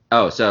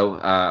Oh, so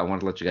I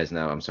wanted to let you guys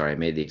know. I'm sorry, I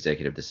made the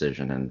executive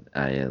decision and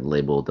I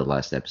labeled the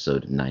last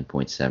episode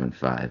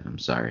 9.75. I'm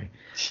sorry.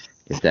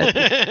 If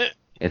that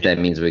if that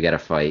means we got to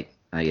fight,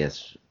 I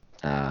guess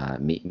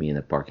meet me in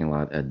the parking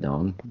lot at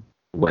dawn.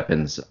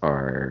 Weapons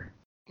are,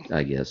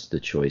 I guess, the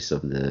choice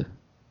of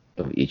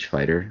each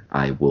fighter.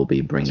 I will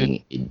be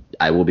bringing a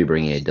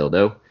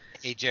dildo,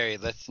 Hey Jerry,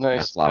 a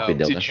Nice. floppy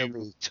go. dildo. He'll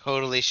be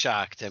totally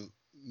shocked to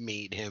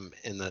meet him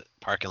in the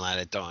parking lot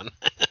at dawn.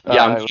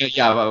 I'll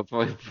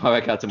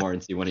probably out tomorrow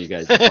and see one of you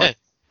guys.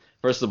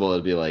 First of all,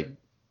 it'd be like,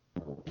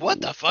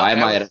 What the fuck? why am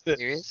Are I we at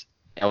serious?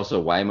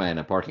 why am I in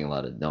a parking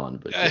lot at dawn?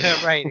 But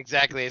Right,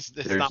 exactly. It's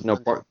there's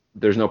not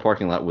there's no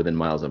parking lot within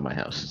miles of my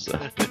house. So.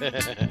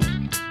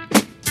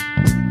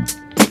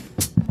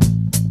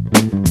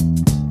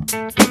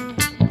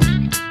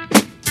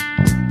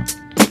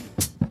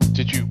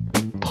 Did you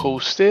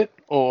post it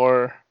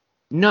or?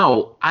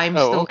 No, I'm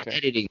Oh, still okay.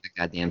 editing the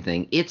goddamn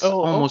thing. It's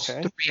Oh, almost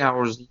okay. 3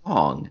 hours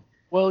long.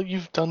 Well,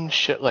 you've done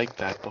shit like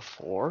that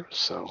before,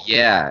 so.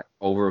 Yeah,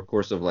 over a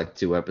course of like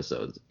 2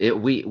 episodes. I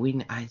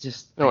don't I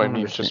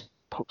understand. just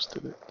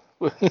posted it.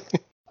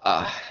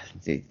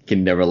 You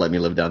can never let me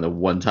live down the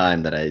one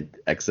time that I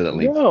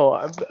accidentally No,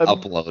 I'm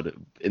upload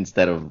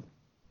instead of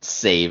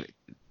save.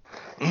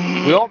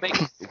 We all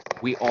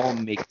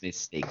make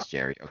mistakes,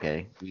 Jerry.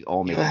 Okay, we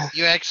all make mistakes.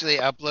 You actually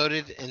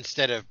uploaded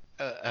instead of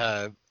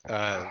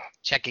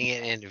checking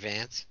it in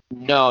advance?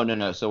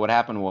 No. So what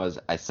happened was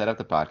I set up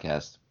the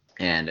podcast,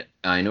 and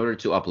in order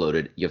to upload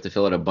it, you have to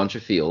fill out a bunch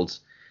of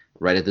fields,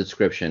 write a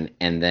description,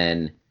 and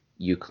then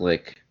you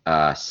click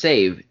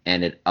save,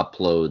 and it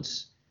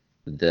uploads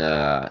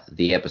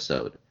the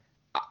episode.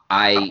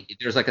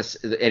 There's like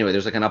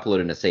an upload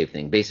and a save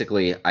thing.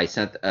 Basically, I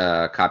sent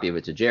a copy of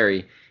it to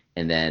Jerry,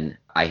 and then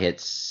I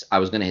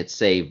was gonna hit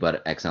save,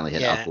 but accidentally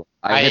hit upload.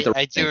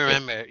 I do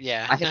remember.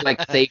 Yeah. I hit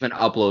like save and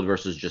upload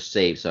versus just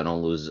save, so I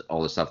don't lose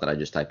all the stuff that I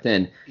just typed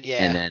in. Yeah.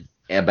 And then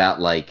about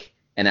like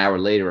an hour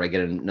later, I get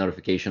a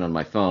notification on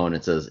my phone.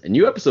 It says a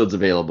new episode's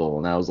available,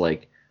 and I was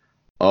like,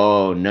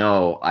 oh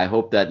no, I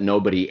hope that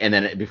nobody. And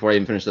then before I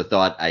even finish the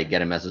thought, I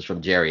get a message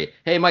from Jerry.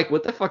 Hey Mike,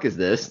 what the fuck is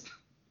this?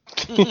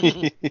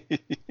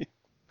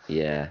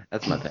 Yeah,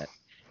 that's my pet.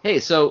 Hey,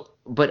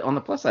 but on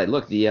the plus side,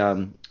 look,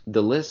 the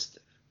list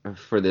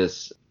for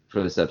this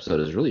episode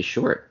is really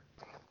short.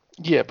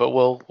 Yeah, but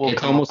we'll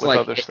come up with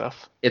other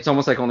stuff. It's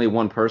almost like only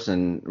one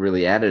person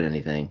really added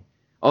anything.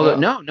 Although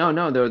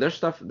no, there's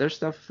stuff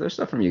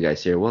from you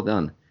guys here. Well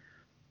done.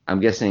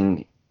 I'm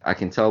guessing I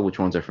can tell which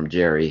ones are from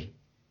Jerry.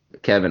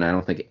 Kevin, I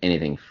don't think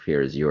anything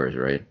here is yours,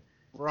 right?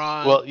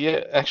 Wrong. Well,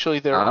 yeah, actually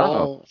they're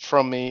all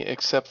from me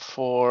except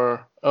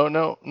for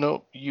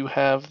no, you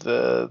have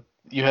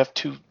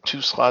two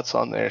slots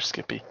on there,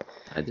 Skippy.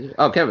 I do.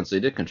 Oh, Kevin, so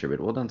you did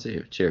contribute. Well done to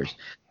you. Cheers.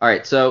 All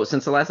right, so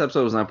since the last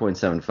episode was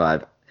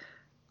 9.75,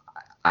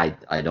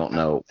 I don't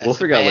know. We'll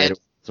figure out later.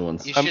 You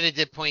should have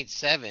did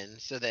 0.7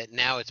 so that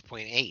now it's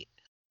 0.8.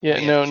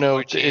 Yeah,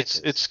 no,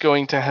 it's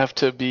going to have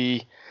to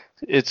be.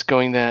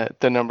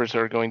 The numbers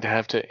are going to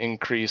have to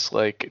increase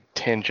like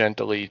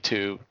tangentially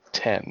to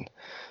 10.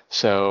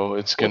 So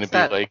it's going to be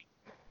like.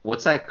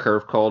 What's that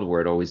curve called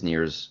where it always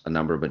nears a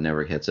number but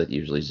never hits it?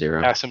 Usually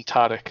 0.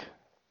 Asymptotic.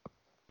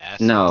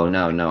 No.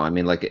 I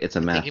mean, like it's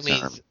a math I think it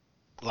means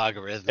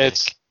logarithmic.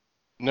 It's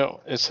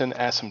an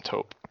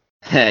asymptote.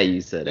 Hey, you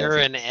said they're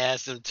an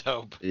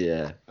asymptote.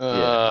 Yeah.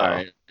 All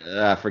right.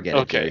 Forget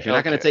it. If you're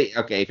not gonna take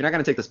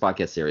this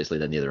podcast seriously,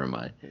 then neither am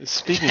I.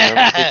 Speaking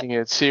of taking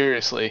it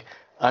seriously,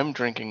 I'm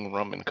drinking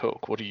rum and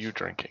Coke. What are you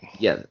drinking?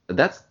 Yeah,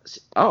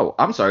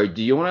 I'm sorry.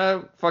 Do you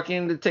want to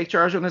fucking take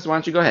charge on this? Why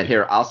don't you go ahead?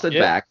 Here, I'll sit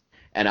back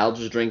and I'll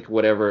just drink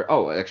whatever.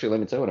 Oh, actually, let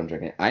me tell you what I'm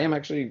drinking. I am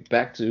actually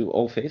back to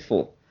Old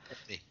Faithful.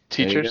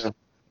 Teachers?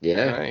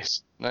 Yeah.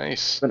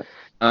 Nice.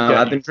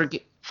 I've been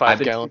drinking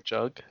 5-gallon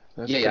jug.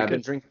 I've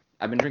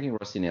been drinking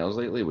Rusty Nails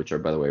lately, which are,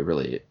 by the way,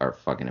 really are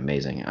fucking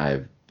amazing.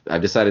 I've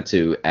decided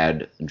to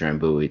add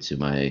Drambuie to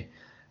my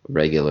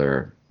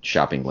regular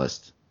shopping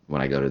list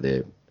when I go to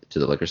the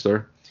liquor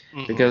store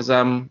because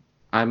I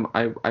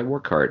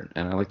work hard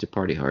and I like to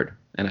party hard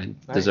and I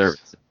deserve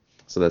it.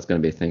 So that's going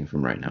to be a thing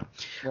from right now.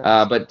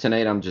 Nice. But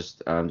tonight I'm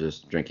just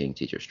drinking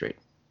Teacher Straight.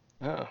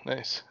 Oh,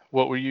 nice.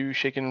 What were you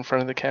shaking in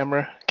front of the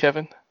camera,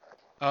 Kevin?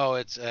 Oh,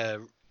 it's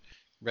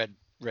Red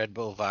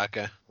Bull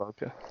vodka.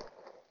 Vodka.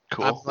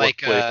 Cool. I'm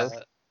like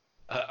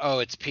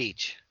it's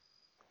peach.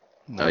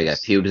 Nice. Oh, you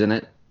got pubes in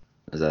it?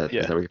 Is that what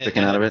you're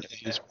picking out of it?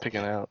 He's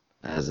picking out.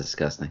 That was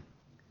disgusting.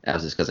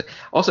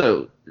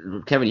 Also,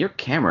 Kevin, your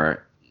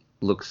camera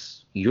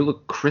you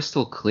look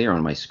crystal clear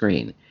on my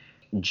screen.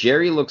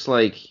 Jerry looks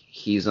like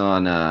he's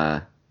on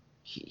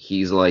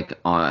he's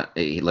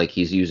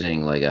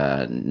using like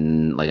a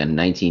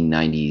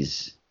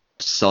 1990s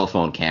cell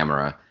phone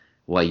camera,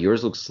 while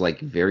yours looks like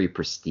very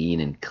pristine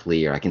and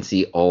clear. I can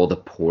see all the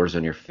pores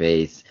on your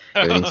face.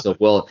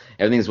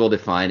 Everything's well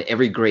defined.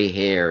 Every gray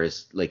hair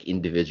is like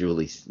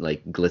individually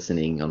like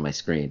glistening on my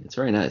screen. It's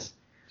very nice.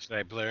 Should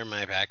I blur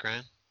my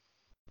background?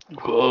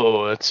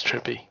 Whoa, that's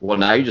trippy. Well,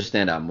 now you just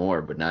stand out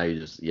more, but now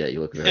you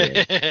look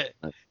very nice.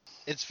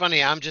 It's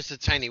funny. I'm just a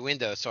tiny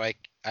window, so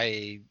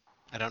I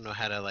don't know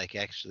how to like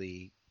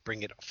actually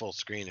bring it full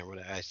screen or what.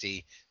 I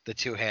see the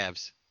two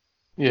halves.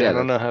 Yeah, I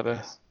don't know how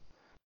to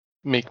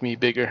make me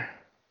bigger.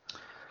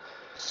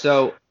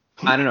 So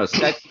I don't know.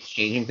 Skype keeps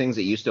changing things.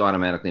 It used to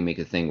automatically make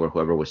a thing where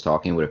whoever was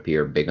talking would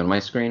appear big on my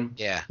screen.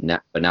 Yeah.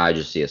 But now I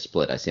just see a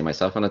split. I see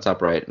myself on the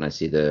top right, and I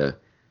see the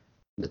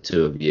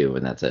two of you,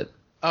 and that's it.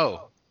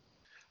 Oh,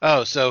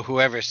 so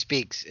whoever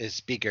speaks is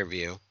speaker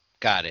view.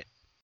 Got it.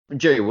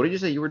 Jerry, what did you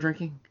say you were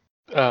drinking?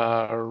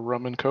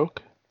 Rum and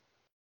Coke.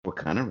 What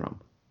kind of rum?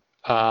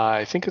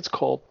 I think it's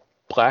called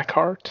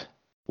Blackheart.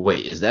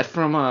 Wait, is that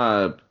from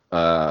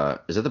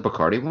is that the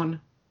Bacardi one?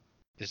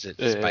 Is it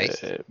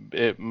spiced?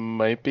 It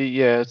might be.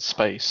 Yeah, it's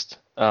spiced.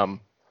 I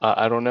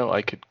don't know.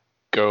 I could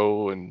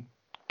go and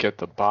get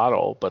the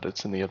bottle, but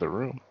it's in the other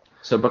room.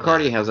 So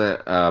Bacardi has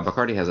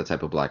a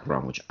type of black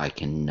rum which I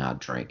cannot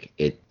drink.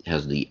 It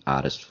has the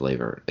oddest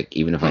flavor. Like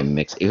even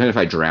if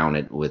I drown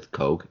it with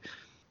Coke,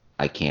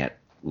 I can't.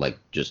 Like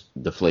just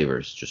the flavor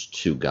is just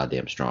too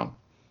goddamn strong.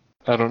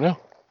 I don't know.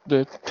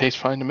 It tastes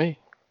fine to me.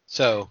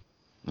 So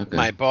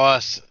my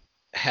boss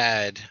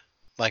had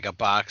like a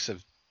box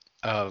of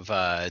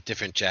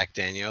different Jack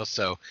Daniels.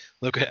 So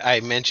I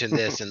mentioned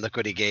this and look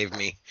what he gave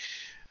me.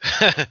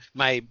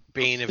 My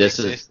bane of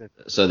existence.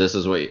 This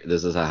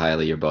is how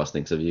highly your boss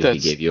thinks of you. He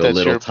gave you a that's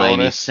little your tiny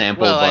bonus.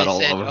 sample Well,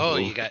 bottle.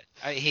 I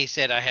said, he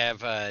said I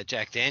have a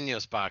Jack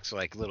Daniels box,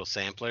 like little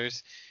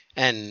samplers.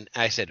 And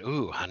I said,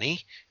 ooh, honey.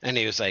 And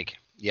he was like,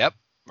 yep,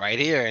 right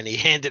here. And he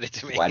handed it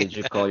to me. Why did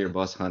you call your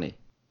boss honey?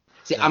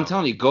 See, I'm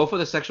telling you, go for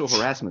the sexual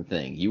harassment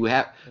thing.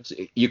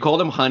 You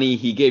called him honey.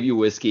 He gave you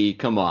whiskey.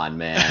 Come on,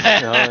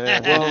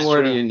 man. What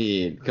more do you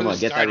need? Come on,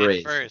 get that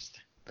raise. First?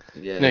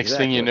 Yeah, Next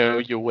thing you know,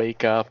 you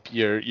wake up,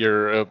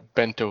 you're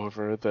bent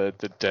over the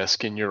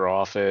desk in your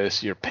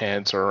office, your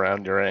pants are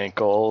around your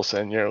ankles,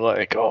 and you're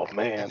like, oh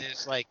man. And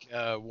there's like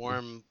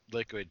warm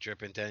liquid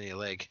dripping down your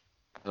leg.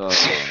 Oh.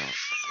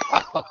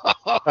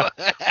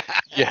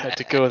 You had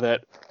to go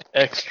that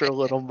extra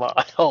little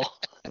mile.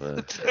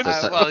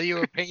 Well, you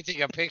were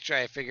painting a picture.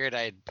 I figured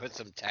I'd put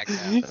some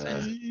tactile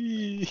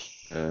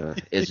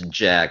it's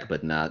Jack,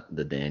 but not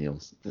the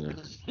Daniels.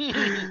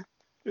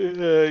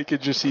 You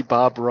could just see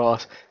Bob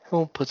Ross.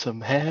 I'll put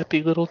some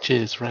happy little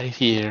jizz right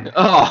here.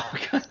 Oh,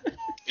 God.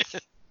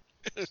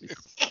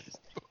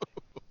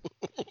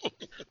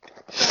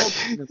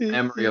 The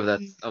memory of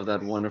that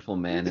wonderful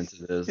man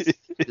into this.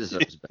 He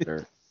deserves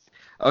better.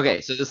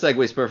 Okay, so this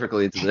segues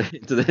perfectly into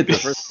the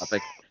first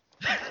topic.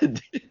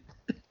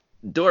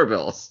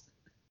 Doorbells.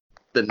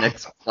 The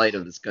next plight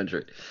of this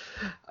country.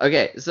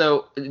 Okay,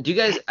 so do you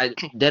guys?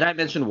 Did I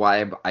mention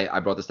why I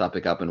brought this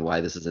topic up and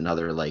why this is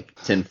another like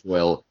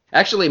tinfoil?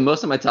 Actually,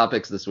 most of my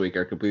topics this week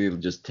are completely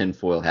just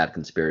tinfoil hat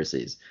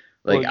conspiracies.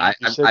 Like I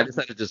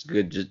decided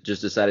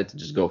just decided to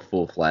just go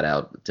full flat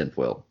out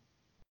tinfoil.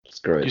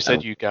 Screw it. You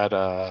said you got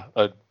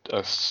a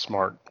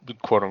smart,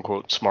 quote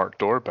unquote, smart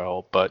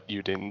doorbell, but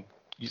you didn't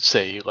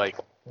say like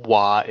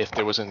why, if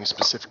there was any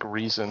specific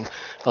reason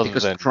other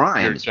than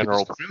your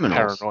general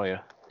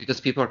paranoia. Because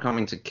people are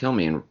coming to kill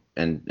me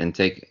and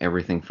take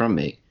everything from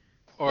me.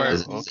 Or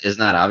isn't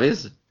that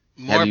obvious?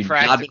 Have you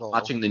not been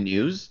watching the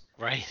news?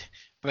 Right.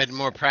 But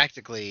more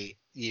practically,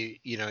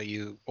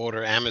 you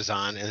order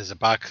Amazon and there's a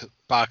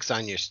box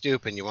on your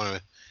stoop and you want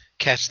to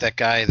catch that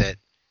guy that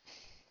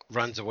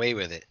runs away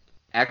with it.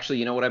 Actually,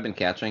 you know what I've been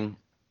catching?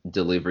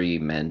 Delivery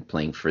men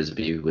playing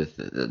frisbee with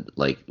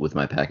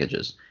my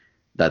packages.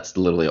 That's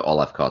literally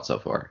all I've caught so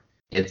far.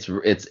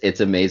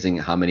 It's amazing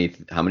how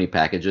many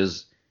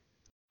packages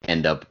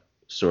end up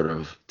sort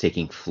of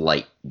taking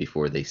flight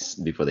before they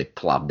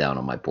plop down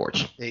on my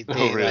porch.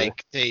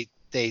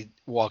 They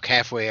walk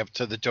halfway up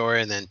to the door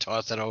and then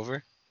toss it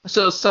over.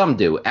 So some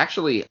do.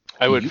 Actually,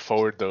 I would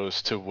forward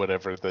those to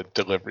whatever the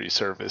delivery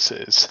service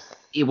is.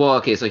 Well,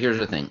 okay, so here's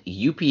the thing.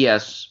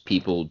 UPS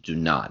people do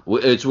not.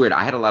 It's weird.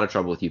 I had a lot of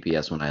trouble with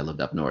UPS when I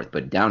lived up north,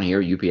 but down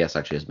here, UPS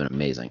actually has been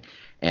amazing.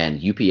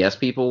 And UPS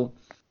people,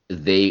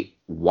 they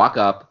walk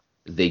up,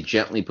 they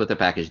gently put the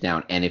package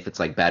down, and if it's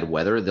like bad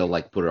weather, they'll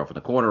like put it off in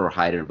the corner or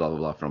hide it, blah blah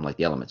blah, from like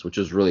the elements, which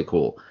is really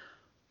cool.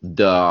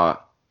 The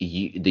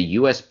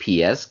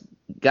USPS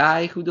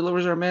guy who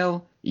delivers our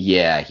mail,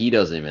 yeah, he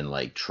doesn't even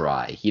like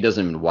try. He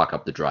doesn't even walk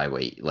up the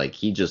driveway. Like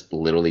he just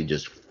literally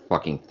just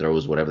fucking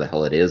throws whatever the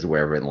hell it is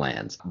wherever it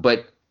lands.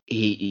 But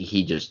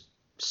he just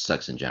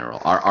sucks in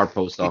general. Our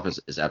post office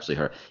is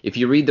absolutely hard. If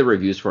you read the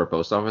reviews for our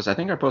post office, I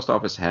think our post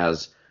office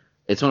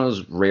it's one of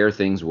those rare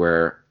things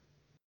where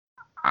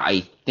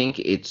I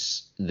think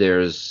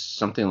there's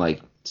something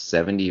like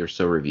 70 or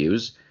so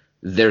reviews.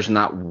 There's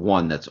not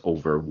one that's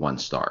over 1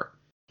 star.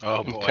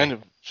 Oh boy. I'm kind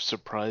of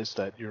surprised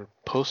that your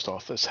post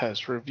office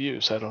has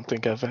reviews. I don't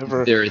think I've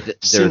ever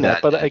seen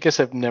that, but I guess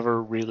I've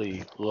never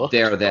really looked.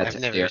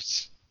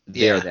 It's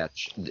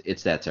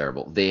that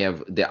terrible.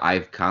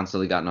 I've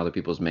constantly gotten other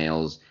people's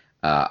mails.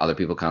 Other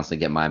people constantly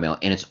get my mail,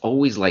 and it's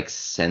always like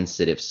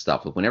sensitive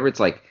stuff. Whenever it's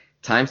like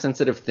time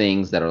sensitive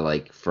things that are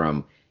like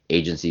from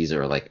agencies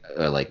or like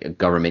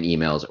government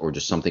emails or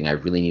just something I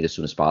really need as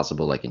soon as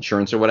possible, like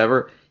insurance or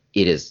whatever,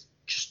 it is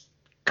just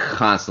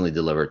constantly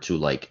deliver to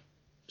like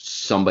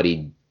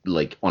somebody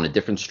like on a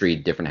different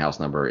street, different house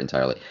number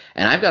entirely.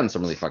 And I've gotten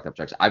some really fucked up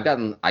checks. I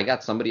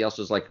got somebody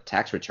else's like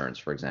tax returns,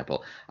 for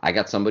example. I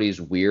got somebody's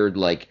weird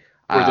like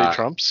were they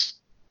Trump's?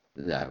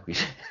 No.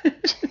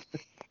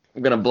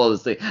 I'm gonna blow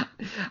this thing.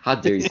 How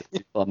dare you say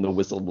I'm the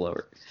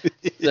whistleblower?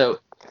 So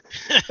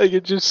I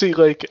could just see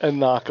like a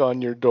knock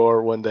on your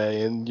door one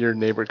day, and your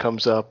neighbor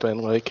comes up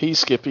and like, "Hey,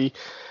 Skippy,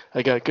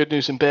 I got good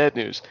news and bad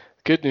news.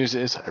 Good news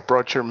is I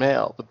brought your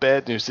mail. The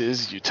bad news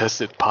is you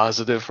tested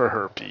positive for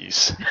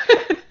herpes."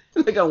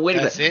 Like, oh, wait a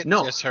minute. That's it?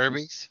 No. Just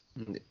herpes?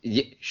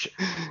 Yeah,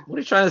 what are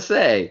you trying to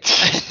say?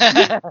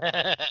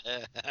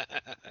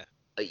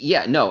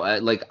 Yeah, no,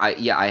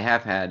 I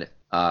have had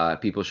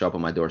people show up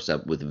on my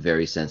doorstep with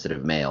very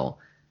sensitive mail,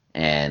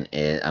 and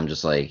I'm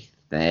just like,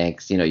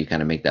 thanks. You know, you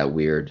kind of make that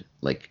weird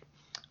like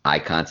eye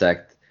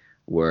contact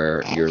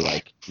where you're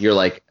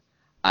like,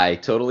 I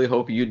totally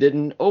hope you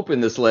didn't open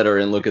this letter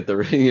and look at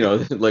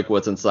the like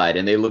what's inside,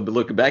 and they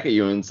look back at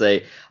you and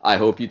say, I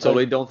hope you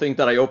totally don't think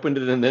that I opened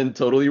it and then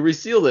totally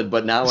resealed it,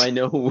 but now I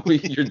know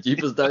your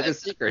deepest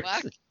darkest secrets.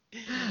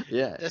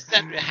 Yeah. Does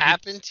that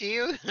happen to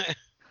you?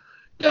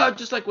 Yeah,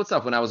 just like what's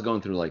up when I was going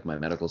through like my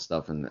medical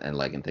stuff and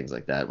things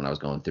like that, when I was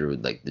going through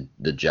like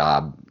the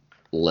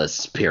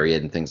jobless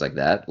period and things like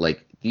that,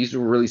 like these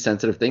were really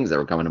sensitive things that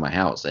were coming to my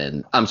house.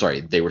 And I'm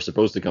sorry, they were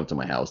supposed to come to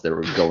my house. They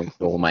were going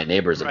to all my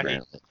neighbors Right.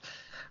 Apparently.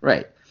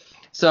 Right.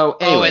 So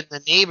anyway. And the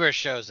neighbor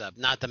shows up,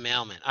 not the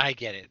mailman. I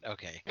get it.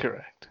 Okay.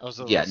 Correct.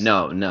 Yeah,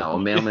 no, a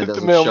mailman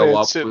doesn't the mailman show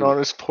up. Sitting on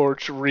his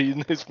porch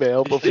reading his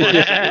mail before he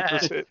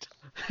delivers it.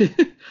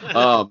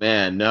 Oh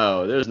man,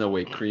 no, there's no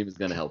way cream is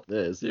gonna help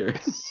this here.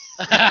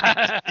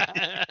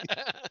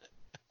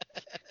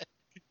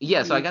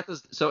 Yeah, so I got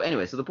this. So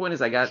anyway, so the point is,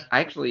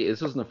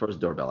 this wasn't the first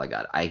doorbell I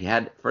got. I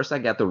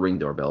got the Ring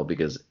doorbell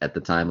because at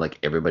the time, like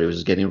everybody was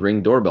just getting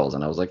Ring doorbells,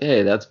 and I was like,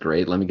 hey, that's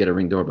great. Let me get a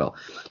Ring doorbell,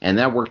 and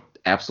that worked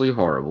absolutely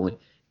horribly.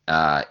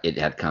 It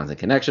had constant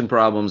connection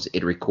problems.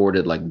 It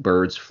recorded like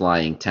birds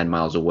flying 10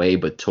 miles away,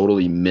 but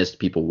totally missed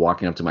people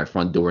walking up to my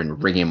front door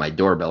and ringing my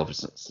doorbell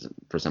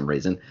for some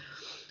reason.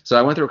 So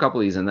I went through a couple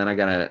of these, and then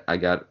I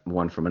got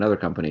one from another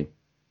company,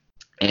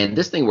 and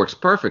this thing works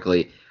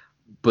perfectly.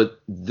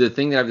 But the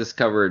thing that I've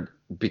discovered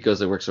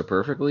because it works so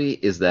perfectly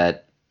is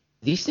that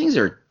these things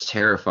are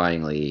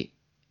terrifyingly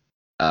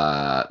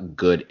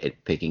good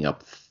at picking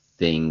up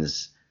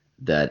things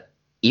that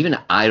even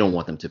I don't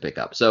want them to pick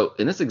up. So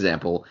in this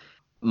example,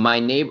 my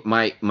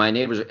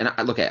neighbors, and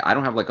I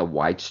don't have like a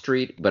wide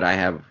street, but I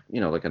have,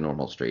 like a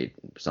normal street.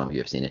 Some of you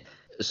have seen it.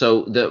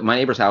 So my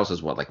neighbor's house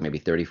is like maybe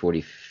 30,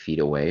 40 feet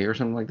away or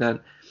something like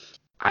that.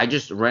 I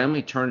just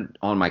randomly turned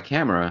on my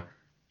camera,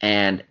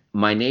 and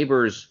my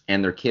neighbors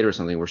and their kid or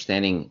something were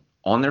standing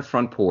on their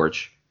front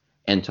porch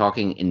and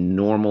talking in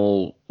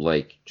normal,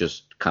 like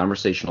just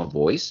conversational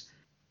voice.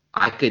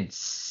 I could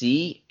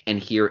see and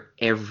hear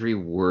every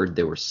word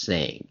they were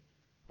saying.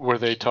 Were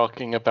they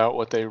talking about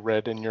what they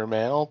read in your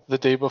mail the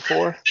day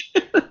before?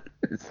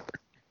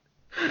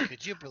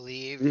 Could you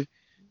believe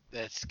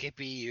that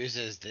Skippy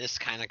uses this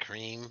kind of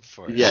cream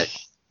for? Yeah,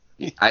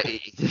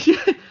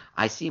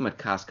 I see him at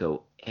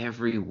Costco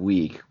every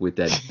week with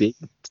that big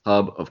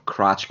tub of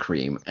crotch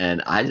cream,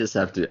 and I just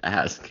have to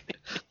ask,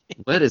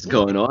 what is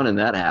going on in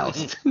that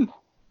house?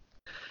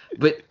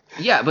 But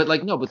yeah, but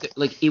like no, but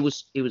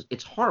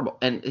it's horrible.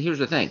 And here's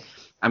the thing.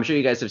 I'm sure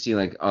you guys have seen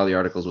like all the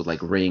articles with like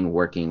Ring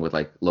working with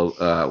like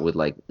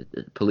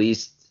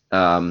police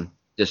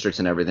districts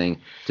and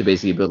everything to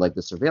basically build like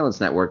the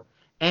surveillance network,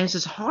 and it's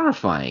just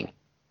horrifying.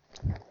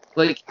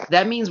 Like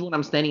that means when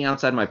I'm standing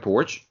outside my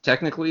porch,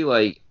 technically,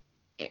 like,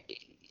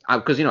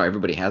 because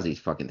everybody has these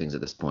fucking things at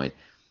this point.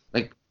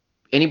 Like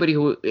anybody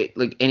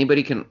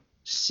can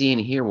see and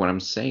hear what I'm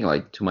saying,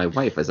 like to my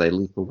wife as I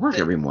leave for work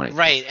every morning.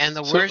 Right, and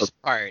the worst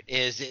part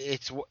is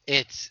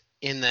it's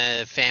in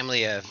the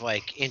family of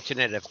like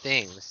Internet of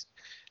Things,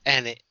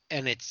 and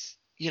it's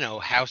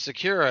how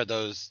secure are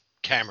those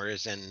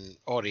cameras and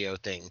audio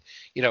thing?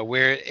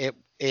 Where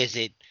is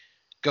it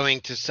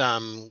going to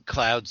some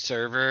cloud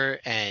server,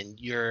 and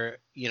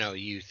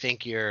you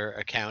think your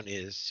account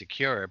is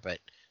secure, but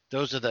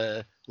those are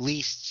the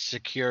least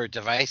secure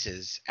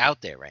devices out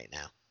there right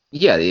now.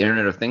 Yeah, the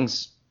Internet of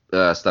Things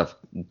stuff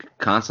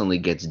constantly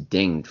gets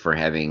dinged for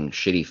having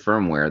shitty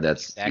firmware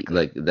that's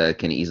like that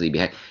can easily be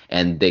hacked,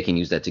 and they can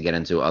use that to get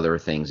into other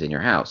things in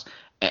your house.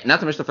 And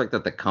not to mention the fact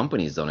that the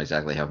companies don't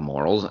exactly have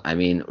morals. I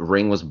mean,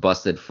 Ring was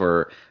busted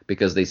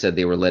because they said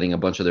they were letting a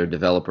bunch of their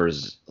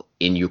developers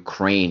in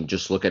Ukraine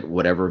just look at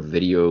whatever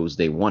videos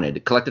they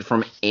wanted, collected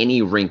from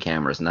any Ring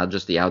cameras, not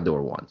just the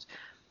outdoor ones.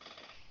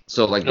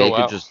 So like they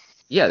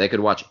could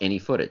watch any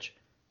footage.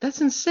 That's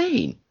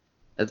insane.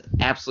 That's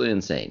absolutely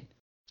insane.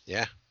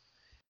 Yeah.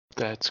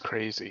 That's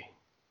crazy.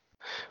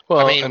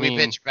 Well, I mean, we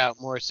bitch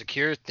about more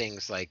secure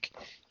things like,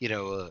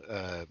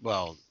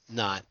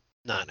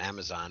 not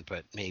Amazon,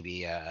 but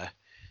maybe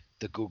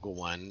the Google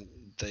one.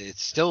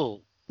 It's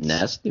still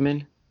Nest, you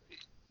mean?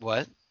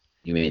 What?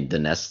 You mean the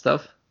Nest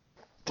stuff?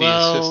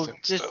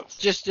 Assistant stuff.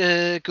 Just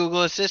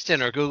Google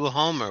Assistant or Google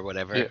Home or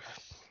whatever. Yeah.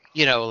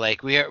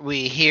 like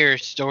we hear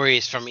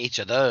stories from each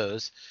of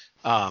those,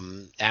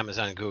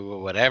 Amazon,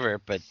 Google, whatever,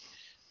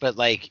 but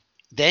like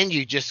then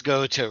you just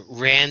go to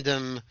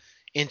random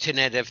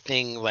Internet of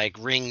Thing like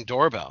Ring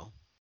doorbell.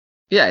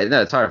 Yeah,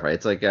 no, it's horrifying.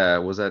 It's like,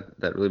 was that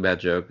really bad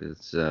joke?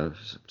 It's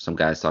some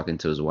guy's talking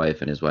to his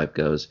wife, and his wife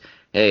goes,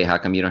 "Hey, how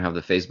come you don't have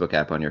the Facebook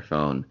app on your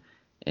phone?"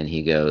 And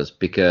he goes,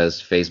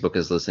 "Because Facebook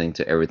is listening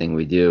to everything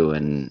we do,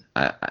 and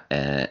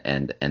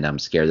I'm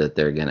scared that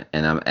they're gonna,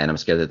 I'm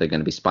scared that they're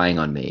gonna be spying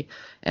on me."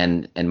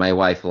 And my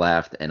wife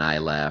laughed, and I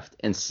laughed,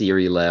 and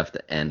Siri laughed,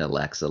 and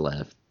Alexa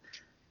laughed.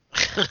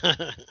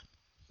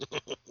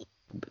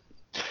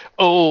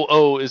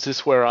 Oh, is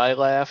this where I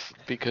laugh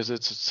because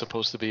it's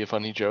supposed to be a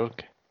funny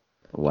joke?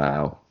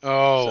 Wow.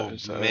 Oh,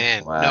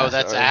 man. Wow. No,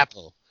 that's Sorry.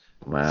 Apple.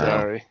 Wow.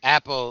 Sorry.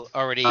 Apple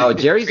already. Oh,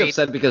 Jerry's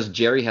upset because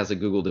Jerry has a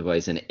Google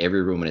device in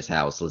every room in his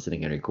house,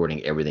 listening and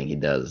recording everything he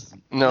does.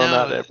 No,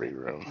 not every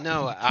room.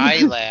 No,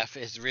 I laugh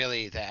is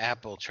really the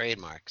Apple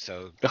trademark.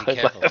 So be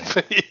careful.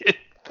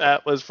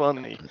 That was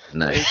funny.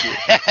 Nice.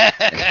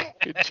 Thank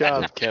you. Good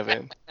job,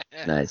 Kevin.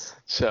 Nice.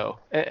 So,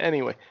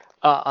 anyway,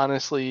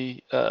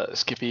 honestly,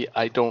 Skippy,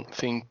 I don't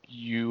think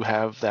you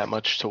have that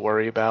much to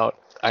worry about.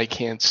 I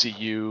can't see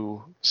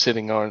you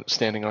standing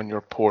on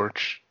your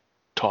porch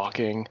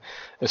talking,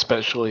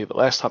 especially the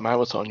last time I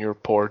was on your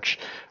porch,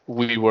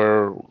 we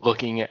were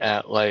looking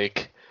at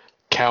like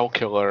cow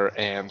killer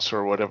ants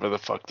or whatever the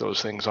fuck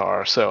those things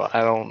are. So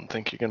I don't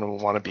think you're going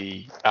to want to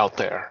be out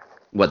there.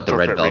 What, the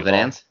red velvet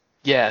ants?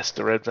 Yes,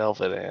 the red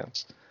velvet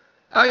ants.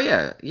 Oh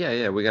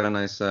yeah. We got a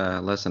nice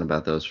lesson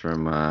about those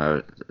from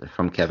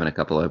Kevin a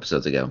couple of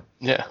episodes ago.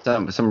 Yeah.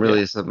 Some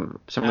really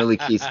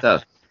key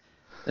stuff.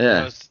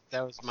 Yeah.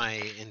 That was my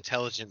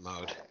intelligent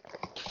mode.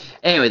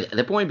 Anyway,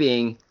 the point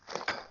being,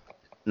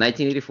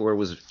 1984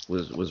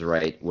 was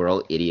right. We're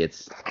all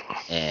idiots,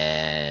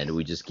 and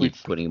we just keep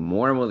putting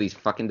more and more of these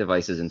fucking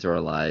devices into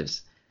our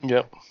lives.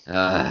 Yep.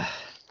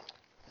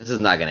 This is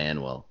not gonna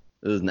end well.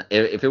 This is not,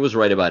 if it was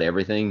right about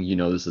everything,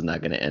 this is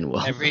not gonna end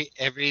well.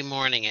 Every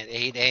morning at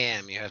 8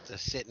 a.m. you have to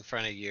sit in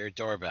front of your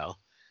doorbell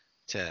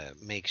to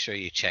make sure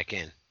you check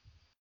in.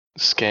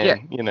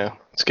 Scan,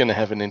 it's going to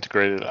have an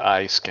integrated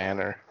eye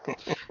scanner.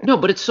 No,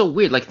 but it's so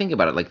weird. Like, think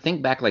about it. Like,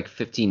 think back like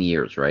 15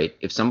 years, right?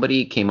 If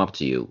somebody came up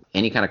to you,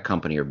 any kind of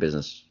company or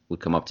business would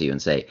come up to you and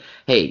say,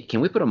 "Hey,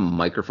 can we put a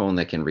microphone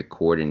that can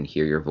record and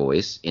hear your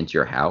voice into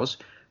your house?"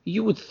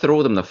 You would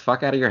throw them the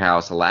fuck out of your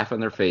house, laugh in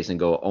their face, and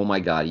go, "Oh my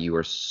God, you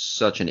are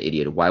such an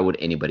idiot. Why would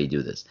anybody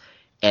do this?"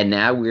 And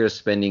now we're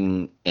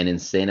spending an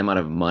insane amount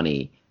of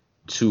money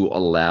to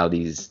allow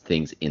these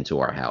things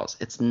into our house.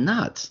 It's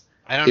nuts.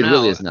 I don't know. It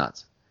really is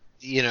nuts.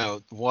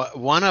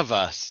 One of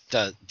us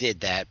did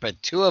that, but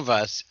two of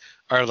us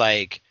are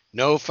like,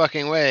 no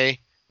fucking way,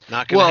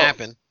 not gonna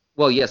happen.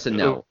 Well, yes and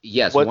no.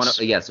 Yes, one of us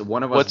has a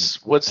bunch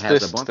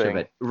of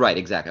it. Right,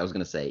 exactly. I was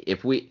gonna say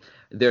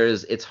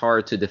it's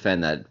hard to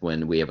defend that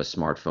when we have a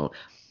smartphone,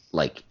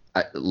 like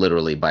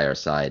literally by our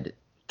side,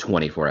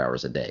 24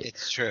 hours a day.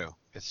 It's true.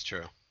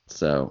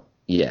 So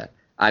yeah,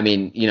 I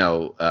mean,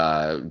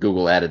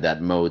 Google added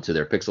that mode to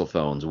their Pixel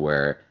phones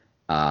where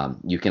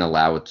you can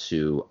allow it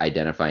to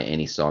identify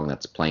any song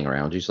that's playing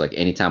around you. So like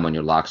anytime on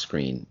your lock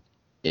screen,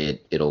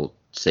 it'll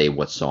say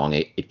what song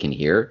it can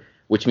hear,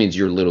 which means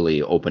you're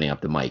literally opening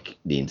up the mic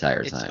the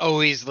entire time. It's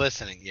always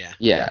listening, yeah.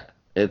 Yeah,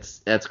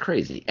 that's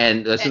crazy.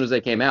 And as soon as they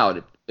came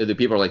out, the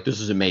people are like, "This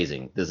is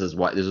amazing. This is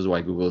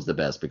why Google is the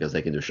best, because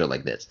they can do shit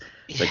like this."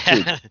 It's like,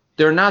 dude,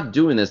 they're not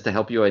doing this to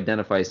help you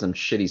identify some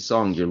shitty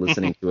song you're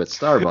listening to at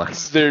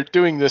Starbucks. They're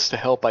doing this to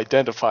help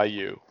identify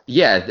you.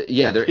 Yeah,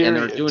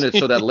 they're doing it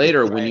so that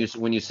later right.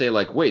 when you say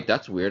like, "Wait,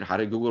 that's weird. How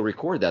did Google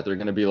record that?" They're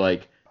gonna be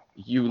like,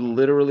 "You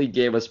literally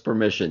gave us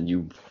permission,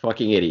 you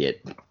fucking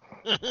idiot."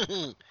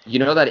 You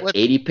know that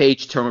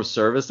 80-page term of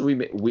service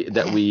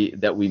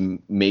that we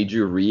made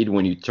you read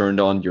when you turned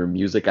on your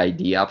music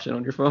ID option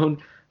on your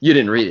phone? You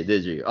didn't read it,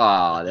 did you?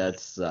 Oh, that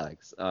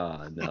sucks.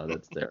 Oh no,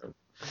 that's terrible.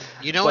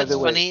 You know what's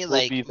funny?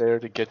 We'll be there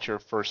to get your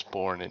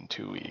firstborn in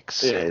 2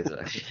 weeks. Yeah,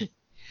 exactly.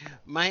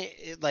 my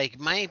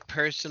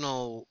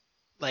personal,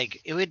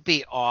 it would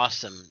be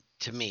awesome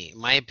to me.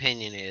 My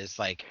opinion is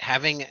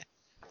having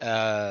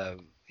my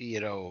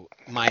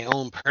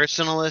own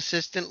personal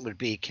assistant would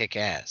be kick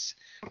ass,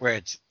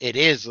 where it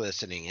is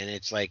listening and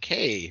it's like,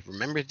 "Hey,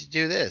 remember to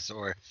do this,"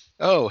 or,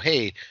 "Oh,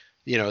 hey,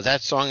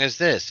 that song is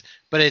this."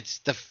 But it's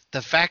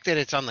the fact that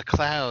it's on the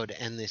cloud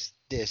and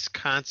this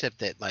concept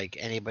that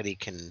anybody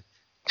can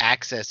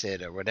access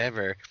it or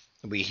whatever.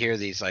 We hear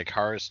these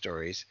horror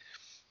stories.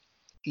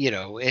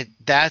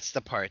 That's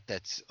the part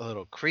that's a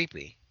little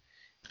creepy.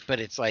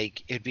 But it's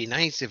it'd be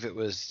nice if it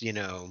was,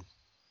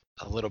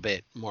 a little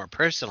bit more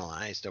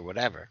personalized or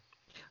whatever.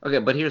 Okay,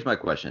 but here's my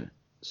question.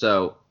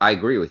 So I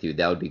agree with you.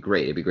 That would be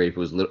great. It'd be great if it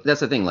was little.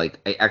 That's the thing.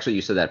 Actually,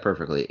 you said that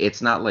perfectly.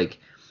 It's not like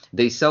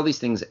they sell these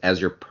things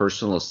as your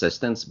personal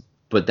assistants,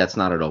 but that's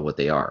not at all what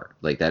they are.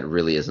 That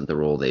really isn't the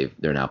role they're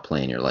now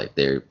playing in your life.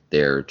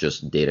 They're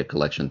just data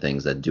collection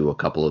things that do a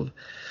couple of.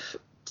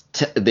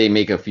 They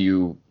make a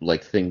few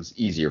things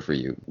easier for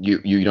you.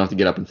 You don't have to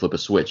get up and flip a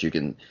switch. You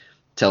can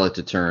tell it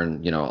to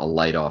turn, a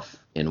light off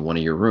in one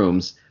of your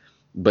rooms,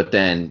 but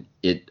then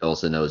it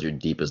also knows your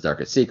deepest,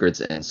 darkest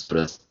secrets, and so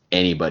does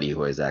anybody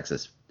who has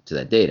access to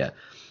that data.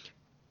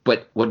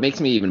 But what makes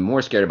me even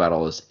more scared about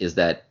all this is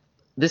that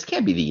this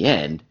can't be the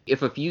end.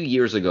 If a few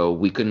years ago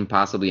we couldn't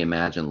possibly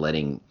imagine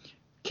letting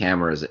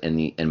cameras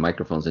and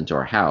microphones into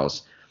our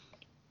house,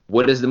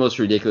 what is the most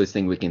ridiculous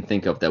thing we can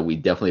think of that we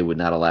definitely would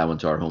not allow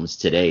into our homes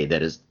today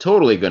that is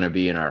totally going to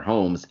be in our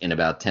homes in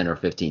about 10 or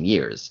 15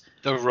 years?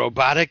 The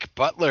robotic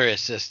butler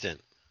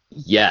assistant.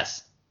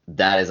 Yes,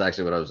 that is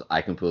actually what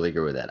I completely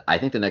agree with that. I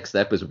think the next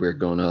step is we're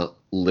going to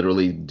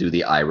literally do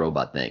the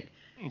iRobot thing.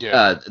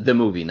 Yeah. The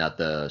movie, not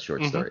the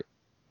short story.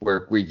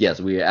 We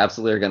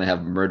absolutely are going to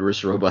have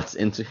murderous robots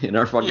in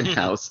our fucking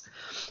house,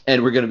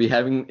 and we're going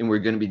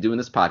to be doing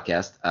this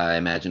podcast. I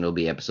imagine it'll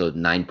be episode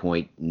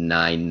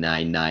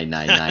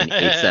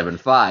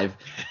 9.999999875,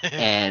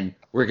 and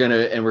we're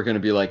gonna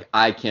be like,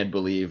 I can't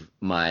believe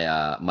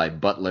my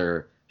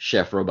butler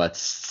chef robot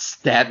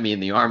stabbed me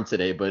in the arm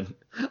today, but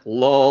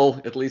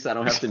lol, at least I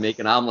don't have to make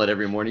an omelet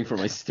every morning for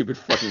my stupid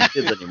fucking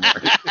kids anymore.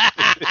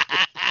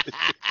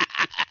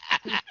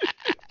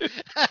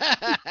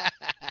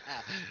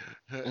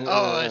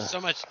 So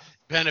much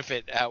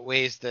benefit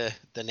outweighs the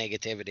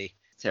negativity.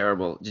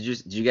 Terrible.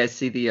 Did you guys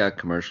see the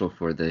commercial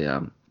for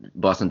the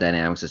Boston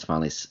Dynamics is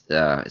finally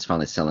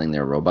selling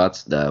their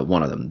robots?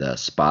 One of them, the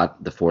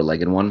Spot, the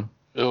 4-legged one.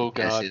 Oh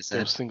god,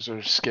 those things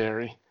are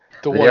scary.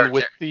 The one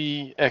with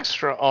the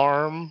extra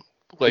arm,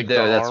 like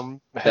arm.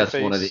 That's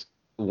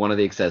one of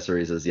the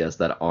accessories is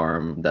that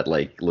arm that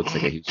like looks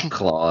like a huge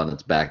claw on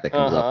its back that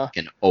comes up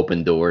and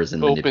open doors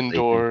and open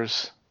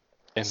doors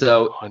and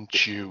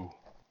hunt you.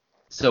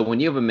 So when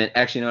you have a minute,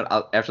 actually, you know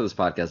what? After this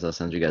podcast, I'll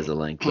send you guys a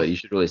link, but you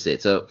should really see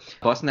it. So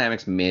Boston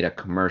Dynamics made a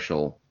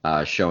commercial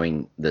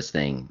showing this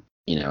thing,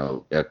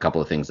 a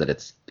couple of things that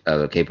it's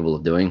capable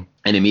of doing.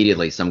 And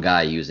immediately some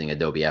guy using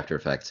Adobe After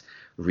Effects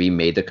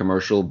remade the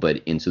commercial, but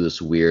into this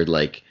weird,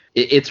 like,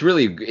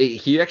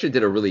 he actually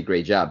did a really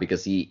great job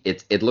because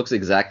it looks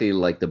exactly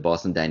like the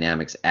Boston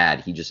Dynamics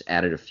ad. He just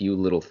added a few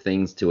little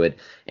things to it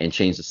and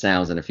changed the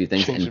sounds and a few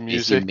things. Changed and the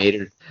music.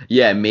 Made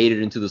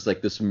it into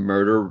this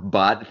murder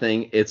bot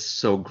thing. It's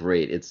so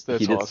great.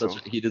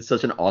 He did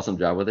such an awesome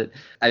job with it.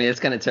 I mean,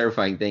 it's kind of a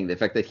terrifying thing. The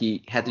fact that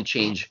he had to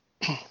change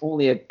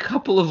only a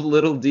couple of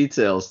little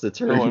details to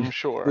turn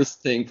this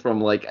thing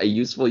from like a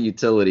useful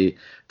utility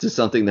to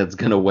something that's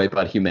going to wipe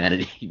out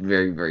humanity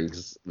very, very,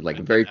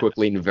 very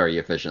quickly and very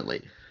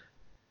efficiently.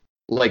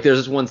 Like there's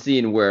this one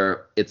scene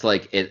where it's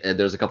like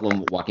there's a couple of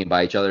them walking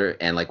by each other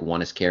and like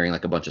one is carrying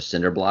like a bunch of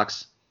cinder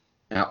blocks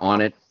on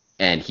it.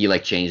 And he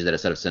like changed that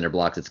instead of cinder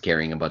blocks, it's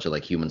carrying a bunch of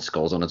like human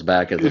skulls on its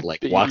back as it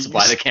like walks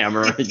by the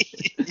camera.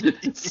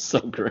 It's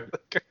so great.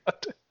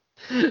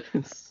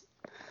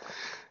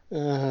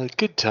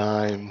 Good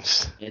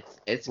times.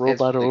 It's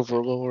robot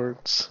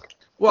overlords.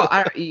 Well,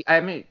 I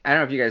mean, I don't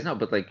know if you guys know,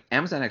 but like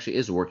Amazon actually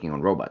is working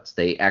on robots.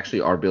 They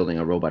actually are building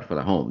a robot for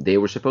the home. They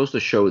were supposed to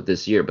show it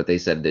this year, but they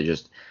said they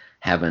just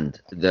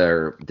haven't.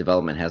 Their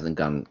development hasn't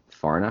gone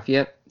far enough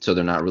yet, so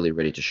they're not really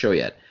ready to show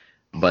yet.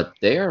 But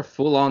they are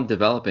full on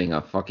developing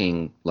a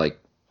fucking like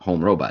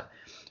home robot.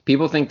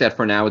 People think that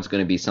for now it's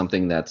going to be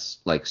something that's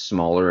like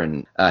smaller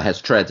and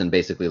has treads and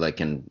basically like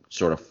can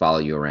sort of follow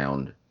you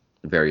around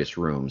various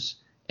rooms.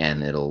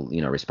 And it'll,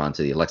 respond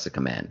to the Alexa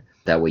command.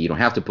 That way you don't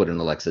have to put an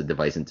Alexa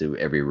device into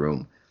every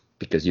room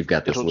because you've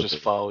got this. It'll just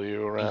follow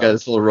you around. You've got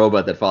this little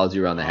robot that follows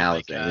you around the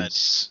house.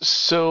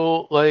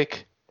 So,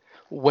 like,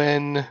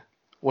 when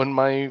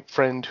my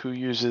friend who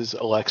uses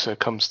Alexa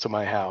comes to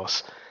my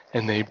house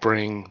and they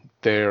bring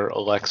their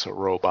Alexa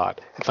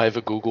robot, if I have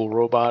a Google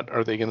robot,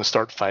 are they going to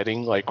start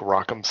fighting like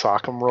Rock'em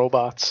Sock'em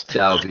robots?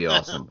 That would be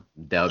awesome.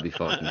 That would be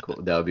fucking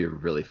cool. That would be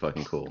really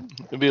fucking cool.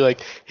 It'd be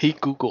like, hey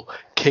Google,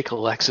 kick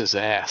Alexa's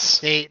ass.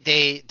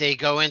 They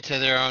go into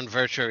their own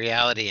virtual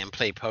reality and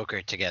play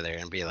poker together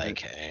and be like,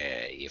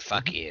 hey,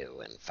 fuck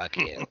you and fuck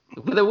you.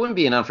 But that wouldn't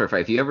be an unfair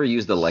fight. If you ever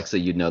used Alexa,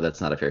 you'd know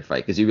that's not a fair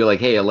fight because you'd be like,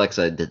 hey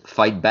Alexa,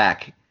 fight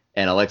back.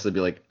 And Alexa would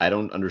be like, I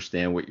don't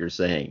understand what you're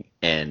saying.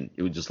 And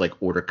it would just like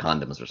order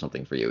condoms or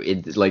something for you.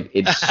 It's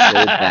so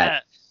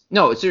bad.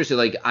 No, seriously,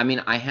 like, I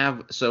mean, I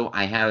have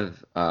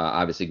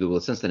obviously Google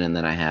Assistant, and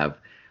then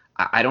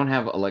I don't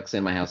have Alexa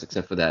in my house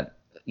except for that,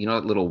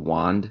 that little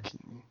wand.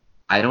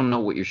 I don't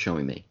know what you're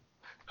showing me.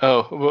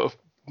 Oh, well,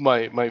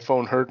 my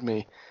phone heard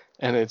me,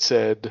 and it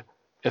said,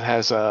 it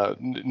has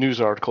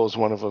news articles.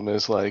 One of them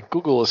is like,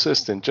 Google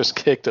Assistant just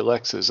kicked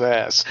Alexa's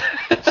ass.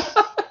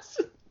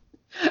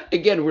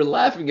 Again, we're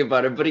laughing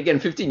about it, but again,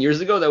 15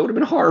 years ago, that would have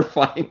been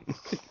horrifying.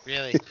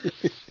 Really?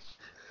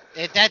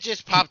 That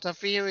just popped up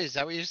for you? Is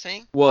that what you're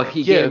saying? Well,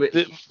 he gave it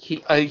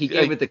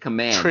the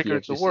command.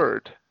 Triggered the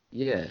word.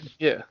 Yeah.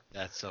 Yeah.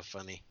 That's so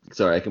funny.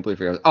 Sorry, I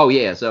completely forgot. Oh,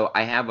 yeah. So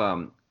I have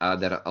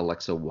that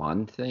Alexa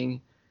wand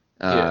thing.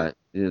 Yeah,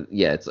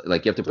 it's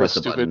like you have to press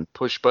the button.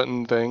 Push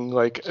button thing,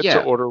 like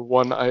to order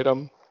one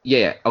item.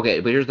 Yeah,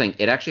 okay, but here's the thing.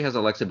 It actually has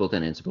Alexa built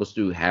in. It's supposed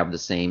to have the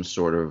same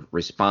sort of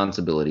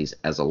responsibilities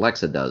as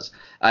Alexa does.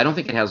 I don't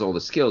think it has all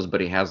the skills,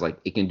 but it has, like,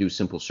 it can do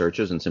simple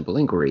searches and simple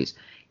inquiries.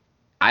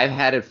 I've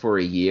had it for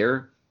a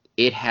year.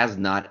 It has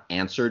not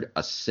answered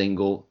a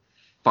single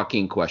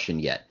fucking question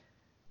yet.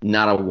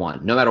 Not a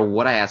one. No matter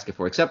what I ask it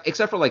for,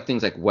 except for like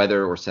things like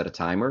weather or set a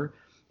timer.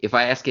 If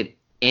I ask it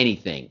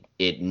anything,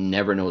 it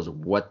never knows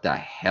what the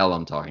hell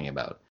I'm talking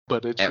about.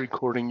 But it's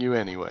recording you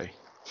anyway.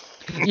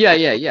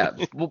 Yeah.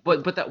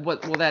 But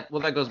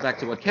that goes back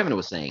to what Kevin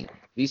was saying.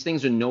 These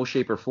things in no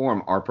shape or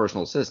form are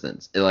personal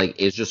assistants.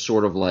 It's just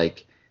sort of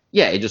like,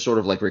 yeah, it just sort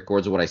of like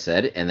records what I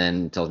said and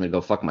then tells me to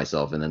go fuck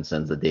myself and then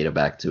sends the data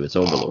back to its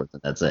overlords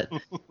and that's it.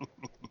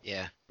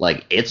 Yeah.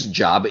 Like its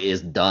job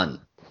is done.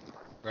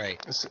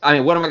 Right. I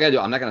mean, what am I gonna do?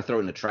 I'm not gonna throw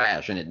it in the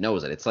trash, and it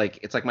knows it. It's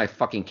like my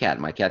fucking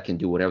cat. My cat can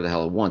do whatever the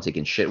hell it wants. It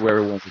can shit wherever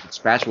it wants. It can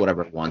scratch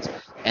whatever it wants,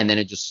 and then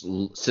it just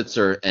sits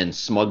there and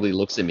smugly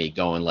looks at me,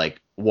 going like,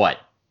 "What?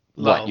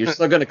 What? You're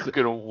still gonna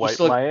wipe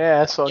my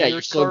ass on your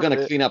you're still carpet.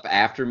 gonna clean up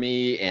after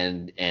me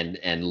and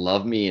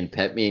love me and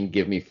pet me and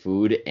give me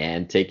food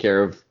and take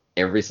care of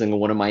every single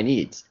one of my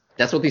needs."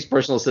 That's what these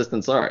personal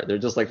assistants are. They're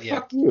just like,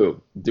 "Fuck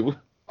you."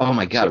 Oh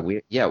my god,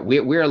 we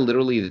are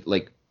literally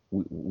like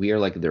we are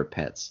like their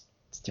pets.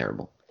 It's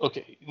terrible.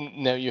 Okay,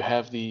 now you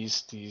have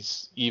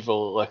these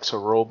evil Alexa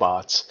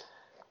robots.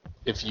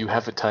 If you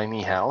have a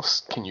tiny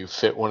house, can you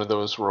fit one of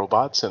those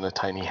robots in a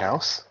tiny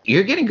house?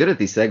 You're getting good at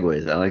these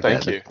segues. I like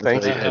that.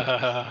 Thank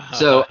you.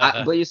 So,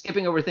 but you're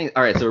skipping over things.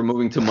 All right, so we're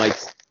moving to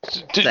Mike's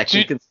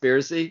second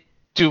conspiracy.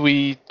 Do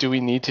we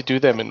need to do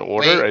them in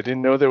order? Wait, I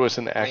didn't know there was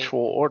an actual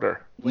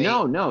order. Wait.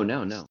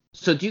 No.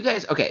 So do you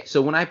guys? Okay,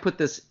 so when I put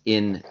this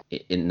in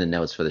the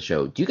notes for the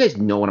show, do you guys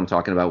know what I'm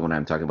talking about when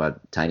I'm talking about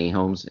tiny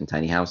homes and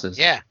tiny houses?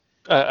 Yeah.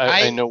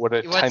 I know what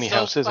a tiny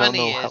house is. I don't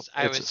know how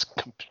it's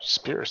a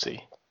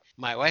conspiracy.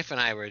 My wife and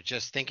I were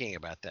just thinking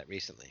about that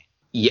recently.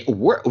 Yeah,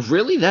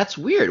 really? That's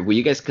weird. Were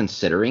you guys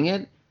considering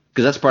it?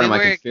 Because that's part of my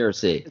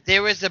conspiracy.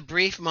 There was a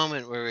brief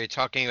moment where we were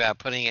talking about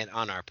putting it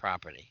on our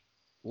property,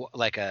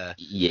 like off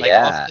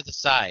to the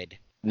side.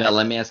 Now,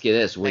 let me ask you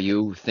this. Were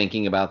you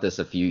thinking about this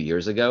a few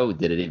years ago?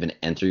 Did it even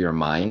enter your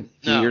mind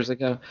a few years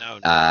ago?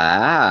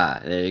 No.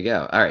 There you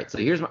go. All right. So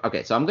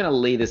so I'm going to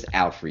lay this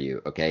out for you,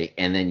 okay?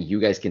 And then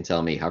you guys can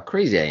tell me how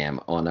crazy I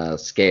am on a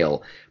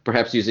scale,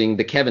 perhaps using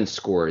the Kevin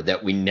score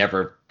that we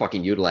never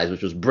fucking utilized,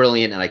 which was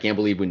brilliant, and I can't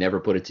believe we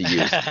never put it to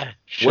use.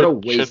 What a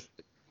waste.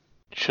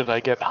 Should I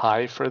get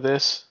high for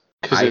this?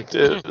 Because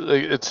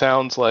it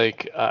sounds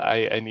like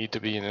I need to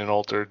be in an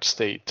altered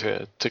state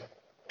to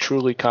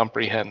truly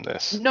comprehend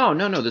this. No.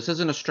 This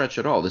isn't a stretch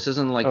at all. This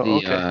isn't like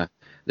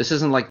this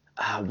isn't like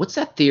what's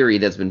that theory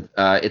that's been?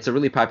 It's a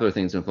really popular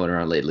thing that's been floating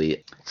around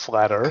lately.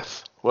 Flat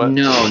Earth. What?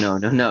 No,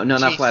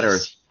 not flat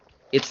Earth.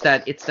 It's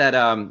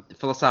that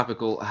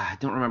philosophical. I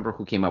don't remember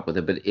who came up with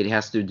it, but it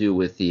has to do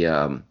with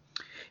the.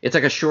 It's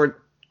like a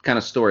short kind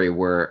of story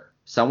where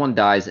someone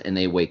dies and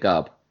they wake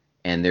up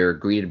and they're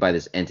greeted by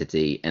this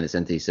entity, and this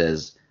entity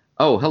says,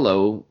 "Oh,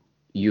 hello,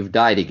 you've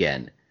died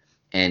again,"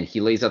 and he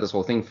lays out this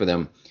whole thing for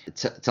them.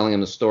 Telling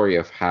him the story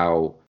of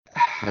how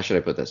should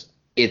I put this?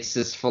 It's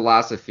this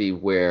philosophy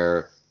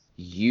where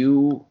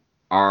you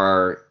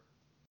are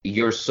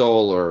your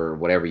soul or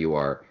whatever you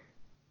are.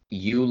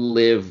 You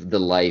live the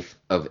life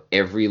of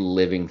every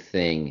living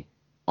thing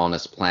on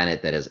this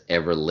planet that has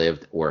ever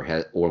lived or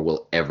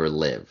will ever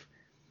live.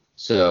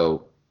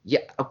 So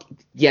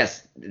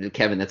yes,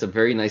 Kevin, that's a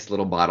very nice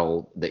little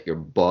bottle that your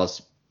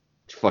boss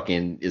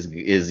fucking is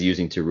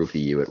using to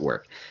roofie you at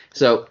work.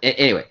 So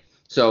anyway.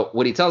 So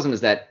what he tells them is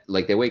that,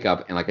 like, they wake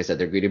up and, like I said,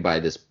 they're greeted by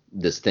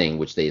this thing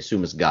which they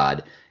assume is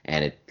God,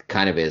 and it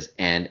kind of is,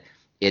 and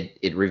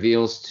it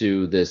reveals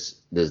to this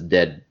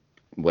dead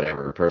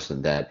whatever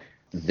person that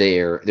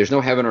there's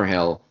no heaven or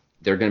hell.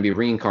 They're going to be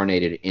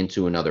reincarnated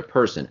into another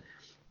person,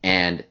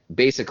 and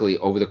basically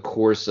over the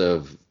course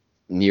of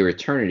near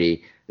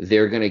eternity,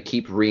 they're going to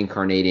keep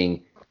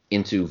reincarnating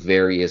into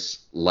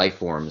various life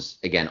forms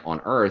again on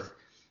Earth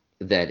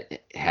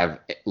that have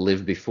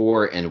lived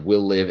before and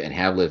will live and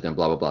have lived and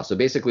blah, blah, blah. So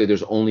basically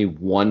there's only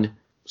one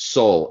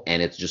soul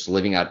and it's just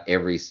living out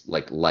every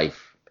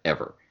life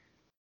ever.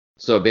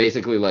 So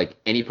basically like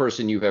any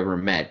person you've ever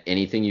met,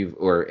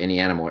 or any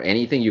animal or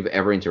anything you've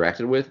ever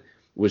interacted with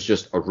was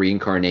just a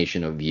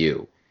reincarnation of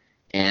you.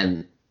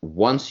 And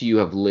once you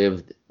have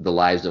lived the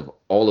lives of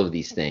all of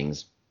these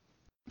things,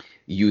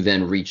 you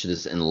then reach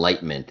this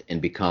enlightenment and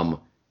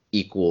become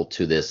equal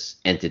to this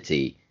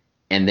entity.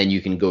 And then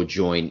you can go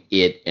join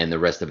it and the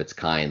rest of its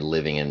kind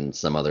living in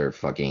some other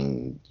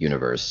fucking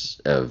universe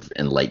of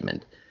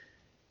enlightenment.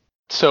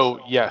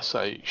 So, yes,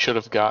 I should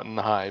have gotten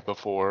high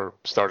before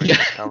starting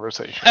this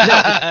conversation.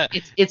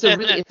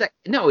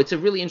 No, it's a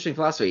really interesting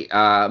philosophy.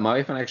 My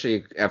wife and I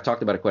actually have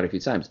talked about it quite a few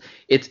times.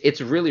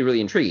 It's really,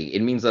 really intriguing.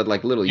 It means that,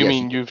 like, literally... You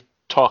mean you've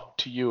talked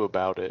to you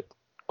about it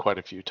quite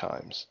a few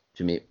times?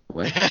 To me?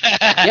 What?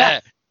 Yeah.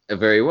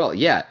 Very well.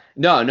 Yeah.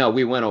 No,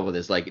 we went over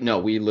this. Like, no,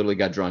 we literally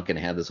got drunk and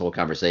had this whole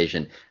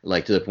conversation,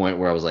 like to the point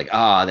where I was like,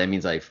 that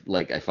means I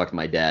fucked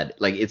my dad.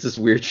 Like, it's this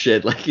weird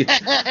shit. Like,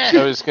 it's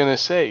I was gonna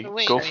say,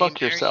 Wait, go are you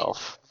fuck married?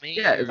 yourself.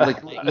 yeah, it's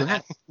like you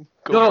have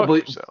Go fuck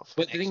but yourself.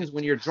 the thing is,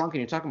 when you're drunk and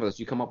you're talking about this,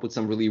 you come up with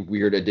some really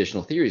weird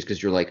additional theories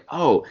because you're like,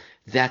 oh,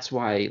 that's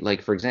why.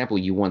 Like, for example,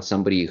 you want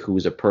somebody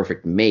who's a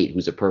perfect mate,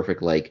 who's a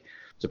perfect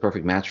it's a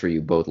perfect match for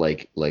you both,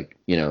 like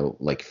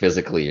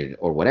physically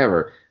or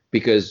whatever,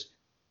 because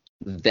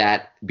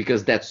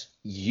that's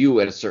you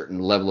at a certain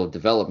level of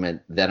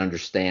development that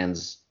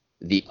understands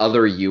the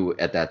other you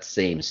at that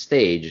same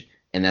stage,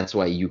 and that's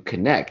why you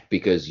connect,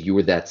 because you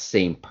were that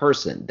same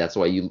person. That's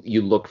why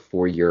you look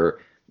for your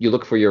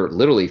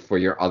literally for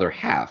your other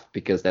half,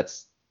 because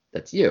that's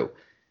you.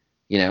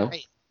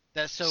 Right.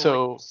 That's so. What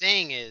So you're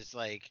saying is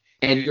like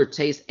And your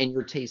taste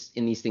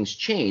in these things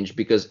change,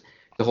 because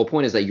the whole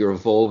point is that you're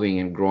evolving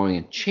and growing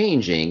and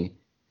changing.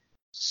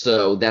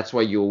 So that's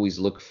why you always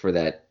look for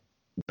that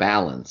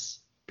balance,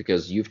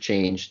 because you've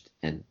changed,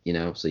 and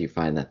so you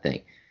find that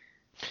thing.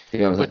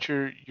 but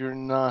you're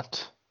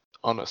not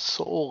on a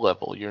soul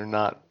level. You're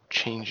not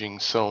changing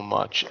so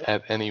much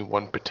at any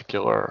one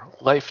particular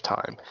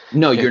lifetime.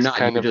 No, you're It's not.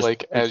 kind You're of just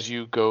like as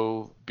you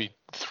go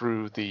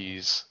through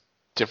these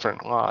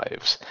different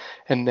lives,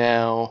 and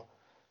now,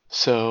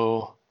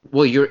 so.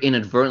 well, you're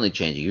inadvertently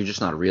changing. You're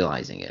just not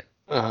realizing it.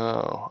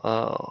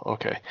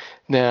 Okay.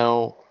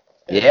 Now,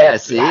 Yeah,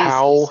 see,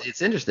 how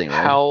it's interesting,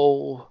 right?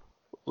 how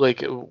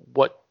like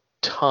what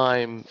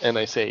time, and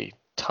I say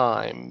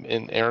time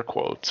in air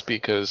quotes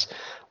because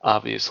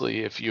obviously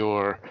if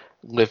you're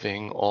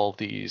living all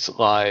these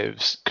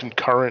lives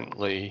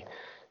concurrently,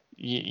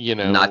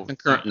 Not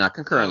concurrently. no, not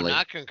concurrently.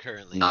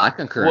 Not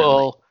concurrently.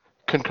 well,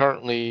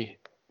 concurrently,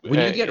 When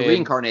you get and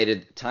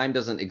reincarnated, time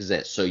doesn't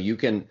exist. So you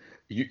can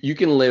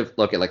live.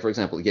 Okay, like for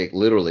example,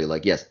 literally,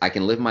 like, yes, I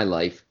can live my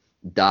life,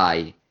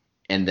 die,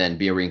 and then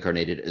be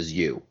reincarnated as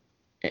you,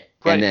 and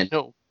right, then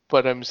no,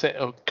 but I'm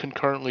saying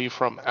concurrently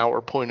from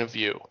our point of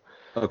view.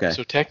 okay,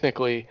 So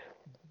technically,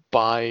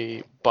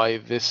 by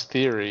this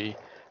theory,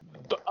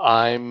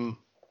 I'm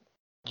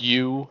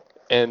you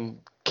and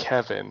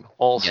Kevin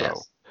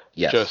also.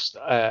 yes, Just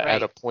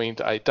at a Right.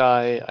 point I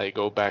die, I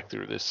go back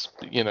through this.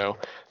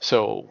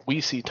 So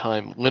we see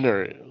time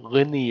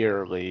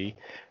linearly.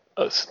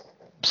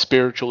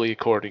 Spiritually,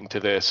 according to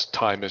this,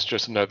 time is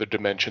just another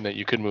dimension that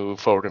you can move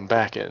forward and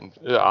back in,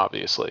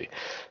 obviously.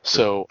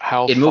 So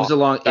how it far moves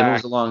along. It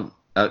moves back along.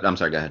 I'm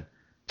sorry. Go ahead.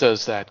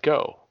 does that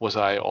go? Was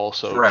I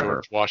also Forever.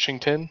 George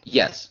Washington?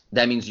 Yes,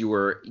 that means you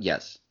were.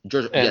 Yes,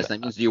 George. And Yes, that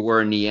means you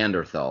were a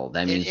Neanderthal.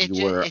 That It means it you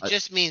just were. it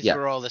just means Yeah.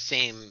 we're all the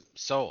same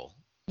soul.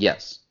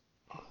 Yes.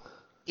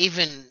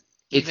 Even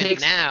It even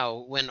takes.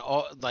 now, when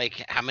all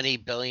like how many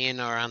billion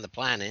are on the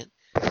planet,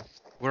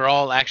 we're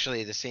all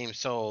actually the same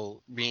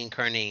soul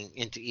reincarnating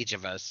into each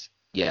of us.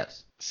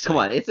 Yes. So Come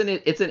on, it's an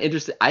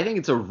interesting. I think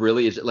it's a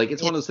really like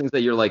it's one of those it's things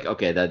that you're like,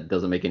 okay, that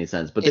doesn't make any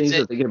sense. But then you it's a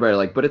start thinking about it,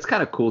 like, but it's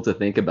kind of cool to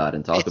think about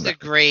and talk it's a about.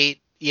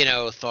 great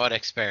thought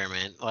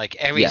experiment. Like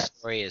every Yes,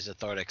 story is a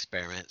thought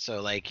experiment.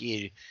 So like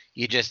you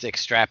just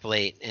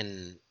extrapolate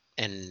and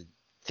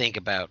think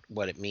about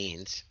what it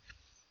means.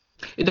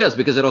 it does,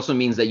 because it also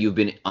means that you've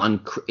been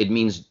on. It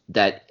means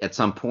that at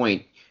some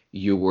point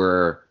you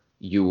were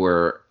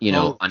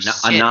Oh a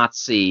shit.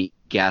 Nazi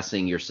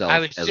gassing I yourself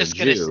was as a just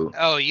gonna. Jew.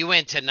 Oh, you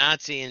went to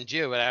Nazi and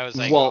Jew, and I was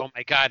like, oh Well,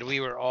 my god, we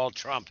were all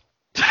Trump.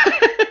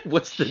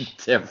 what's the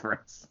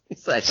difference?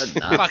 Besides a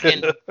Nazi?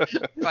 Fucking,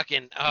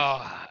 fucking.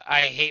 Oh,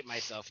 I hate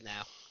myself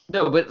now.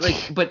 No, but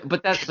like, but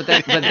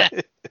that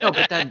no,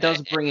 but that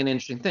does bring an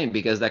interesting thing,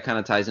 because that kind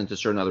of ties into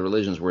certain other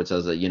religions where it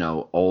says that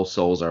all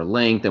souls are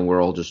linked and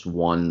we're all just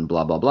one,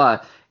 blah blah blah.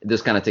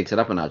 This kind of takes it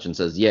up a notch and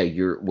says, yeah,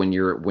 when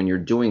you're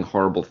doing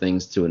horrible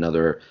things to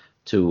another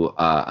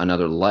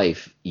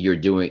life, you're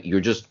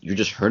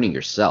just hurting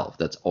yourself.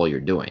 That's all you're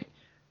doing.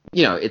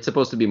 It's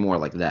supposed to be more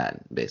like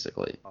that,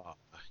 basically. Oh,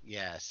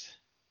 yes.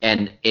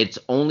 And it's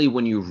only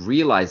when you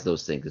realize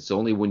those things, it's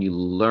only when you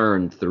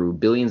learn through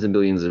billions and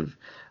billions of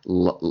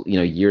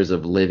years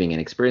of living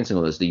and experiencing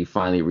all this, that you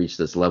finally reach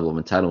this level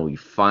of entitlement where you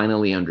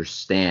finally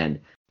understand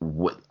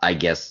what, I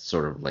guess,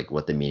 sort of like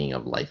what the meaning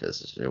of life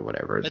is, or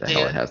whatever But the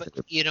hell it has to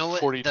do. you know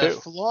what? 42. The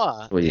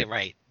flaw. Well, Yeah,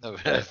 right.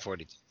 yeah.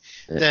 42.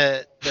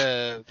 Yeah.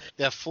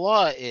 The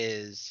flaw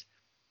is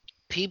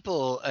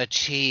people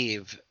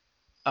achieve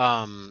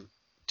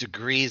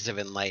degrees of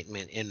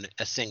enlightenment in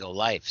a single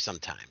life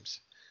sometimes.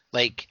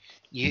 Like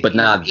But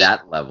not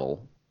that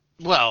level.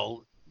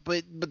 well,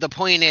 but the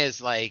point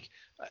is like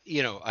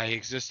I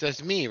exist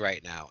as me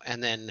right now,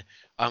 and then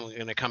I'm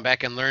gonna come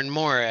back and learn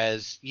more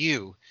as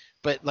you.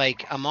 But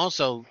like I'm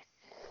also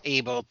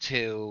able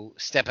to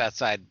step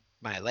outside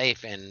my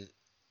life and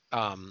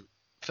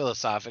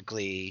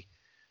philosophically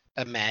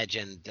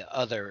imagine the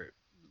other,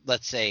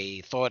 let's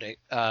say, thought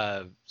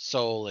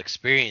soul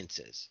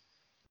experiences.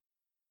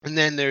 And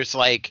then there's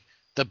like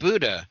the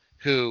Buddha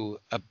who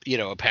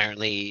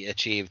apparently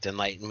achieved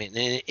enlightenment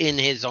in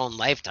his own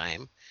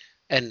lifetime,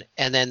 and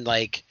then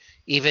like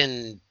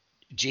even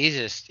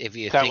Jesus, if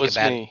you That think was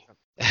about me.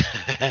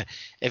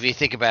 if you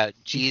think about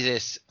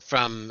Jesus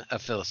from a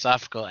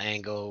philosophical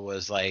angle,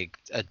 was like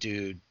a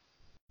dude,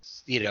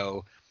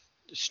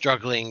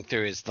 struggling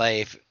through his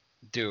life,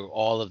 through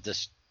all of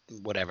this,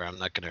 whatever. I'm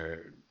not gonna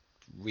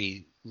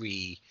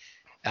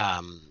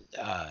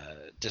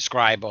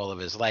describe all of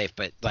his life,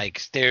 but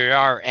like there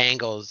are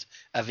angles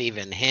of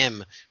even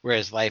him where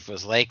his life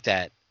was like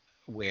that,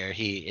 where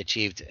he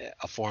achieved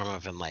a form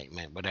of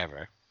enlightenment,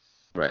 whatever.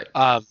 Right.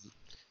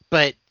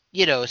 But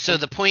so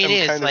the point I'm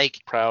is, kind like,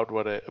 of proud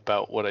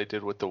about what I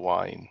did with the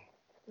wine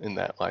in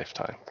that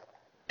lifetime.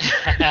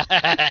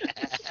 I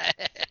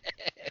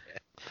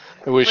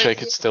wish I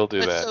could still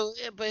do that. So,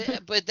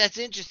 but that's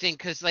interesting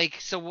because,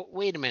 like, so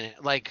wait a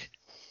minute, like,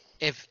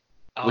 if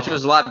which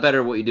was a lot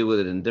better what you did with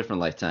it in a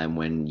different lifetime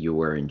when you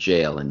were in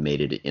jail and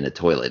made it in a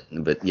toilet.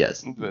 But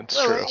yes,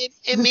 that's true.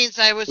 It means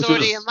I was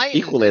already enlightened.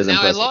 Equally as now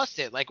impressive. I lost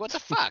it. Like, what the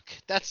fuck?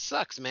 That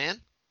sucks, man.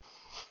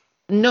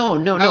 No.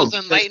 I was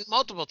enlightened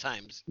multiple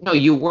times. No,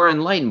 you were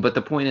enlightened, but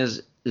the point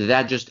is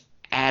that just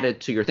added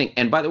to your thing.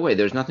 And by the way,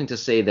 there's nothing to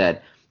say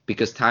that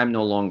because time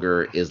no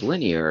longer is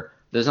linear,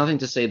 there's nothing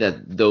to say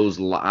that those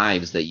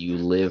lives that you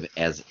live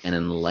as an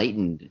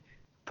enlightened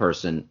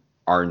person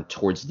are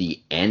towards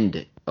the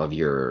end of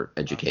your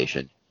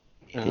education.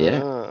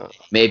 Yeah.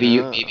 Maybe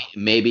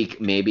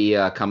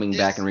coming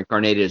back and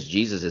reincarnated as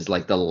Jesus is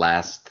like the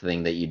last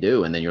thing that you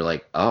do, and then you're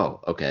like, oh,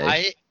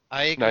 okay.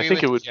 I agree. No, I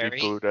think with it would Jerry. be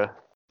Buddha.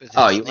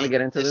 Oh, you want to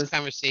get into this? This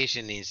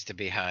conversation needs to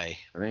be high.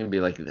 I think it'd be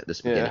like this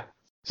beginning. Yeah.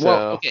 So,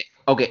 well,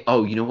 okay.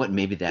 Oh, you know what?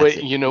 Maybe that's wait,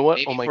 it. you know what?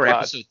 Maybe oh my for God.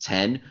 episode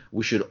 10,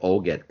 we should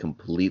all get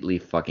completely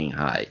fucking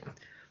high.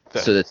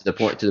 So that's the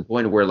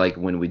point where, like,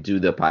 when we do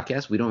the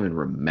podcast, we don't even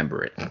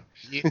remember it.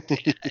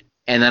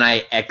 And then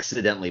I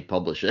accidentally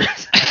publish it.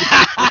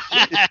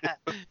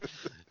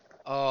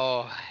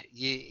 Oh,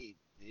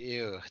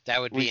 that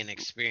would be an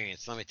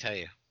experience, let me tell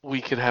you. We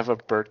could have my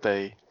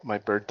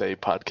birthday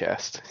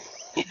podcast.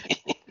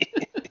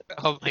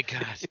 Oh my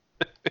God.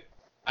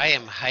 I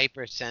am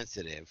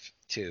hypersensitive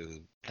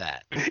to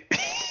that.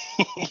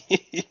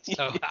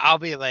 So I'll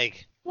be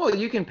like, well,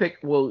 you can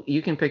pick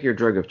your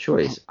drug of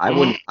choice. I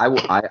would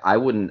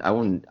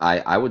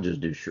just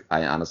do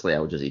honestly, I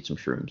would just eat some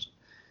shrooms.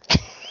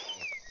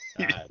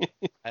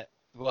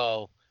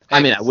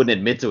 I mean, I wouldn't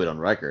admit to it on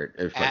record.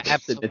 If I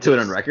admit to it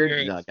on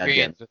record, no,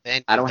 goddamn.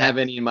 I don't have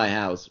any in my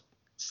house.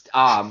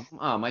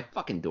 My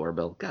fucking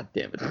doorbell. God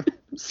damn it. I'm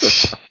so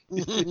sorry.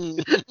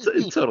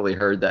 I totally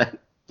heard that.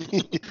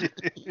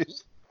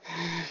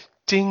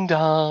 Ding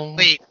dong.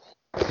 Wait.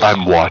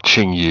 I'm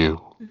watching you.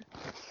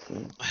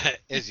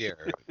 Is your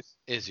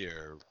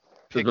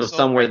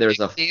somewhere there's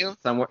a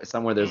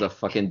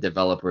fucking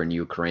developer in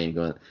Ukraine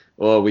going,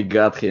 oh, we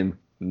got him.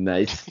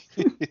 Nice.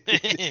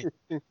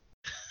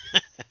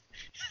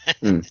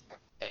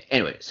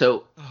 Anyway,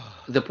 so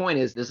the point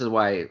is, this is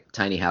why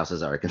tiny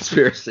houses are a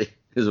conspiracy,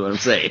 is what I'm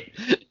saying.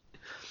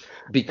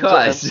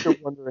 Because I'm still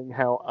wondering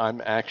how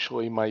I'm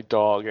actually my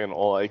dog and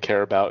all I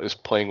care about is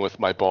playing with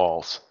my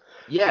balls.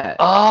 Yeah.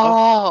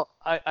 Oh,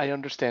 I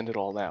understand it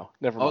all now.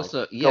 Never mind.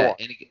 Also, yeah,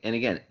 and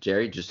again,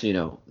 Jerry, just so you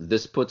know,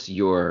 this puts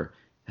your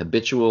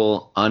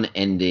habitual,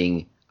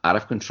 unending, out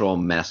of control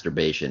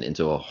masturbation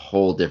into a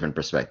whole different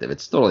perspective.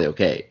 It's totally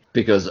okay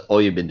because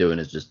all you've been doing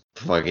is just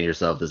fucking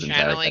yourself this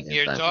entire time. Channeling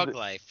your dog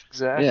life.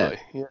 Exactly. Yeah.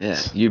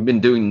 Yes. Yeah. You've been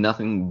doing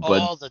nothing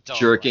but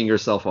jerking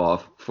yourself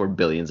off for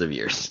billions of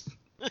years.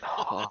 It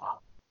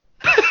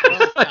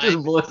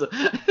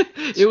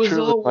was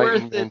all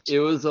worth it. It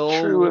was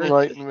all true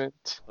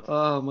enlightenment.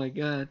 Oh my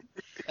God.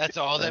 That's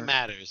all that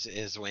matters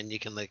is when you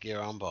can lick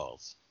your own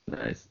balls.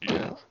 Nice.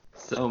 Yeah.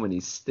 So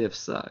many stiff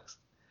socks.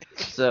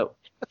 So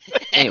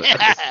anyway,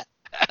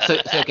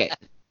 okay.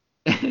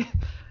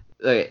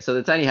 Okay, so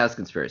the tiny house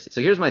conspiracy. So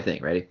here's my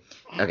thing, ready?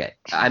 Okay,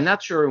 I'm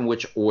not sure in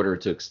which order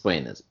to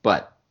explain this,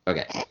 but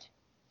okay,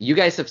 you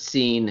guys have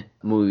seen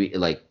movie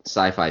like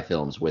sci-fi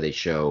films where they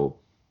show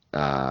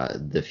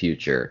the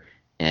future,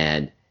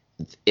 and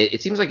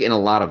it seems like in a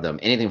lot of them,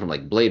 anything from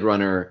like Blade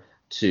Runner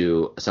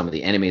to some of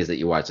the animes that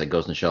you watch, like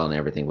Ghost in the Shell and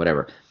everything,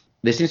 whatever,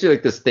 there seems to be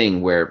like this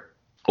thing where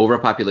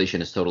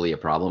overpopulation is totally a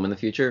problem in the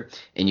future,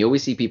 and you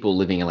always see people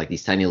living in like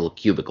these tiny little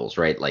cubicles,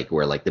 right? Like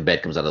where like the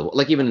bed comes out of the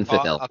like even in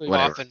Fifth Element,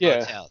 whatever.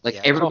 Yeah, like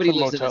everybody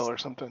lives in motel in or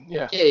something.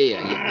 Yeah.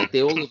 Yeah. Like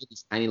they all live in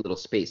these tiny little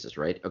spaces,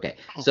 right? Okay.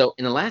 So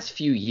in the last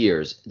few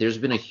years, there's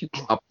been a huge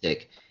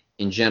uptick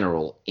in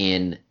general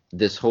in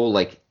this whole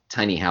like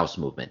tiny house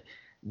movement.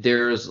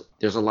 There's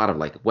a lot of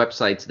like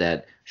websites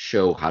that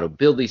show how to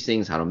build these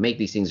things, how to make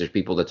these things. There's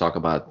people that talk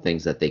about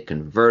things that they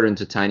convert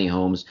into tiny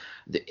homes.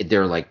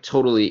 They're like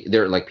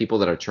people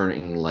that are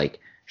turning like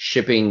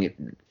shipping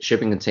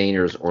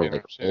containers or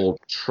like old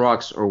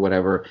trucks or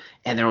whatever,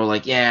 and they're all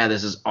like, yeah,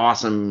 this is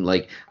awesome.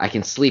 Like I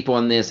can sleep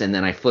on this, and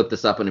then I flip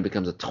this up and it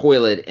becomes a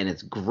toilet, and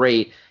it's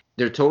great.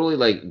 They're totally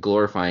like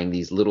glorifying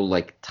these little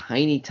like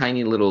tiny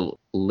little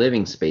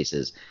living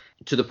spaces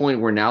to the point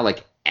where now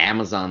like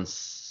Amazon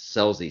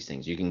sells these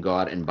things. You can go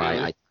out and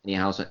buy tiny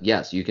house.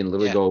 Yes, you can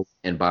literally go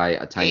and buy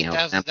a tiny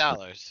house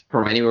 $8,000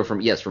 from anywhere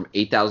from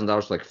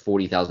 $8,000 to like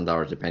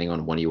 $40,000, depending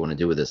on what you want to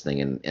do with this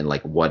thing and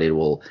like what it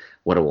will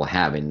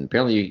have. And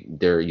apparently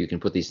you can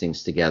put these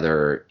things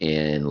together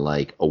in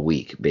like a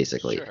week,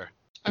 basically. Sure.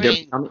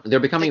 They're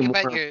becoming think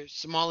more. about your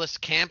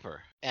smallest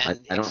camper, and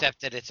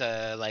except that it's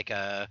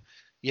a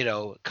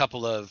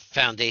couple of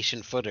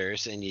foundation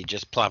footers, and you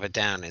just plop it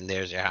down, and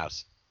there's your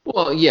house.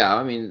 Well, yeah,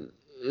 I mean,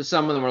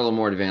 some of them are a little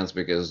more advanced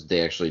because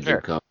they actually do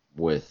come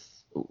with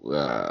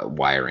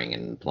wiring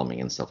and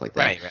plumbing and stuff like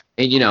that. Right.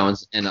 And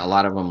and a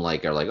lot of them are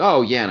like,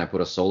 oh yeah, and I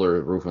put a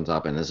solar roof on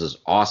top, and this is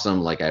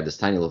awesome. Like I have this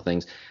tiny little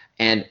things,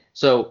 and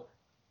so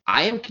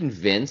I am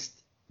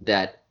convinced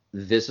that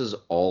this is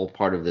all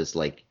part of this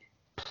like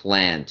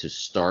plan to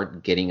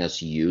start getting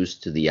us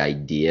used to the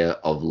idea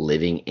of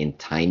living in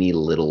tiny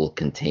little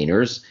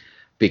containers,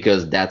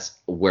 because that's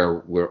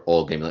where we're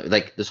all going to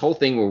like this whole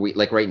thing where we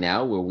like right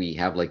now where we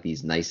have like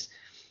these nice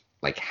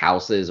like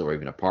houses or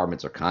even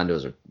apartments or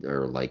condos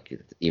or like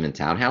even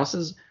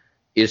townhouses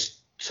is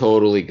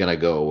totally going to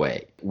go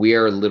away. We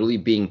are literally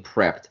being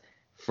prepped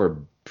for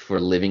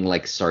living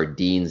like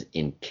sardines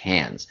in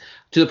cans,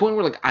 to the point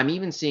where like I'm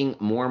even seeing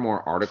more and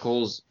more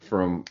articles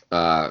from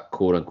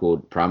quote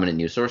unquote prominent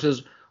news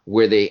sources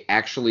where they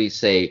actually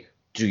say,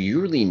 do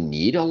you really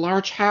need a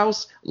large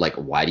house? Like,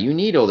 why do you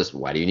need all this?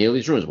 Why do you need all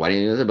these rooms? Why do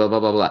you need this? Blah, blah,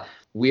 blah, blah.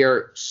 We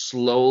are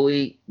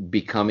slowly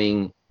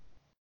becoming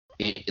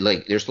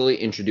like they're slowly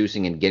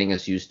introducing and getting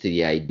us used to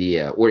the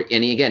idea,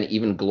 and again,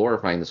 even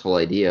glorifying this whole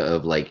idea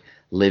of like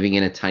living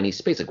in a tiny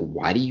space. Like,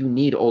 why do you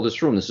need all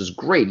this room? This is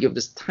great. You have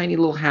this tiny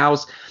little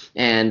house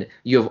and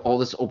you have all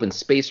this open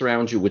space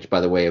around you, which, by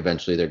the way,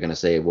 eventually they're going to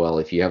say, well,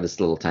 if you have this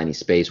little tiny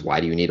space, why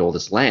do you need all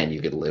this land?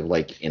 You could live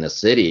like in a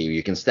city.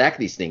 You can stack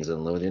these things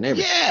and live with your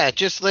neighbors. Yeah,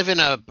 just live in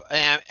a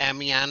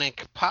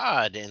amniotic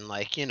pod and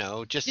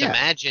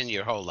imagine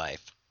your whole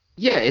life.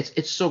 Yeah,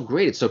 it's so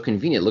great. It's so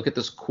convenient. Look at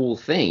this cool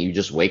thing. You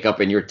just wake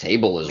up and your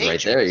table is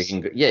right there.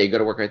 You go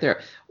to work right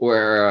there.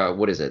 Or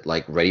what is it?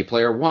 Like Ready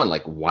Player One.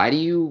 Like why do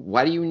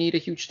you need a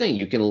huge thing?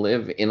 You can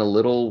live in a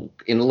little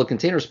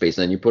container space,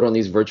 and then you put on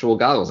these virtual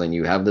goggles and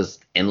you have this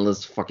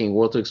endless fucking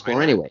world to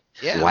explore anyway.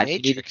 Yeah, why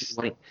Matrix.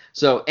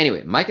 So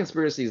anyway, my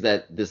conspiracy is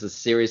that this is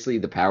seriously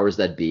the powers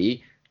that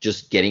be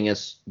just getting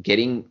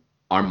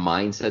our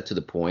mindset to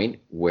the point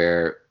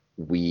where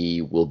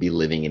we will be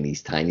living in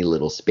these tiny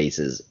little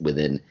spaces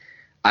within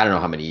I don't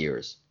know how many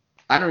years.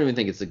 I don't even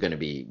think it's going to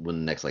be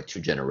within the next like 2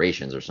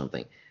 generations or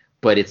something.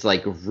 But it's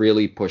like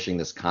really pushing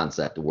this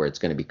concept where it's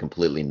going to be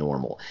completely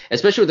normal,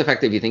 especially with the fact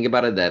that if you think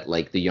about it, that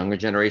like the younger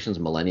generations,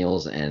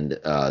 millennials, and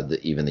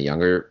even the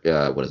younger,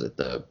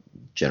 the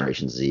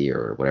Generation Z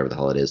or whatever the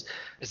hell it is.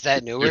 Is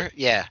that newer?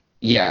 Yeah.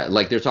 Yeah,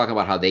 like they're talking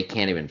about how they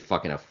can't even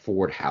fucking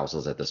afford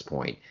houses at this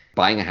point.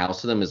 Buying a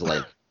house to them is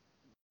like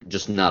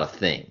just not a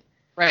thing.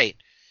 Right.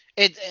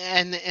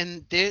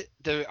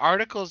 The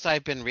articles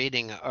I've been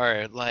reading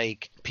are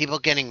like people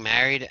getting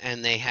married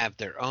and they have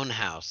their own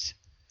house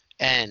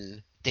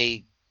and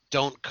they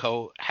don't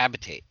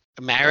cohabitate.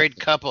 Married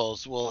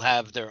couples will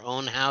have their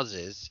own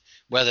houses,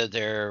 whether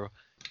they're,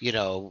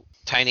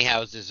 tiny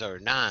houses or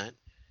not,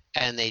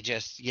 and they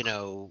just,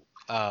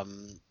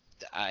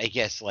 I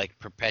guess like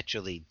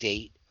perpetually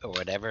date or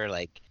whatever,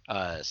 like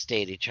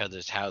stay at each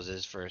other's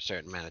houses for a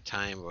certain amount of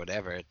time or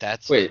whatever.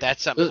 That's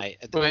something.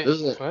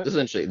 This is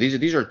interesting.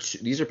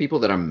 These are people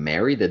that are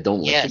married that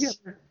don't live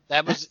together.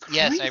 That was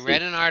I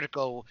read an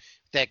article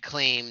that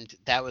claimed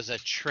that was a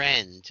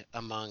trend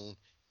among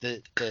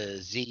the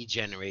Z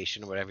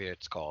generation or whatever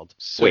it's called.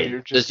 So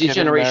you're just the Z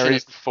generation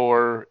married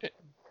for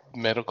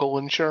medical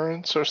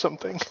insurance or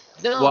something?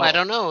 No, I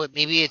don't know.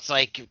 Maybe it's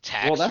like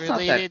tax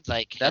related.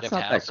 That's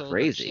not that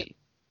crazy.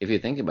 If you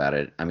think about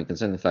it, I mean,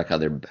 considering the fact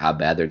how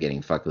bad they're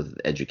getting fucked with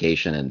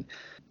education and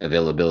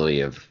availability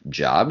of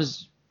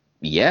jobs,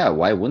 yeah,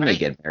 why wouldn't they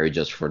get married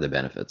just for the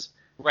benefits?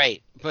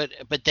 Right, but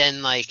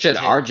then like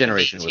our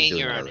generation was doing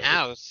your own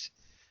house,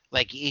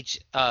 like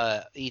each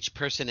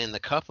person in the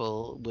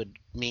couple would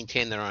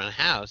maintain their own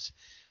house.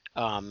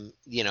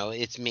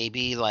 It's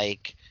maybe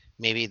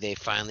they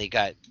finally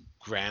got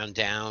ground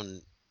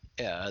down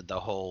the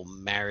whole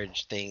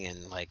marriage thing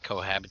and like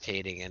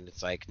cohabitating, and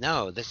it's like,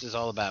 no, this is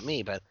all about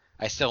me, but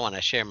I still want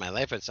to share my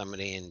life with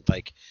somebody, and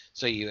like,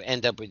 so you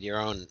end up with your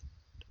own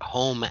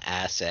home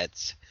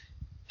assets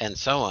and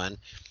so on.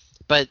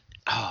 But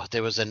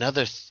there was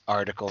another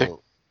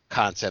article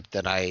concept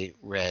that I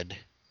read.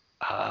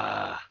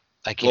 I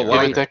can't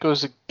remember. But that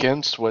goes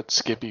against what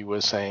Skippy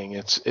was saying.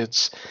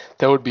 It's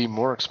that would be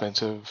more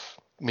expensive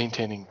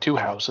maintaining 2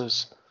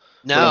 houses.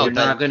 No, you're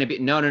not going to be.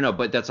 No.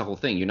 But that's the whole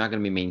thing. You're not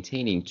going to be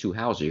maintaining 2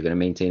 houses. You're going to be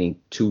maintaining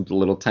 2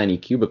 little tiny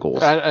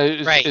cubicles.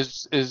 Right.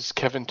 Is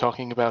Kevin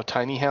talking about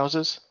tiny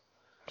houses?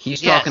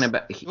 He's talking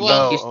about. He's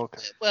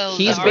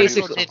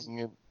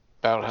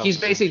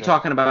basically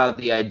talking about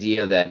the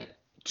idea that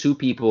 2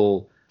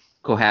 people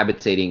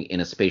cohabitating in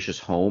a spacious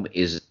home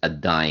is a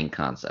dying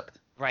concept.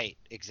 Right.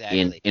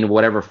 Exactly. In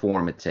whatever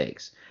form it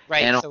takes.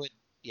 Right. And so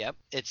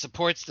it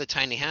supports the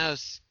tiny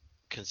house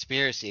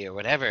conspiracy or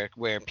whatever,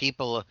 where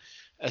people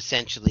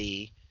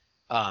essentially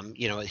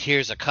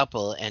here's a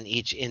couple, and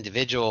each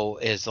individual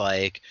is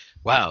like,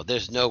 wow,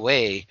 there's no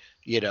way,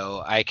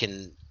 I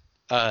can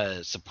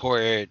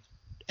support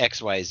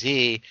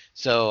XYZ,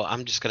 so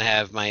I'm just gonna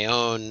have my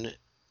own,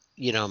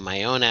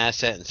 my own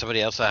asset, and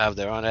somebody else will have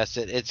their own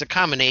asset. It's a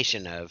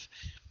combination of,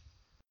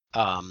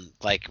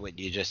 like what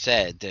you just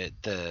said,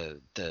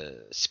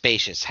 the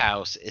spacious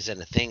house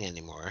isn't a thing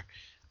anymore.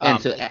 I'm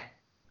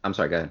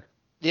sorry, go ahead.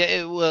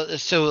 Yeah, well,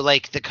 so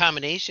like the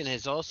combination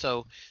is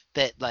also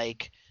that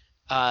like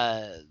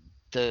uh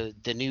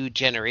the new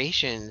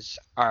generations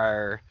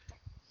are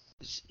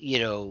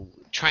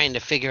trying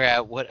to figure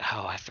out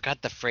I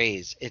forgot the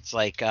phrase. It's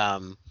like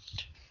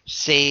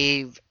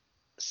save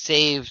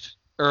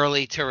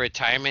early to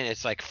retirement.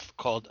 It's like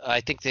called,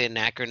 I think the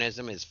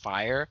anachronism is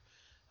FIRE.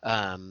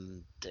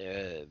 I'll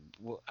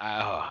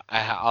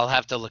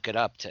have to look it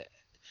up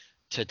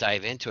to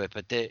dive into it,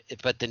 but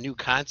the new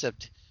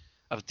concept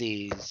of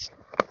these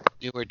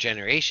newer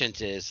generations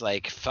is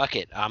like, fuck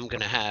it, I'm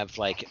gonna have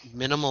like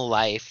minimal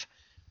life,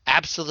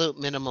 absolute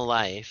minimal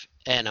life,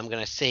 and I'm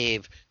gonna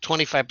save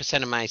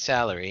 25% of my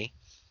salary,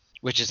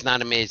 which is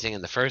not amazing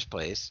in the first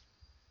place.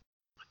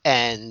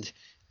 And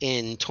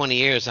in 20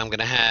 years, I'm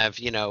gonna have,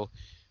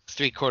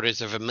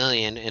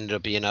 $750,000, and it'll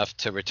be enough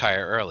to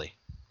retire early.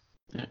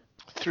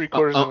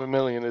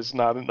 $750,000 is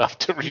not enough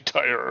to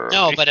retire early.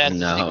 No, but as a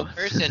single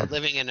person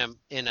living in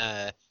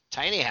a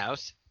tiny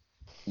house.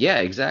 Yeah,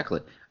 exactly.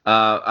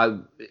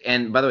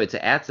 And by the way,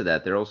 to add to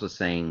that, they're also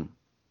saying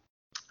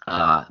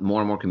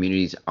more and more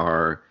communities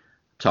are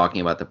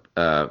talking about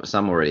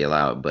some already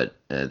allow it, but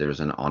there's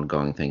an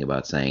ongoing thing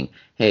about saying,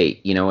 hey,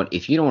 you know what?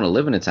 If you don't want to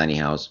live in a tiny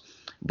house,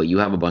 but you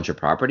have a bunch of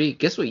property,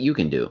 guess what you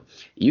can do?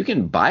 You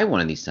can buy one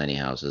of these tiny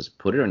houses,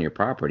 put it on your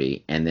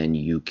property, and then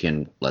you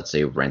can, let's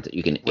say, rent it.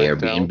 You can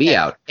Airbnb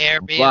out.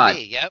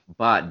 Airbnb, yep.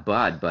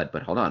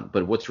 But hold on.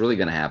 But what's really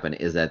going to happen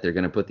is that they're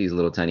going to put these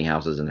little tiny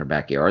houses in their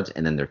backyards,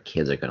 and then their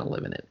kids are going to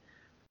live in it.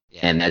 Yeah.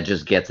 And that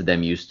just gets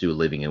them used to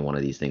living in one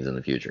of these things in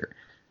the future.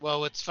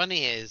 Well, what's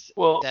funny is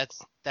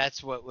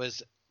that's what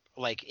was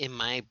like in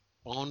my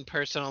own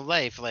personal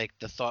life, like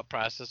the thought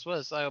process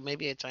was, oh,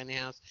 maybe a tiny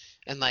house,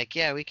 and like,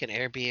 yeah, we can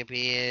Airbnb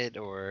it,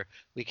 or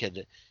we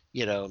could,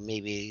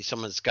 maybe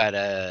someone's got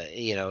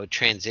a,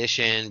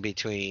 transition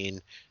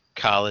between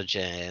college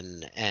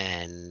and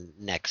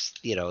next,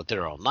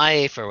 their own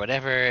life or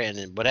whatever, and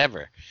then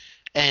whatever.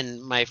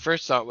 And my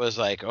first thought was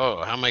like,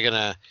 oh, how am I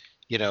gonna,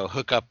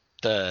 hook up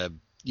the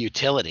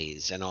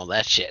utilities and all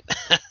that shit?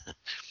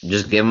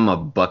 Just give them a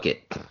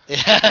bucket.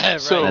 Yeah,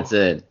 right. So that's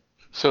it.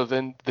 So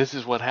then this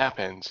is what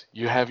happens.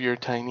 You have your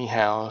tiny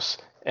house,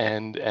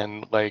 and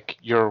like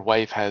your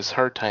wife has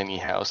her tiny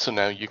house. So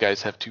now you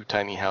guys have two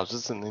tiny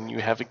houses, and then you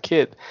have a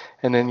kid.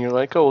 And then you're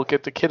like, oh, we'll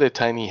get the kid a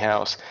tiny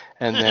house.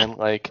 And then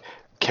like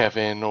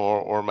Kevin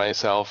or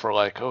myself are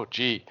like, oh,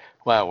 gee,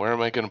 wow, where am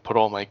I going to put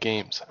all my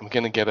games? I'm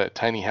going to get a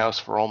tiny house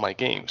for all my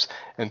games.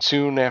 And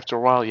soon after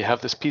a while, you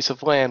have this piece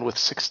of land with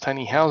 6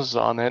 tiny houses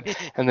on it.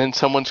 And then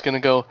someone's going to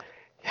go,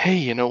 hey,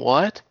 you know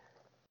what?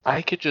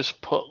 I could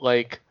just put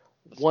like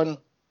one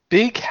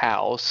big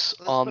house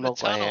on the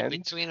land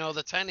between all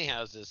the tiny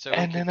houses, so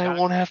and then I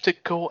won't have to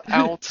go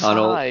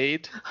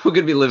outside. We're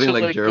gonna be living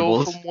like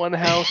gerbils. Go from one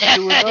house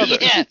to another.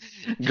 Yeah.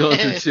 Going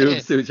through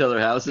tubes to each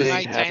other's houses.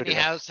 My tiny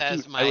house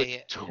has I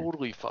would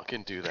totally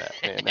fucking do that,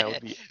 man. That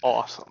would be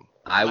awesome.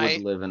 I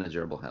would live in a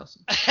gerbil house.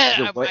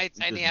 My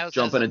tiny house.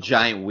 Jump in a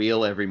giant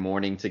wheel every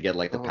morning to get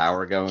like the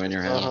power going in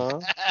your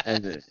house,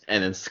 and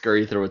then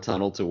scurry through a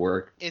tunnel to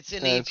work. It's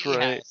an EV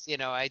house,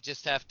 I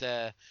just have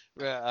to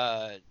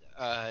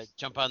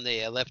jump on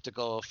the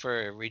elliptical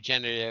for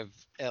regenerative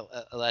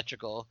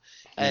electrical,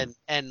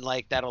 and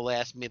like that'll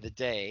last me the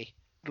day.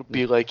 It'll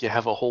be like you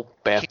have a whole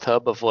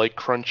bathtub of like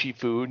crunchy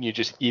food, and you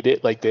just eat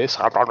it like this.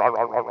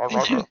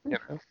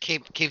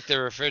 Keep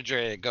the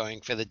refrigerator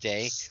going for the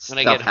day. When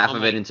I get half home,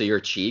 of it into your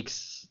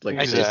cheeks, like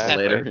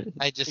later.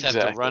 I just have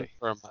to run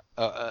for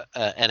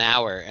an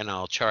hour, and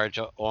I'll charge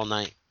all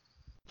night.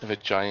 Have a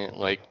giant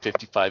like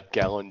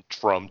 55-gallon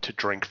drum to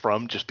drink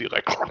from. Just be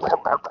like.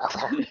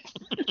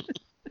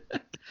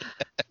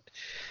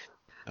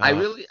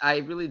 I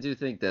really do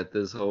think that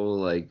this whole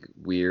like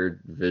weird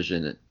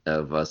vision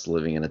of us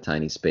living in a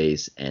tiny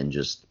space and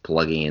just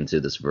plugging into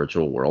this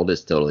virtual world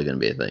is totally going to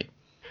be a thing.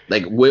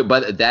 Like,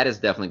 but that is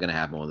definitely going to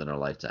happen within our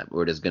lifetime.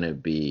 Where it is going to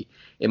be,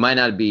 it might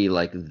not be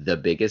like the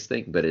biggest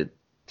thing, but it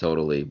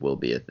totally will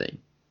be a thing.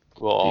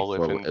 We'll all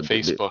live in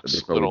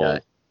Facebook's little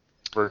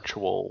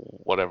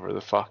virtual whatever the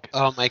fuck.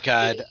 Oh my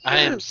god, I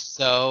am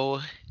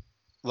so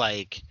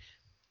like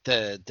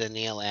the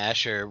Neil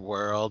Asher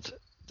world.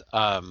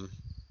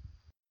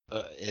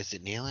 Is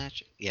it Neil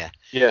Asher? Yeah.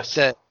 Yes.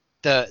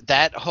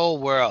 That whole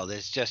world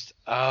is just,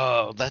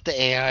 let the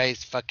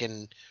AIs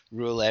fucking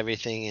rule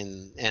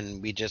everything,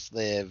 and we just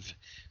live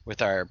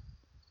with our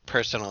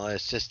personal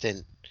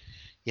assistant,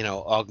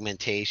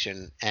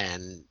 augmentation,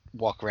 and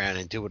walk around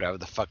and do whatever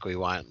the fuck we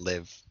want and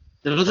live.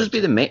 It'll just be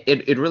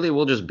it really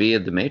will just be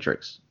the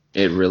Matrix.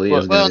 It really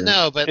is. Well,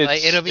 no, but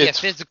like it'll be a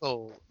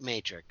physical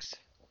Matrix.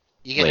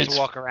 You get to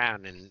walk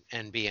around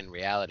and be in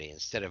reality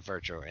instead of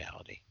virtual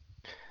reality.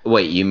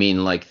 Wait, you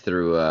mean like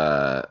through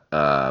what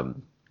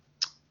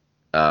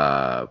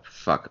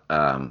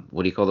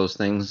do you call those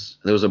things?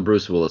 There was a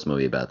Bruce Willis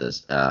movie about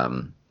this.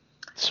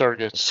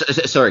 Surrogates.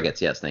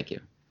 Surrogates, yes, thank you.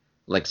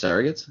 Like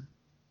surrogates?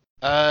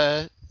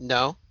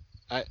 No.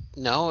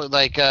 No,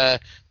 like the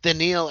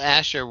Neil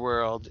Asher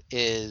world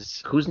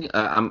is Who's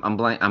I'm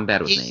blank. I'm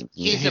bad with he's names.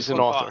 he's a an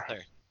book author.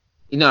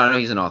 No, I know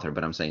he's an author,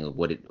 but I'm saying of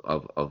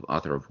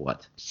author of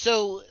what?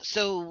 So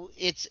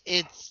it's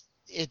a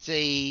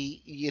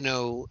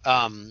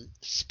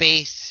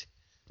space.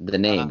 The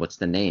name. What's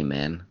the name,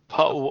 man?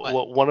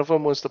 One of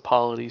them was the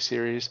Polity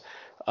series.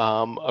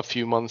 A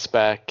few months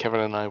back,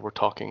 Kevin and I were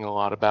talking a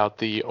lot about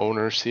the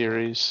Owner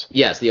series.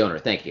 Yes, the owner.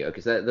 Thank you.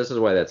 Because this is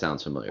why that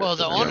sounds familiar. Well,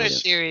 the Owner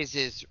series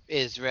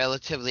is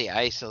relatively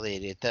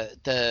isolated.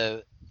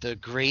 The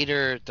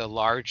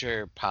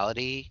larger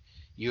Polity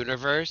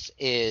universe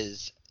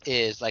is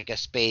like a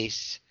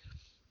space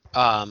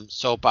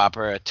soap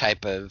opera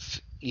type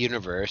of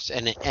universe,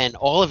 and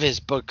all of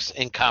his books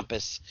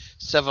encompass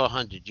several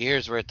hundred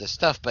years worth of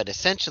stuff. But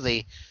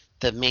essentially,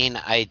 the main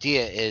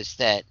idea is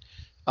that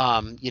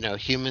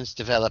humans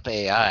develop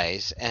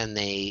AIs, and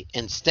they,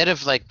 instead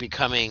of like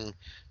becoming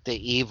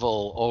the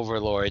evil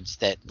overlords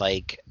that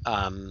like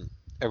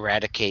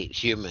eradicate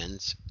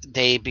humans,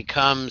 they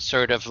become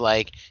sort of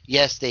like,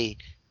 yes, they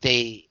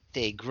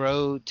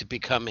grow to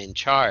become in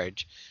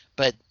charge,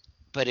 but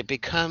it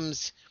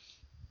becomes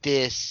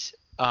this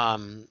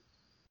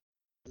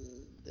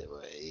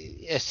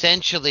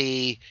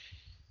essentially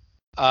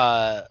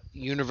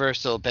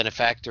universal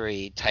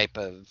benefactory type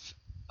of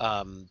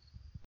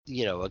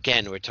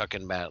again, we're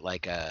talking about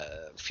like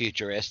a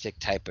futuristic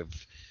type of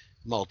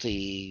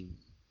multi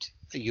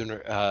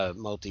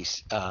multi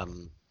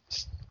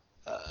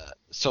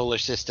solar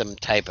system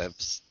type of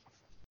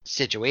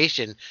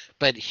situation,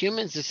 but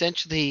humans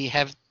essentially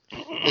have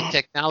the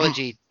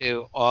technology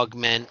to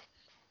augment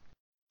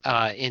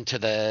into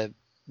the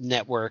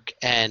network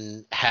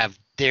and have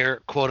their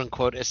quote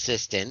unquote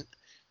assistant,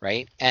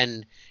 right?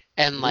 And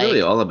It's like,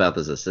 really all about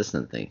this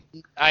assistant thing.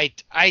 I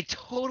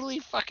totally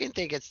fucking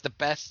think it's the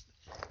best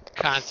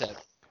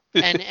concept.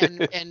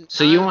 And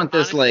so you want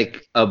this honestly,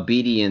 like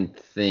obedient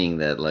thing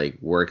that like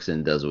works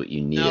and does what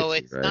you need no, it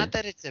it's to, right? not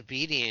that it's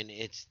obedient.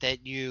 It's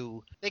that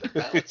you think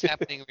about what's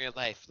happening in real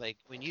life. Like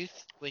when you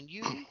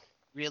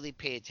really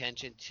pay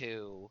attention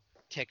to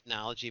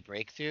technology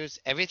breakthroughs,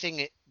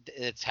 everything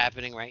that's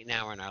happening right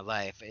now in our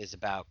life is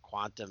about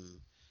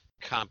quantum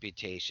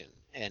computation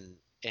and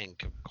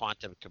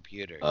quantum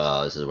computers.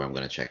 Oh, this is where I'm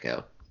gonna check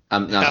out.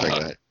 I'm not sorry, go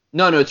ahead.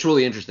 No, it's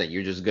really interesting.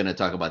 You're just gonna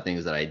talk about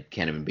things that I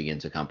can't even begin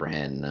to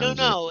comprehend.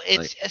 No,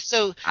 it's like,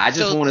 so. I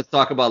just want to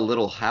talk about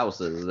little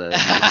houses.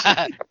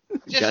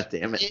 God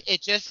damn it!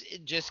 It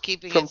just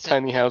keeping From it simple.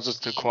 tiny houses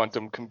to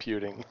quantum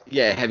computing.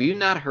 Yeah, have you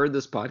not heard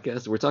this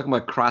podcast? We're talking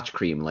about crotch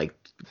cream like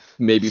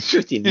maybe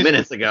 15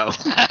 minutes ago.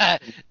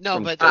 No,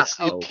 but that's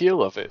the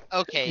appeal of it.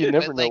 Okay, you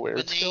never know like where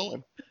it's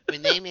going.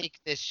 When they make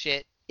this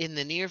shit in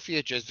the near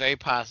future, it's very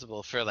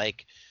possible for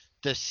like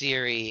the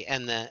Siri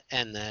and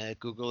the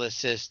Google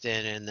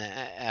Assistant and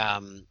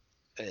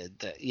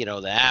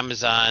the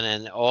Amazon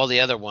and all the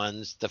other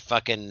ones, the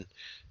fucking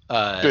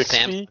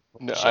Bixby?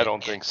 No, I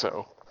don't think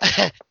so.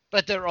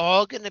 But they're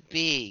all gonna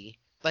be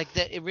like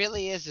that. It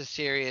really is a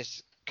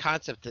serious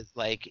concept that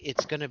like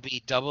it's gonna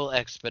be double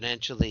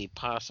exponentially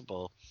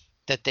possible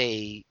that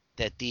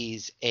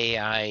these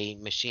AI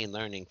machine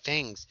learning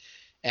things,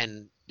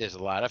 and there's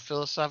a lot of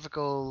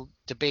philosophical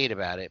debate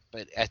about it,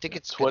 but I think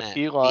it's what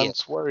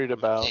Elon's worried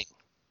about. Thing.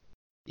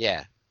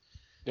 Yeah.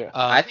 Yeah.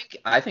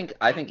 I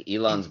think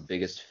Elon's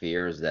biggest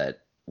fear is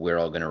that we're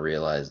all going to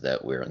realize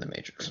that we're in the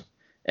Matrix,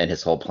 and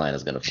his whole plan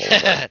is going to fall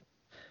apart.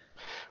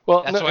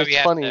 Well, that's why we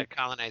have to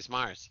colonize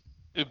Mars.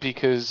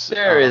 Because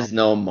there is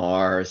no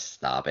Mars.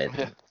 Stop it.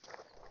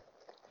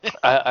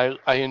 I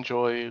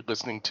enjoy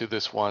listening to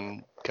this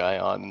one guy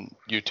on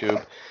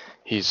YouTube.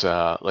 He's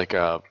like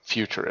a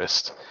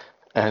futurist,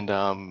 and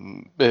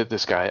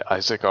this guy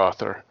Isaac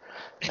Arthur,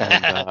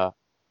 and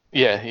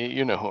yeah,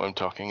 you know who I'm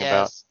talking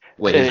about.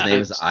 Wait, his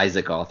name is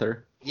Isaac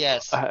Arthur?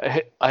 Yes.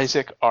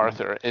 Isaac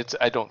Arthur.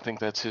 I don't think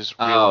that's his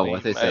real name. I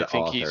think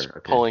author. he's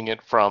pulling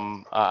it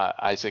from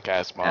Isaac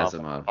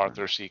Asimov.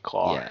 Arthur C.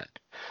 Clarke.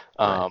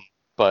 Yeah. Right.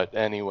 But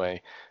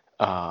anyway,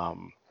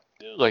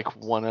 like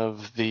one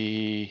of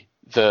the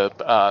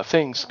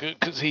things,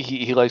 because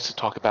he likes to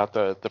talk about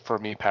the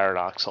Fermi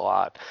paradox a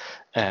lot,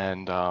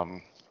 and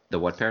the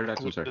what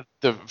paradox? I'm sorry.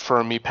 The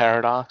Fermi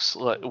paradox,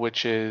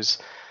 which is.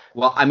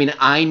 Well, I mean,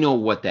 I know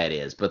what that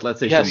is, but let's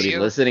say somebody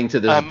listening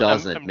to this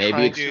doesn't.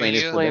 Maybe explain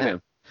it to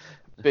them.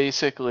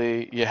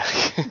 Basically, yeah.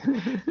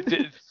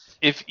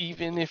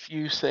 Even if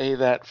you say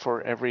that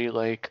for every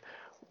like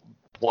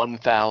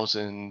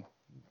 1,000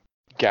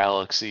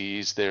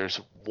 galaxies,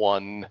 there's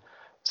one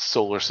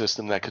solar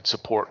system that could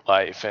support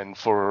life, and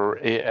for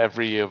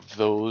every of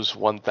those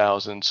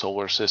 1,000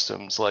 solar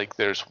systems, like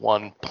there's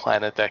one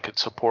planet that could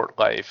support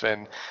life,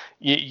 and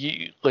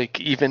you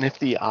like even if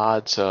the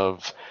odds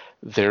of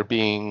there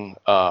being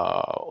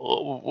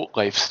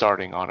life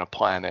starting on a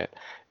planet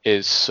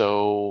is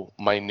so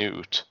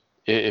minute,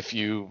 if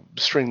you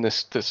string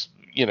this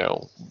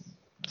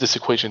this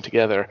equation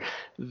together,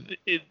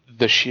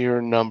 the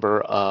sheer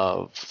number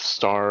of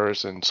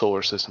stars and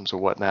solar systems or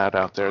whatnot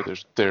out there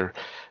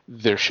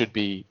should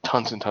be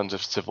tons and tons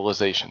of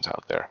civilizations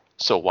out there.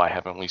 So why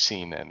haven't we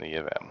seen any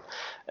of them?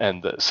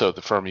 And so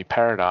the Fermi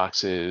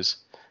paradox is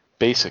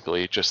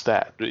basically just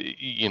that.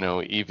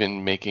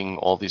 Even making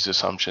all these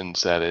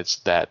assumptions that it's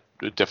that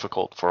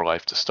difficult for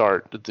life to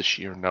start, the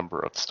sheer number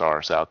of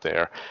stars out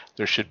there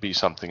should be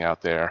something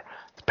out there.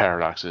 The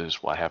paradox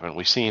is, why haven't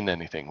we seen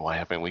anything? Why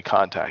haven't we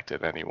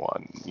contacted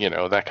anyone?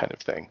 That kind of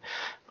thing.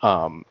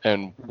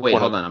 And wait,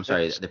 hold on. I'm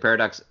sorry. The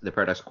paradox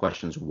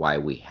questions why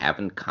we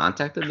haven't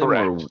contacted them,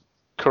 or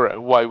correct.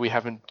 Why we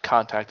haven't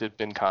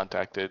been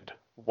contacted.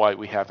 Why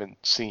we haven't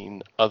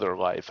seen other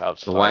life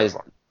outside of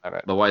our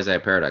planet. But why is that a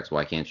paradox?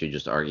 Why can't you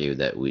just argue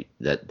that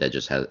it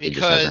just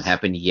hasn't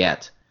happened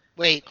yet?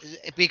 Wait,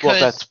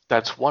 because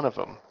that's one of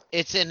them.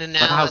 It's an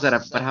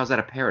analysis. But how's that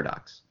a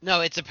paradox?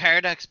 No, it's a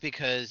paradox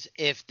because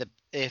if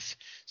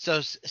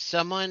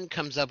someone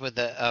comes up with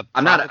a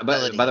I'm not.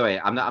 But by the way,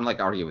 I'm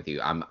like arguing with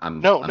you. I'm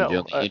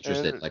genuinely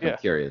interested. I'm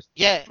curious.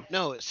 Yeah.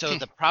 No. So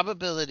the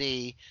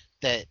probability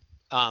that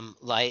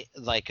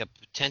like a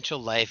potential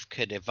life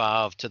could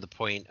evolve to the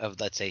point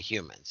of, let's say,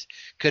 humans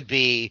could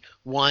be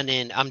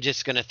I'm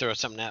just gonna throw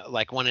something out,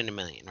 like 1 in a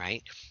million,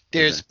 right?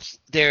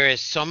 There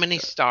is so many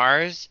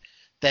stars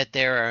that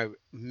there are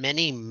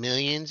many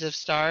millions of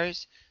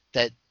stars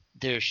that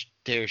there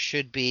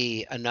should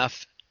be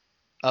enough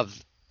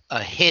of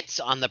hits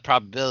on the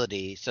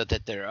probability so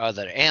that there are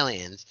other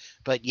aliens,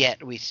 but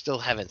yet we still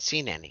haven't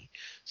seen any.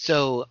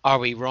 So are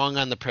we wrong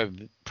on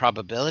the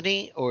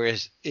probability, or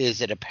is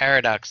it a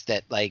paradox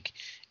that like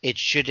it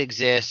should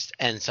exist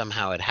and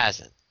somehow it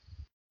hasn't?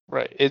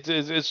 Right.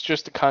 It's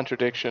just a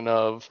contradiction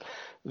of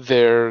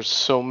there's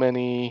so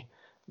many.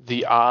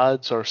 The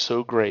odds are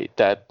so great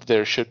that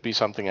there should be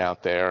something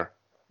out there.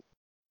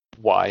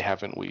 Why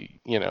haven't we,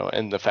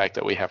 and the fact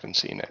that we haven't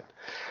seen it.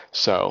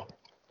 So,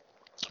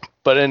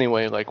 but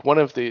anyway, like one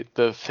of the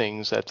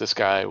things that this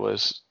guy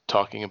was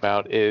talking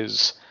about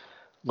is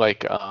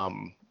like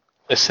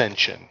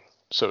ascension,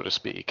 so to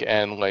speak.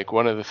 And like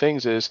one of the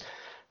things is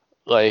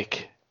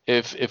like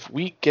if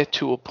we get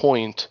to a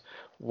point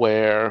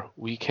where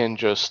we can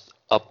just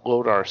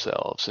upload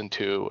ourselves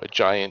into a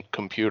giant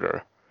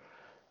computer,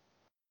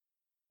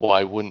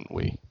 why wouldn't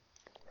we?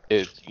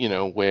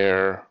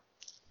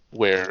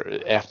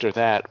 Where after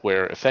that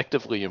we're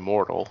effectively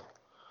immortal.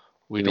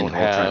 You mean the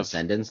whole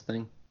transcendence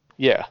thing?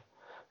 Yeah.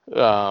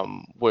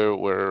 Where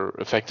we're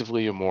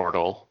effectively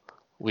immortal,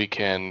 we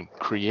can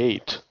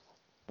create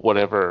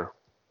whatever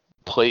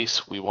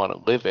place we want to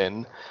live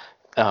in,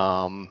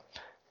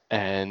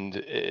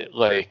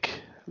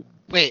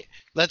 Wait,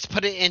 let's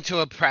put it into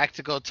a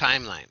practical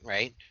timeline,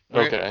 right?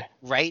 Okay.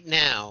 Right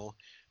now,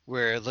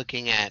 we're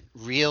looking at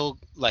real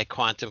like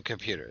quantum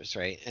computers,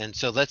 right? And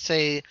so let's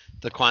say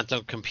the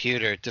quantum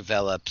computer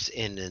develops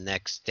in the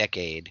next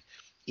decade,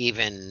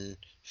 even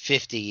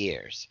 50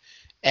 years,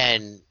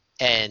 and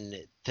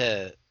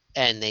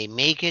they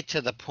make it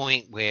to the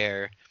point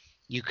where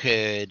you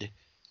could,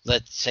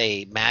 let's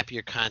say, map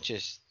your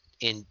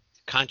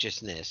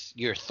consciousness,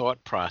 your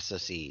thought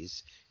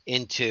processes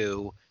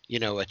into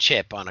a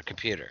chip on a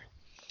computer.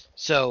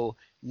 So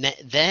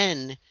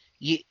then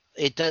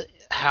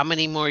how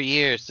many more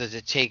years does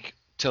it take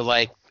to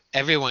like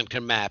everyone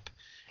can map,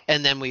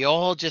 and then we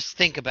all just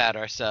think about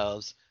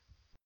ourselves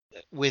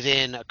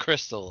within a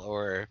crystal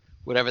or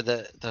whatever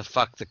the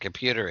fuck the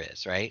computer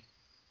is, right?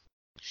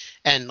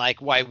 And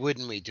like, why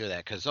wouldn't we do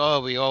that? Because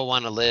we all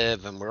want to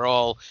live, and we're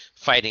all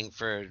fighting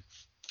for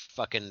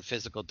fucking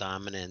physical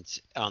dominance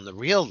on the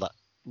real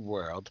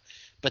world.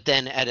 But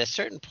then at a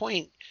certain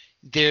point,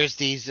 there's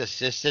these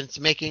assistants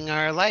making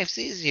our lives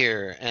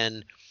easier,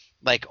 and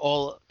like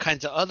all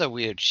kinds of other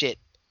weird shit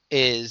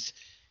is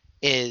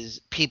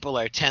people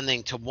are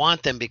tending to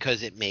want them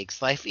because it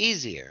makes life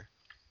easier.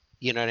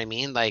 You know what I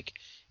mean? Like,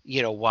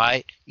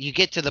 why you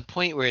get to the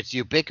point where it's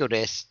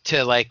ubiquitous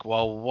to like,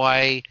 well,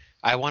 why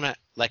I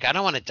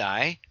don't want to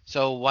die,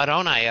 so why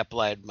don't I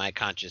upload my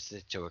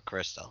consciousness to a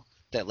crystal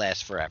that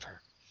lasts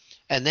forever?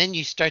 And then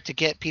you start to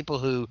get people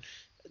who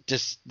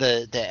just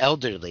the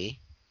elderly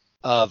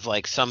of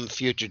like some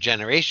future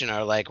generation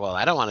are like, well,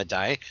 I don't want to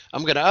die,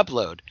 I'm going to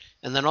upload.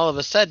 And then all of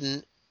a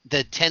sudden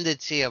the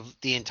tendency of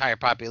the entire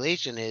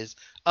population is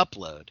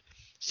upload.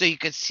 So you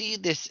could see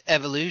this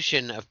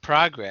evolution of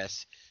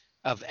progress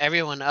of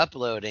everyone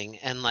uploading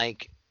and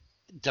like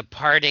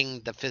departing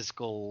the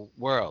physical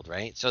world,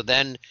 right? So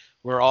then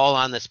we're all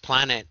on this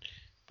planet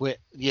with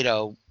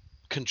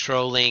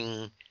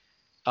controlling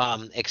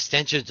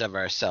extensions of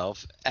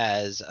ourselves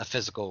as a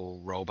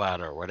physical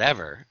robot or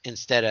whatever,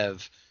 instead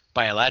of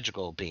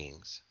biological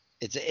beings.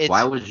 It's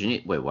why would you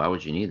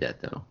need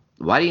that though?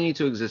 Why do you need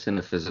to exist in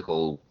a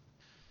physical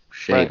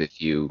shape right.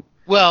 if you?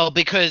 Well,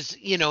 because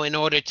in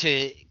order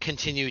to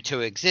continue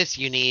to exist,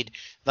 you need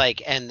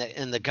like, and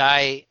the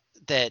guy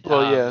that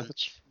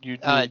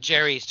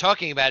Jerry's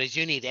talking about is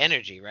you need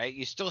energy, right?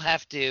 You still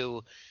have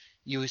to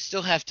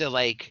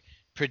like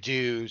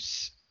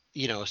produce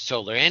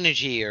solar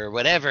energy or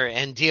whatever,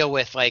 and deal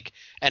with like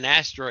an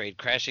asteroid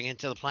crashing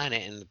into the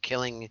planet and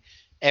killing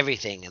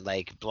everything and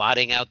like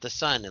blotting out the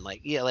sun and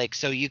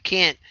so you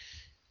can't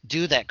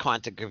do that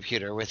quantum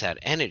computer without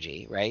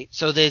energy, right?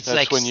 So there's That's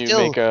like when you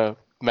still make a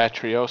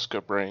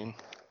Matryoshka brain.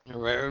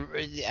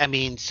 I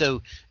mean,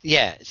 so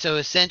yeah, so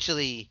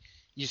essentially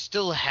you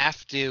still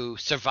have to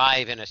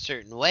survive in a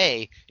certain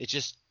way. It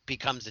just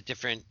becomes a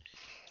different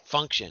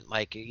function.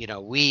 Like,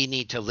 we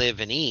need to live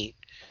and eat,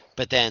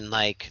 but then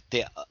like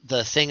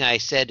the thing I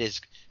said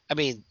is, I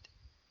mean,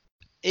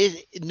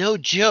 no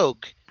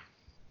joke,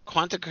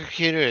 quantum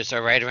computers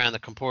are right around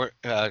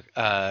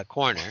the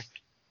corner,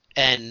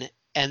 and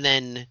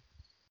then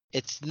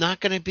it's not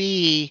going to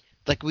be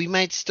like we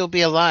might still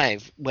be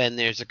alive when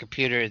there's a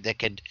computer that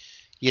could,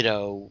 you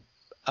know,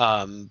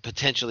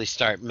 potentially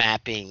start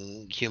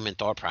mapping human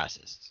thought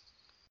processes.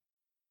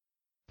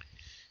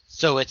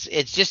 So it's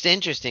just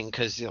interesting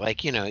because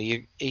like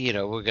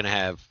we're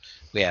gonna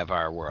we have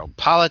our world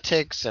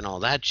politics and all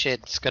that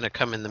shit's gonna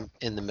come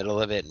in the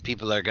middle of it, and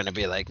people are gonna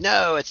be like,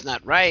 no, it's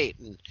not right,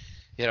 and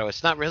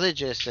it's not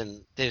religious,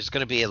 and there's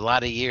gonna be a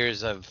lot of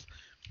years of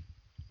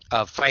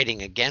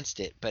fighting against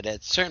it. But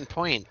at a certain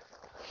point,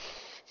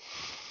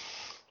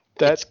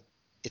 That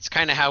it's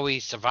kind of how we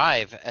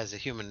survive as a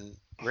human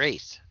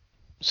race.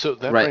 So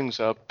that Right. brings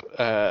up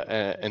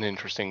an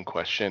interesting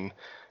question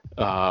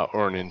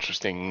or an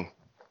interesting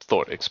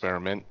thought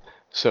experiment.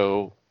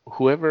 So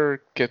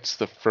whoever gets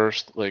the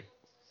first like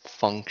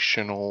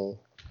functional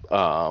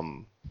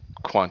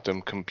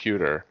quantum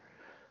computer,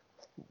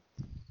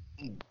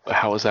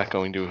 how is that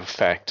going to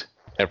affect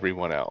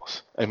everyone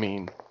else? I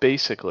mean,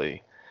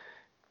 basically,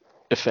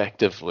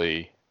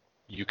 effectively,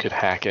 you could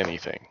hack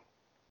anything.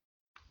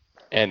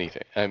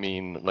 Anything. I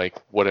mean, like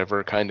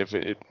whatever kind of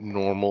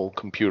normal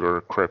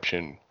computer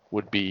encryption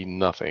would be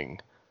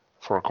nothing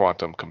for a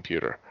quantum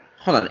computer.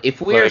 Hold on.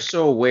 If we are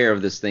so aware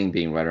of this thing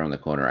being right around the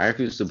corner, I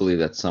refuse to believe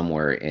that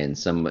somewhere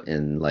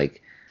in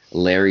like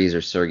Larry's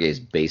or Sergey's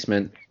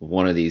basement,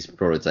 one of these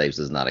prototypes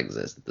does not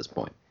exist at this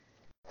point.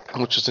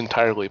 Which is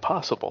entirely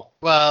possible.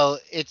 Well,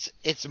 it's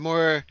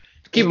more.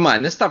 Keep in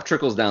mind, this stuff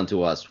trickles down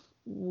to us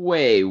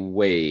way,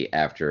 way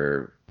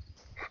after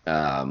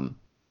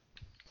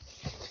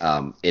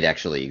it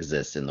actually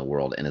exists in the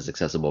world and is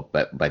accessible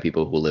by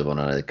people who live on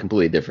a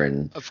completely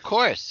different, of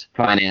course,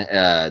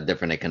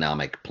 different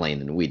economic plane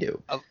than we do.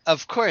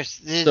 Of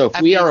course. So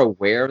if we are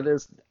aware of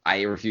this,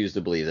 I refuse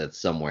to believe that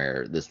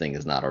somewhere this thing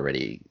is not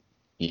already,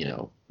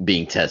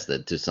 being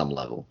tested to some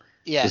level,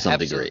 to some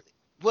degree.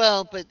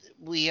 Well, but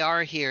we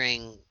are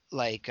hearing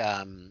like,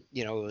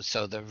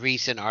 so the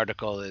recent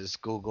article is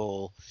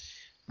Google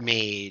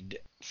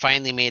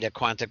finally made a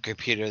quantum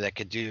computer that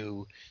could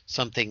do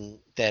something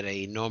that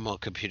a normal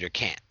computer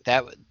can't.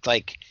 That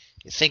like,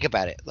 think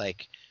about it.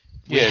 Like,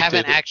 we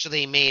haven't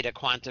actually made a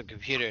quantum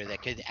computer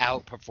that could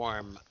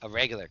outperform a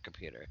regular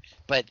computer.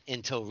 But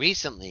until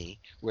recently,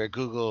 where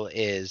Google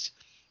is,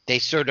 they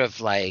sort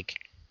of like,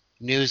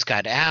 news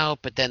got out,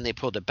 but then they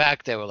pulled it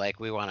back. They were like,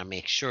 we want to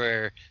make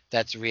sure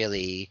that's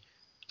really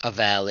a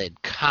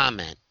valid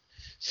comment.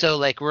 So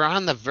like, we're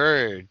on the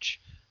verge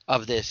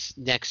of this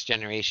next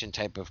generation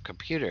type of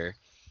computer.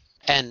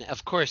 And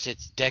of course,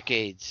 it's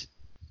decades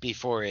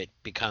before it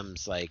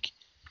becomes like,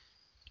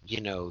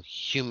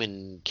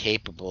 human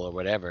capable or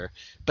whatever.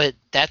 But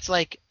that's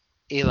like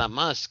Elon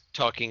Musk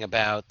talking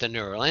about the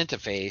neural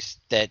interface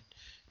that,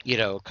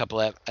 a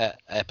couple of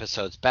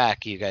episodes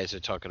back, you guys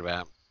are talking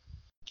about.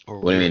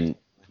 What do you mean?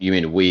 You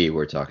mean we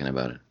were talking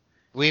about it?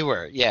 We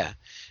were, yeah.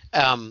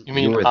 You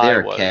mean you were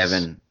there,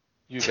 Kevin?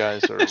 You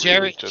guys are.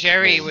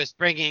 Jerry was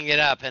bringing it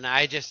up, and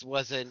I just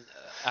wasn't.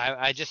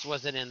 I just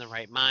wasn't in the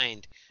right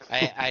mind.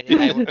 I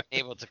wasn't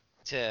able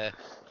to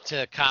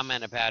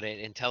comment about it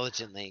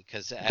intelligently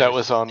because that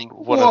was on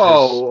one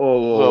of his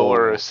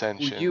lower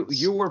ascensions.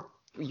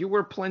 You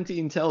were plenty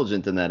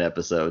intelligent in that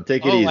episode.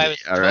 Take it easy,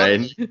 all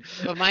right?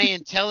 But my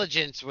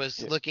intelligence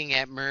was looking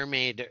at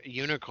mermaid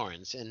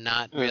unicorns and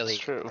not really,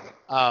 true.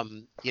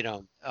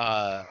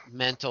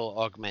 Mental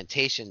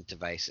augmentation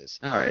devices.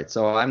 All right,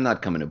 so I'm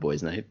not coming to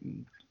boys' night.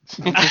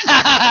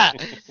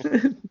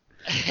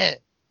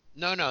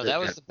 No, that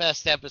was the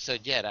best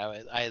episode yet.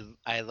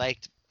 I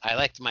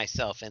liked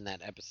myself in that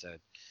episode.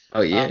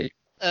 Oh yeah.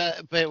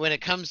 But when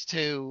it comes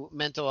to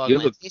mental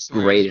augmentation,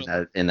 you look great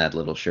in that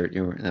little shirt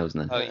you were. That was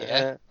nice. Oh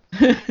yeah.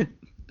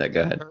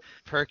 Go ahead.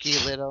 Perky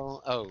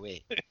little. Oh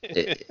wait.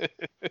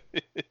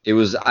 It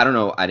was. I don't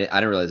know. I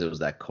didn't realize it was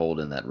that cold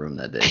in that room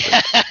that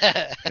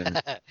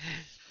day.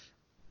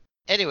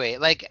 Anyway,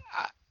 like,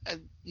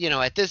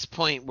 at this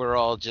point we're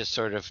all just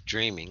sort of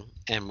dreaming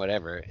and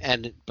whatever.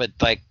 But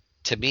like,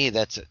 to me,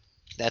 that's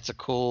a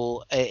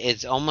cool.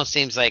 It almost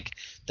seems like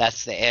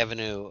that's the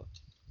avenue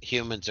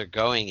humans are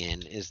going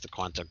in, is the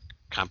quantum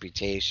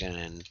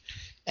computation,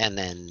 and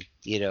then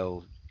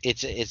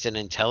it's an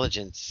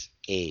intelligence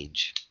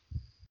age,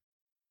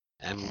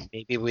 and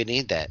maybe we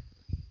need that.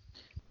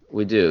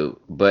 We do,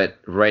 but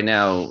right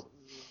now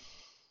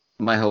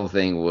my whole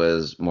thing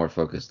was more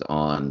focused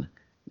on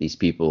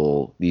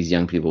these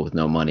young people with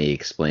no money,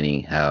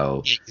 explaining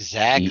how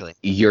exactly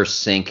your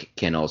sink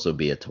can also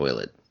be a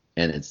toilet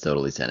and it's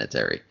totally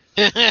sanitary.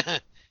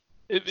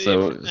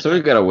 So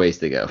we've got a ways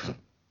to go.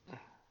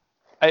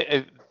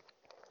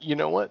 You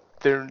know what?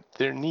 They're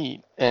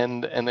neat,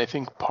 and I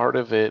think part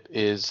of it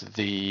is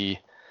the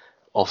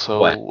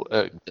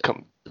the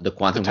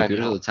quantum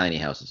computers or the tiny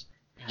houses.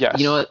 Yes.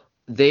 You know what?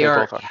 They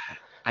are. Both are.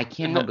 I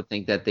can't help but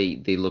think that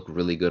they look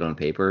really good on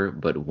paper,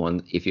 but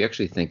if you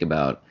actually think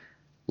about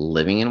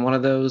living in one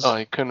of those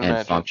I couldn't and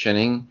imagine.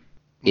 functioning,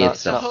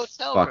 it's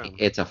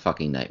a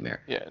fucking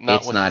nightmare. Yeah, not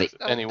it's with not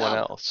anyone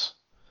else.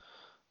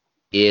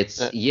 It's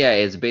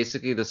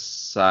basically the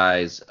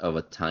size of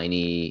a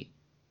tiny,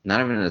 not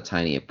even a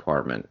tiny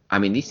apartment. I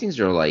mean, these things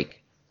are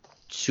like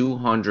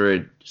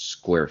 200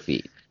 square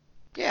feet.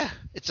 Yeah,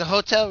 it's a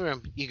hotel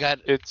room. You got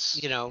a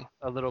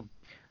little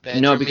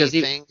bedroom no, because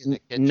thing, and a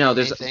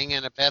kitchen thing,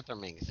 and a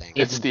bathroom thing.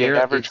 It's the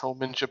average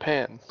home in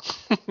Japan.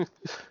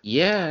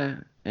 Yeah.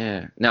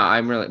 No,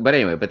 I'm really, but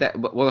anyway,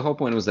 the whole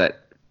point was that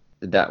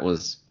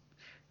was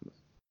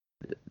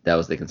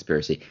the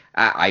conspiracy.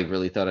 I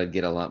really thought I'd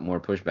get a lot more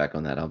pushback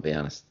on that. I'll be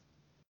honest.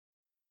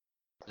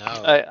 No,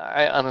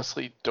 I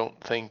honestly don't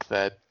think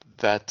that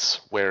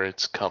that's where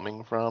it's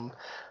coming from.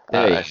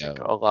 I think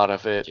a lot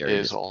of it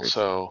is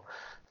also,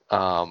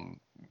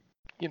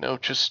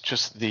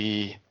 just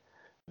the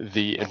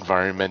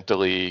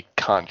environmentally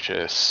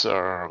conscious,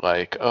 or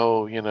like,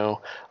 a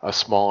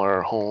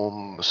smaller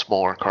home, a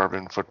smaller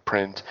carbon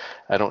footprint.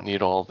 I don't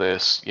need all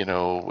this,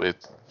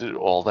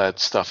 all that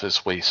stuff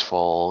is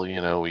wasteful.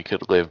 We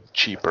could live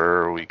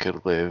cheaper, we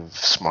could live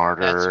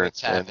smarter,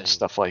 and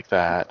stuff like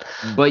that.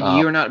 But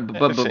you're not.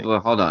 But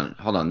hold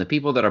on. The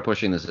people that are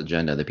pushing this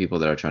agenda, the people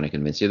that are trying to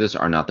convince you this,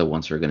 are not the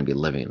ones who are going to be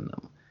living in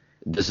them.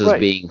 This is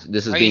being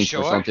pushed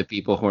onto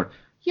people who are.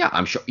 Yeah,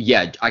 I'm sure.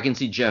 Yeah, I can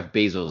see Jeff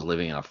Bezos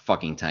living in a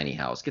fucking tiny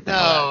house. Get the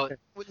hell out of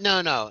here.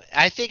 No.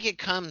 I think it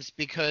comes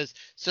because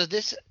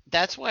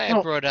that's why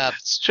I brought up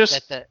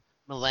that the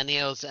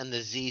millennials and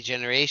the Z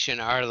generation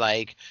are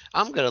like,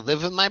 I'm gonna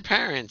live with my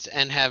parents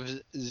and have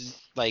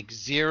like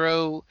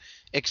zero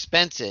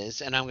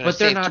expenses, and I'm gonna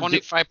save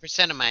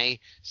 25% of my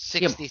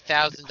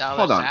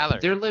 $60,000 salary.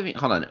 They're living.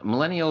 Hold on,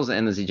 millennials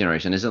and the Z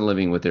generation isn't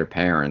living with their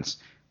parents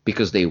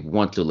because they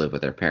want to live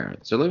with their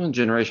parents. They're living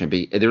generation.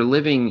 They're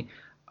living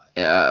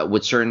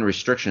with certain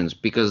restrictions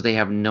because they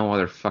have no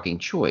other fucking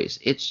choice.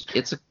 It's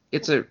a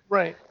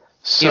right.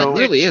 So it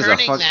really is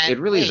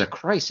a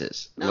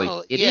crisis.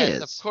 No, it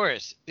is. Of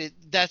course.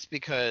 That's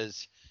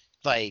because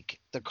like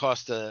the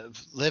cost of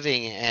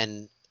living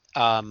and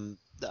like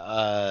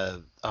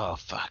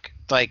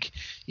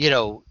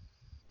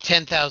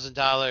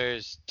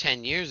 $10,000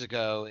 10 years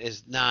ago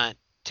is not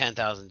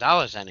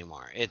 $10,000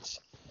 anymore. It's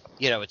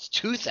it's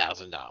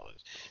 $2,000.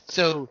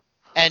 So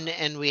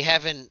and we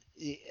haven't,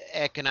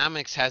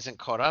 economics hasn't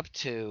caught up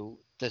to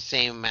the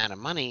same amount of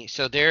money.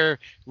 So they're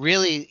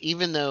really,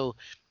 even though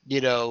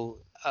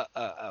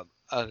a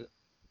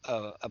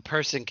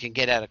person can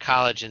get out of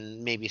college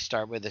and maybe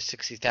start with a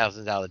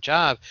 $60,000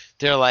 job,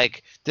 they're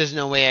like, there's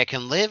no way I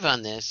can live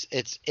on this.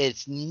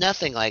 It's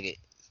nothing like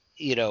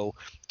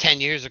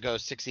 10 years ago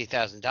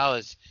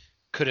 $60,000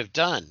 could have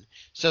done.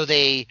 So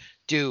they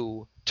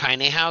do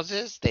tiny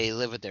houses, they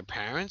live with their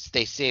parents,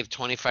 they save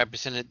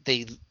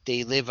 25%,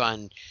 they live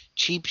on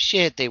cheap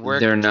shit, they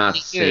work. They're not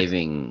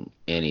saving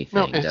anything.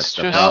 No, that's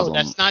the problem.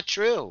 No, that's not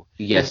true.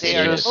 Yes, they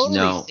are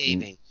totally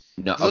saving.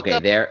 No, okay,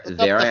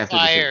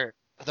 the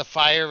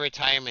fire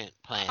retirement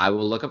plan. I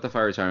will look up the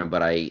fire retirement,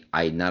 but I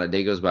not a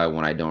day goes by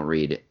when I don't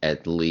read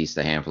at least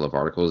a handful of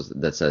articles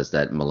that says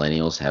that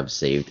millennials have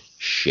saved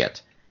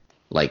shit.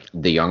 Like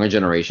the younger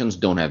generations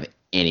don't have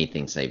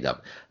anything saved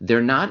up.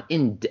 They're not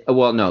in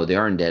well, no, they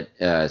are in debt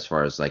as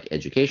far as like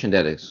education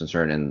debt is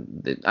concerned,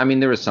 and I mean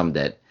there is some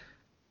debt.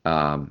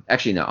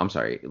 Actually, no, I'm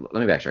sorry. Let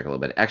me backtrack a little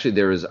bit. Actually,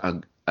 there is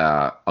a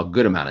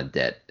good amount of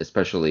debt,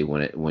 especially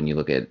when you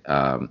look at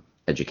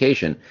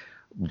education.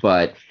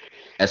 But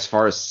as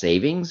far as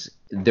savings,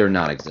 they're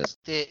not existent.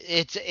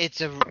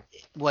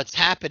 What's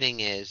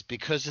happening is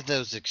because of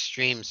those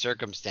extreme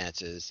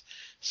circumstances,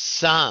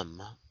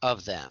 some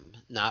of them,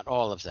 not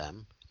all of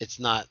them, it's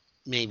not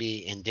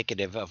maybe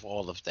indicative of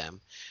all of them,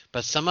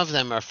 but some of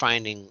them are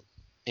finding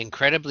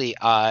incredibly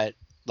odd,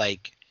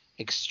 like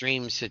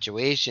extreme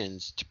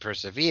situations to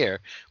persevere,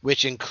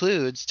 which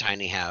includes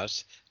tiny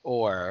house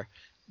or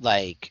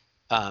like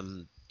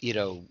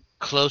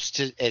close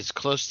to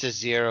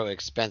zero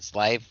expense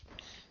life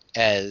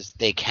as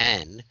they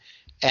can,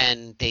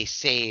 and they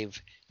save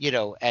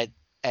at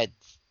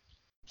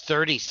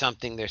 30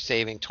 something, they're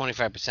saving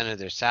 25% of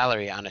their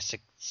salary on a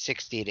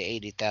 $60,000 to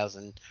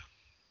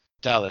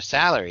 $80,000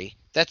 salary.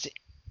 That's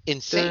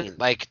insane.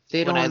 Like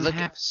they don't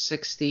have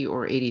 $60,000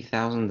 or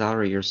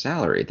 $80,000 a year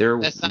salary.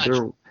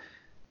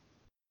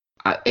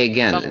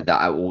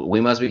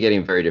 We must be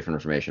getting very different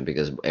information,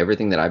 because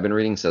everything that I've been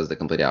reading says the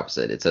complete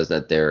opposite. It says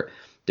that they're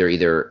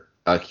either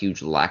a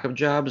huge lack of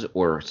jobs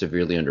or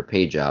severely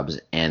underpaid jobs,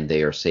 and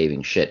they are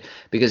saving shit.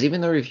 Because even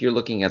though if you're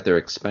looking at their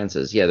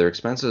expenses, their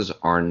expenses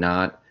are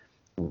not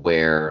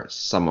where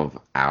some of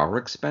our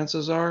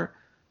expenses are,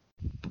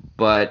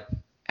 but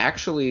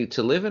actually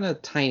to live in a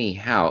tiny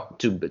house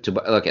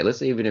okay, let's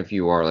say even if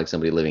you are like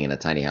somebody living in a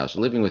tiny house,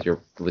 living with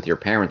your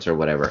parents or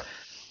whatever,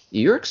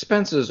 your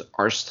expenses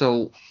are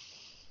still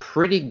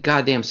pretty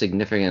goddamn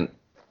significant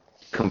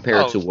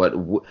compared to what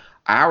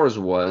ours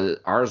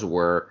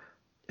were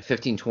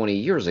 15, 20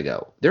 years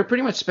ago. They're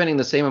pretty much spending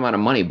the same amount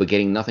of money but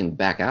getting nothing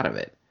back out of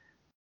it.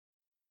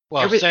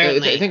 Well,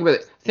 certainly.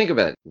 Think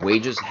about it.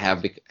 Wages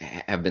have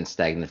been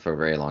stagnant for a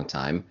very long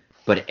time,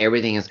 but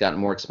everything has gotten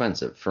more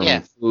expensive,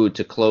 from food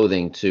to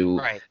clothing to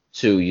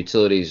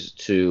utilities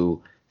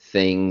to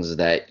things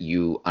that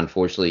you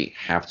unfortunately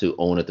have to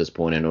own at this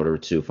point in order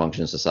to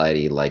function in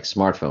society, like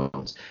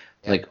smartphones.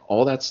 Like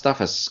all that stuff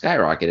has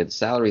skyrocketed.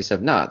 Salaries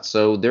have not.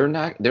 So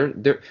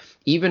they're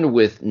even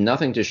with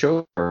nothing to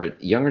show for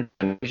it, younger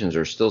generations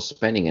are still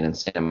spending an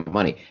insane amount of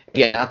money.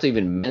 Yeah, not to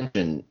even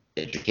mention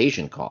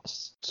education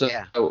costs. So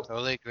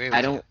totally agree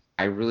with you.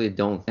 I really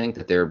don't think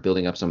that they're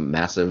building up some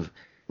massive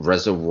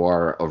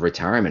reservoir of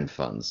retirement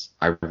funds.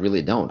 I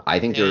really don't. I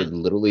think they're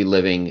literally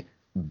living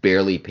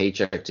barely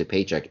paycheck to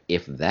paycheck,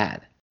 if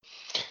that.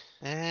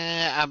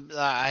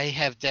 I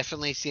have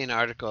definitely seen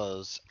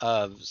articles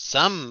of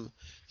some.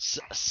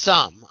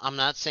 I'm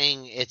not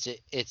saying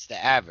it's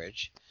the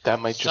average. That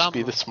might just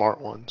be the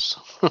smart ones.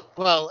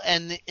 Well,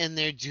 and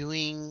they're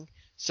doing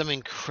some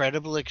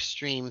incredible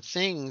extreme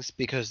things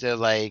because they're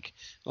like,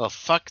 well,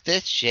 fuck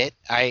this shit.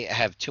 I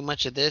have too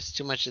much of this,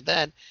 too much of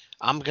that.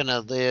 I'm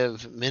gonna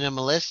live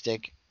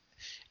minimalistic.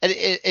 And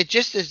it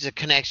just is a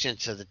connection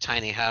to the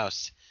tiny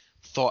house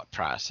thought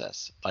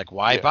process. Like,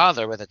 why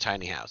bother with a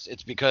tiny house?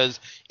 It's because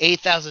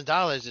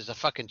 $8,000 is a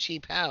fucking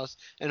cheap house,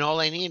 and all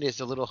I need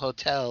is a little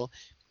hotel,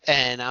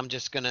 and I'm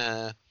just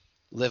gonna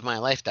live my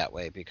life that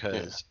way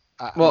because.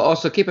 Well,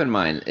 also keep in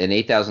mind, an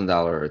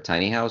 $8,000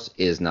 tiny house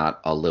is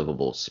not a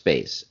livable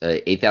space.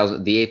 The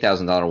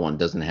 $8,000 one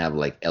doesn't have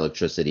like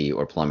electricity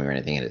or plumbing or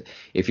anything in it.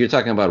 If you're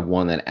talking about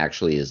one that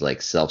actually is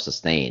like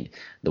self-sustained,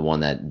 the one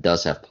that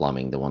does have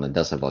plumbing, the one that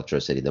does have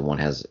electricity, the one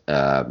has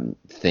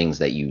things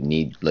that you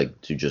need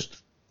like to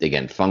just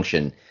again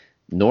function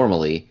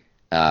normally,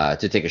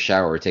 to take a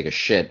shower or take a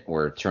shit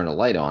or turn a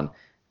light on,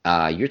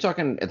 you're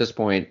talking at this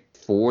point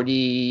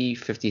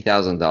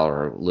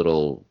 $40,000-$50,000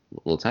 little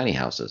tiny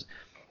houses.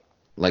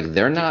 Like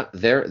they're not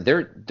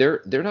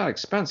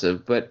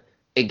expensive, but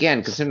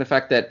again, considering the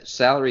fact that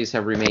salaries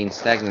have remained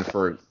stagnant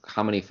for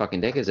how many fucking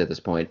decades at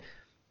this point,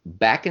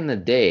 back in the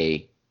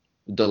day,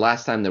 the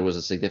last time there was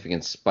a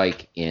significant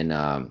spike in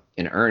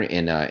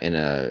earnings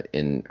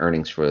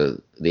for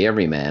the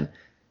everyman,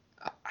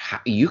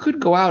 you could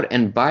go out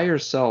and buy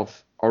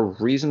yourself a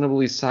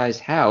reasonably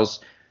sized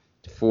house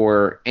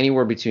for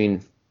anywhere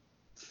between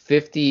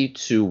 $50,000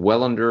 to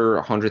well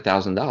under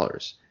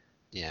 $100,000.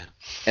 Yeah.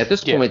 At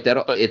this point,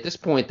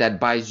 that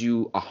buys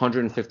you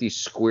 150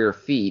 square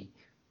feet,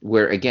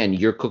 where again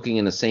you're cooking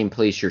in the same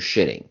place you're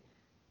shitting.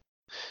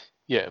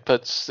 Yeah,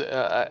 but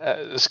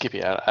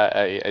Skippy,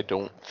 I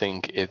don't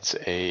think it's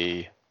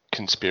a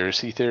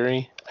conspiracy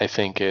theory. I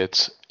think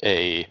it's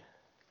a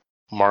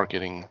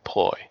marketing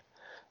ploy.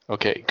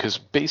 Okay, because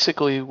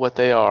basically what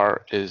they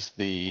are is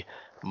the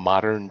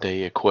modern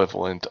day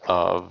equivalent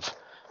of,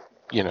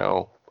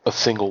 a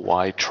single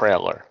wide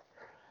trailer.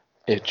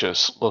 It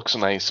just looks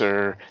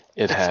nicer.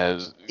 It's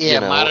has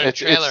modern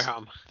trailer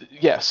home.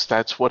 Yes,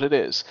 that's what it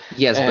is.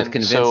 Yes, and but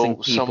convincing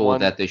people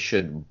that they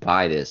should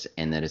buy this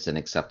and that it's an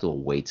acceptable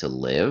way to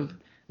live,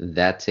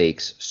 that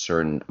takes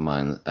certain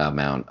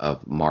amount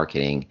of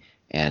marketing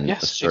and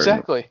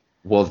exactly.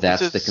 Well,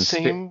 that's the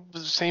same.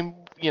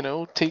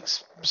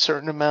 Takes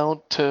certain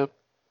amount of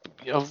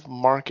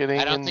marketing.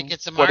 I don't think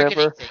it's a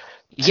marketing thing.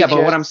 Yeah,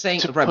 but what I'm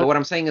saying, but what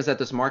I'm saying is that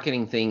this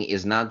marketing thing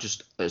is not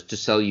just to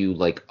sell you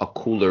like a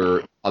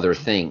cooler other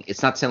thing.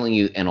 It's not selling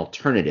you an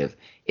alternative.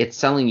 It's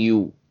selling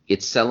you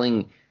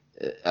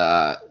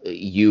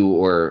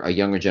or a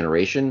younger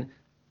generation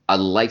a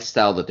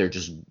lifestyle that they're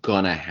just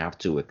gonna have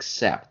to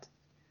accept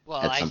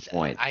at some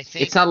point. I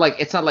think it's not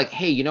like,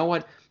 hey, you know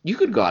what? You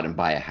could go out and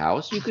buy a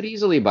house. You could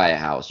easily buy a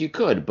house. You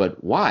could,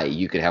 but why?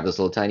 You could have this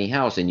little tiny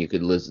house and you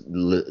could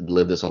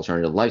live this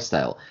alternative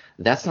lifestyle.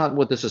 That's not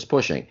what this is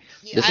pushing.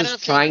 This is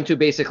trying to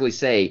basically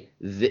say,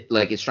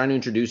 it's trying to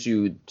introduce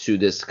you to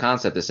this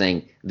concept of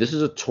saying this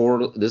is a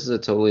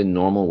totally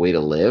normal way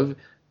to live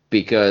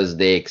because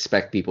they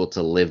expect people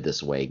to live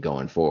this way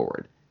going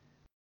forward.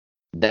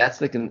 That's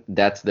the cool.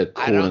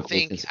 I don't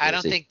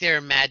think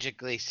they're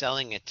magically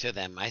selling it to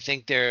them. I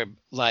think they're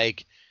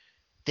like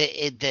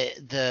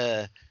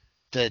the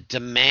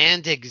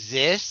demand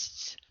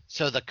exists,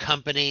 so the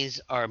companies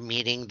are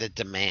meeting the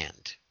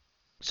demand.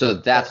 So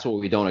that's what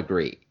we don't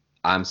agree.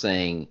 I'm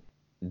saying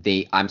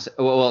I'm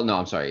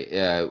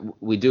sorry.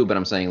 We do, but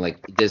I'm saying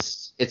like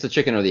this. It's a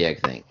chicken or the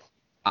egg thing.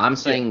 I'm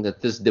saying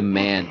that this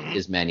demand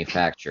is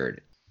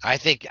manufactured. I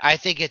think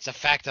it's a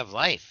fact of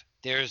life.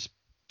 There's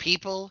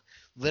people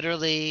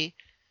literally,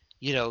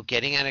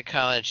 getting out of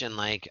college and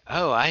like,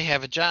 oh, I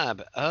have a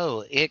job.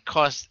 Oh, it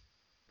costs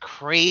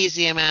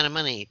crazy amount of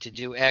money to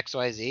do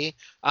XYZ.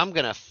 I'm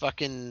gonna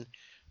fucking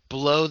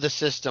blow the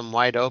system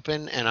wide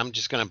open, and I'm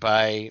just going to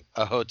buy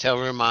a hotel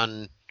room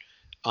on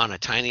a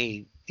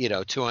tiny,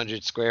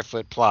 200 square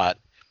foot plot.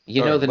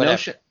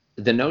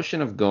 The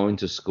notion of going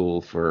to school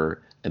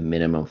for a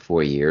minimum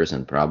 4 years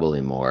and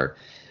probably more,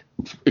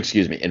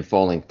 excuse me, and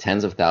falling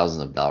tens of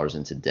thousands of dollars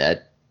into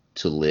debt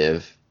to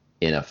live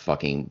in a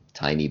fucking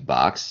tiny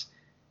box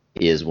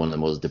is one of the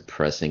most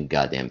depressing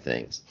goddamn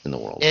things in the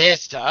world. It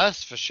is to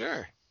us, for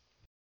sure.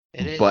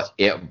 It is.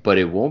 But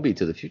it won't be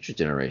to the future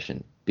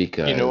generation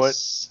because you know what?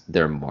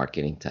 They're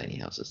marketing tiny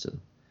houses to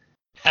them.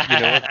 You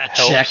know what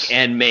helps? Check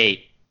and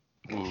mate.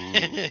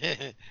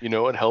 You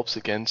know what helps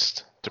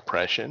against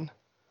depression?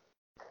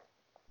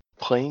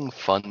 Playing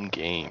fun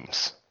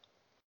games.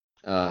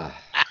 All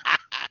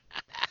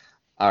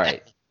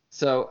right.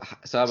 So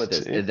how about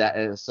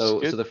this? So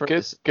the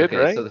first good,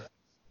 right? So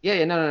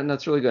no,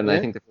 it's really good. And I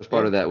think the first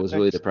part of that was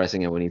really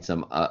depressing, and we need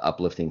some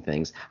uplifting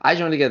things. I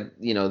just want to get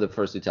the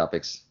first two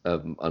topics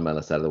on my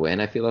list out of the way,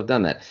 and I feel I've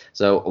done that.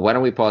 So why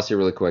don't we pause here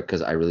really quick,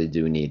 because I really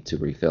do need to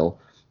refill,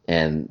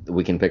 and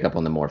we can pick up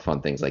on the more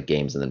fun things like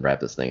games and then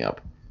wrap this thing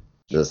up.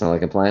 Does that sound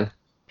like a plan?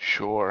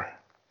 Sure.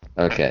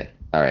 Okay.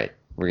 All right.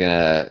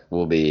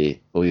 We'll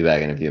be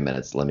back in a few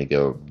minutes. Let me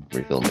go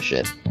refill my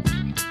shit.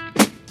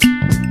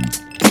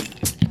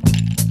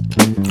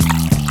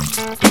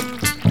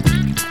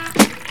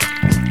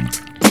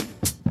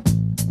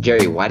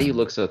 Jerry, why do you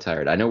look so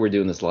tired? I know we're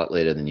doing this a lot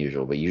later than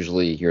usual, but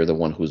usually you're the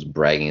one who's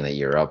bragging that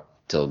you're up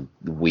till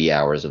wee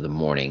hours of the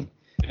morning.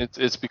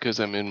 It's because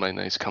I'm in my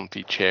nice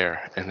comfy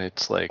chair, and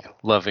it's like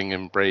loving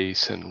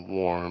embrace and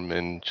warm,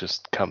 and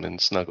just come and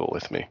snuggle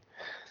with me.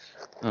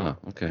 Oh,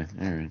 okay.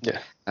 All right.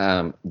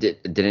 Yeah.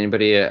 Did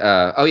anybody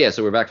oh yeah,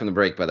 so we're back from the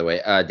break, by the way.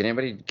 Did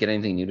anybody get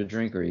anything new to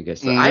drink, or are you guys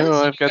still...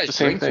 No, I've got the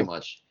same thing. Too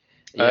much.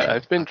 Yeah.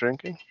 I've been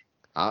drinking.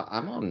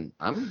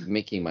 I'm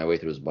making my way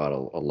through this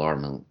bottle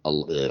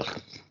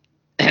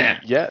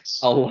Yes.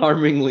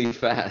 Alarmingly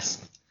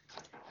fast.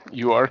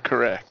 You are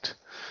correct.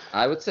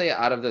 I would say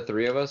out of the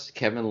three of us,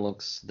 Kevin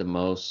looks the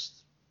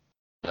most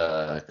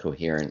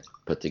coherent,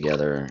 put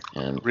together,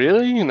 and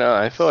really,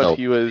 I thought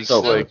he was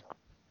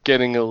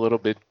getting a little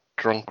bit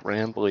drunk,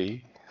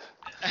 rambly.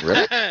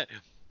 Really? I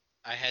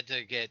had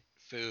to get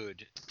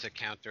food to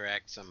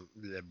counteract some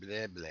blah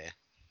blah blah.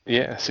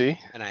 Yeah, see,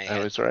 and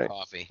I was right.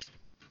 Coffee.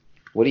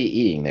 What are you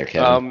eating there,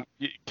 Kevin?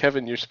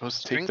 Kevin, you're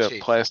supposed to take the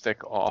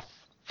plastic off.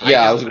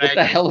 Yeah, what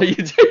the hell are you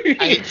doing?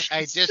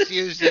 I just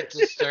used it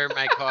to stir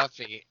my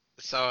coffee.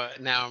 So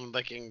now I'm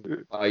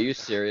looking. Are you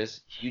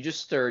serious? You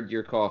just stirred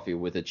your coffee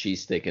with a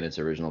cheese stick in its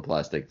original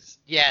plastic.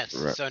 Yes.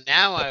 So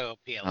now I will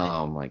peel it.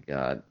 Oh my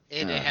god.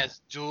 It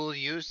has dual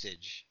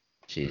usage.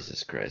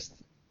 Jesus Christ.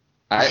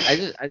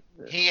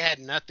 He had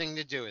nothing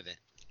to do with it.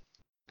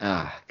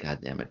 God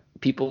damn it.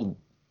 People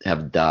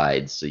have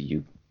died so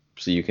you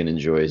can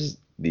enjoy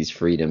these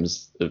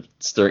freedoms of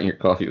stirring your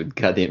coffee with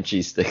goddamn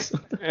cheese sticks.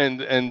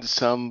 and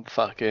some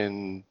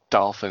fucking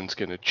dolphin's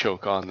gonna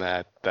choke on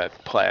that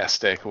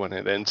plastic when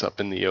it ends up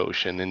in the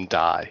ocean and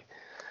die.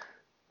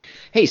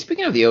 Hey,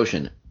 speaking of the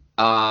ocean,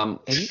 have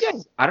you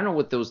guys? I don't know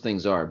what those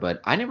things are,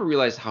 but I never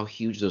realized how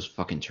huge those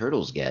fucking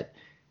turtles get.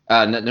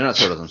 No, they're not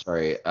turtles. I'm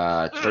sorry.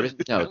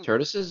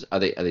 Tortoises. Are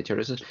they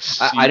tortoises?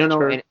 I don't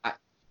know.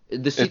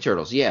 The sea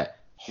turtles. Yeah.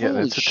 Yeah,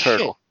 that's a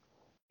turtle.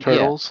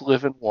 Turtles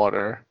live in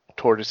water.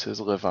 Tortoises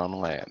live on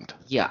land.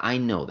 Yeah, I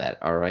know that.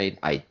 All right,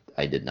 I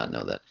did not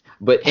know that.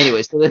 But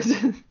anyway, so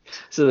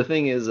the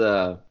thing is,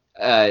 no,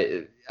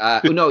 you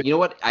know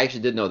what? I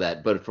actually did know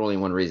that, but for only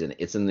one reason.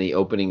 It's in the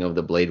opening of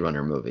the Blade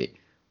Runner movie.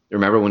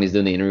 Remember when he's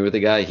doing the interview with the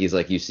guy? He's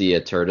like, you see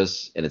a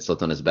tortoise, and it's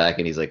slipped on his back,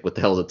 and he's like, what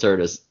the hell is a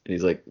tortoise? And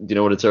he's like, do you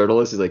know what a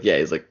turtle is? He's like, yeah.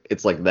 He's like,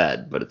 it's like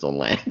that, but it's on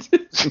land.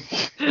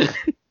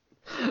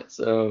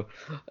 So,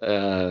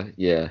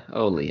 yeah.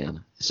 Oh,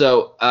 Leon.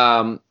 So,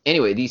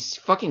 anyway, these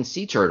fucking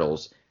sea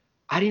turtles,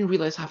 I didn't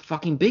realize how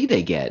fucking big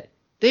they get.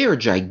 They are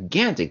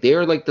gigantic. They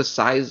are like the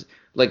size,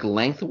 like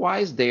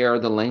lengthwise, they are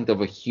the length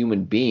of a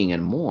human being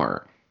and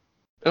more.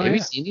 Oh, have you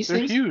seen these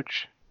things? They're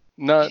huge.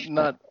 Not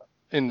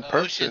in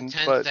person, ocean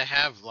tends but to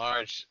have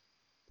large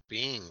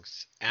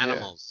beings,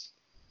 animals.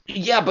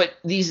 Yeah, but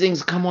these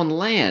things come on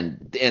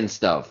land and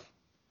stuff.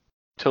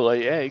 To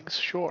lay eggs,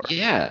 sure.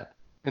 Yeah.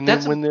 And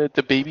then when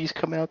the babies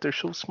come out, they're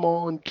so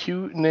small and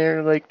cute, and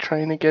they're like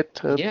trying to get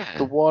to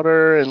the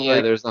water, and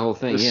there's the whole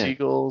thing. The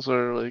seagulls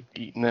are like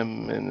eating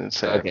them, and it's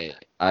sad. Okay,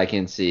 I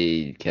can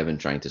see Kevin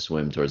trying to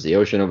swim towards the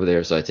ocean over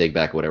there, so I take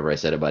back whatever I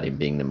said about him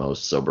being the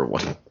most sober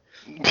one.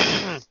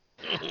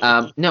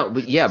 No,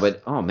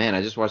 but oh man,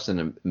 I just watched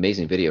an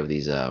amazing video of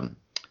these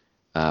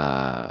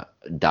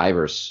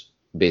divers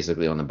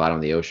basically on the bottom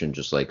of the ocean,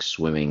 just like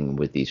swimming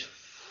with these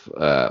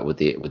with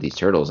these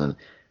turtles, and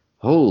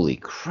holy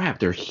crap,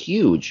 they're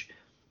huge,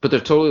 but they're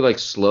totally like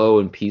slow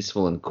and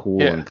peaceful and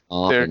cool and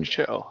calm. They're and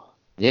chill.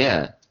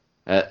 Yeah,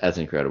 that's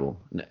incredible.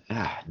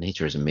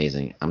 Nature is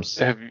amazing.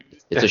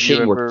 It's a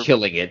shame we're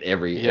killing it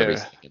every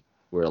second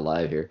we're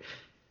alive here.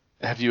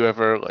 Have you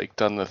ever like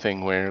done the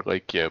thing where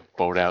like you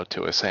boat out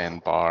to a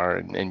sandbar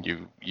and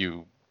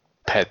you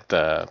pet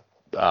the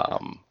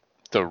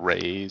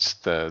rays,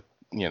 the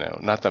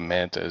not the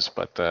mantas,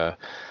 but the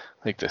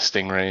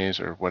stingrays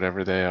or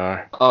whatever they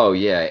are. Oh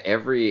yeah,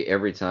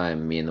 every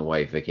time me and the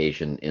wife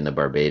vacation in the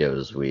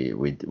Barbados, we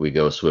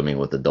go swimming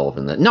with the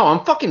dolphin. No,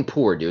 I'm fucking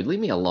poor, dude. Leave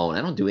me alone.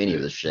 I don't do any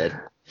of this shit.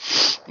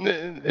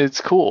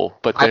 It's cool,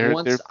 but they're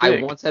I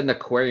big. once had an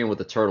aquarium with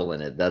a turtle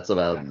in it. That's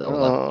about the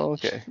Oh,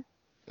 okay.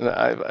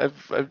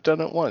 I've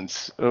done it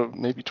once, or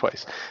maybe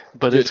twice,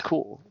 but Dude, it's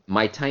cool.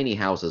 my tiny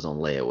house is on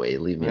layaway.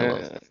 Leave me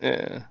alone.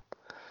 Yeah.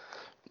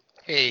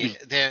 Hey,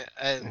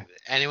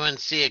 anyone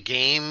see a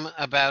game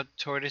about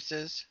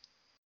tortoises?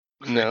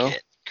 No.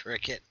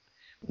 Cricket.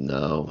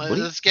 No.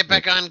 Let's get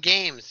back on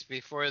games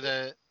before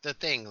the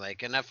thing.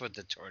 Like, enough with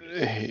the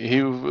tortoise.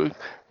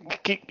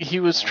 He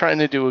was trying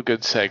to do a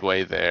good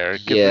segue there.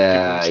 Give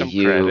him some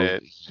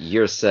credit.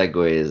 Your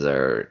segues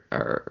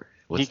are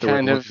what's the word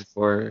I'm looking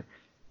for?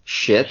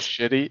 Shit.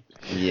 Shitty.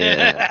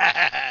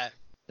 Yeah.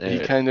 He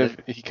kind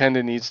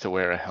of needs to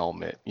wear a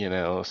helmet,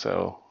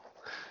 so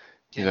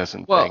he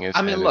doesn't bang his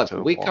head look, into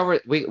the we wall.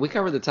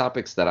 covered the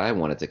topics that I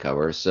wanted to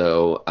cover,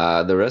 so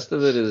the rest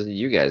of it is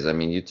you guys. I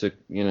mean, you took,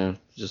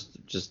 just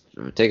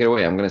take it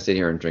away. I'm gonna sit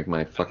here and drink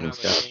my fucking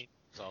scotch.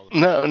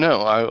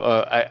 No.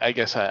 I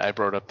guess I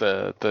brought up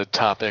the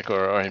topic,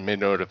 or I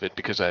made note of it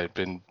because I've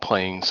been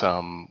playing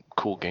some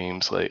cool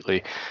games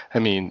lately. I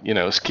mean,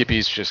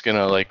 Skippy's just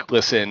gonna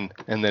listen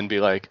and then be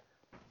like,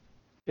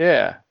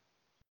 yeah.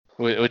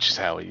 Which is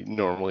how he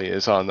normally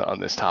is on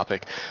this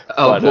topic.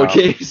 Oh, board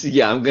games?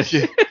 Yeah, I'm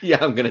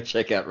gonna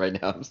check out right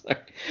now. I'm sorry.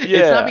 Yeah.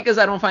 It's not because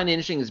I don't find it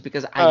interesting. It's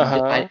because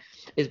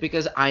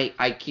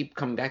I keep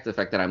coming back to the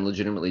fact that I'm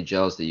legitimately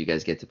jealous that you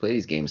guys get to play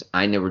these games.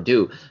 I never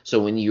do. So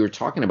when you're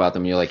talking about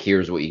them, you're like,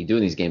 here's what you can do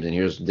in these games, and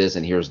here's this,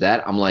 and here's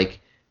that. I'm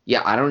like,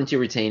 yeah, I don't need to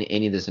retain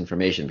any of this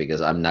information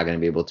because I'm not gonna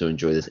be able to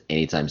enjoy this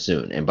anytime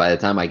soon. And by the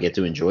time I get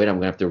to enjoy it, I'm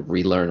gonna have to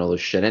relearn all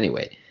this shit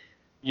anyway.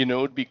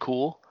 It'd be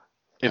cool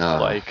if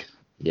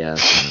yeah.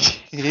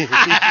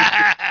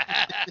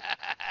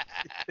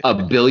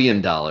 $1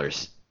 billion. That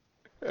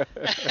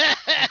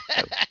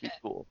would be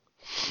cool.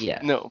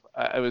 Yeah. No,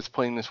 I was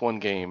playing this one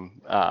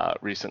game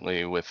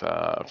recently with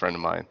a friend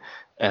of mine,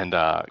 and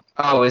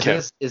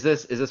is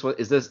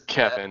this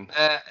Kevin?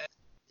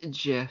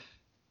 Jeff.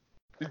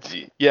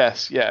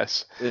 Yes.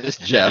 It's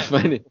Jeff.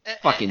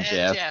 Fucking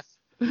Jeff.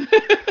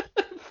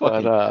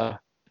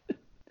 But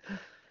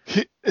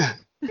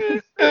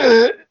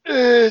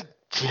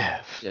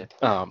Jeff.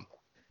 Yeah.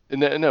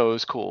 No, it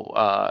was cool.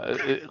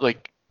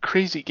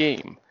 Crazy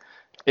game.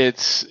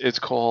 It's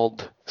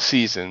called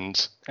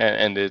Seasons,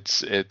 and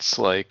it's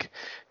like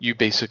you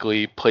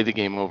basically play the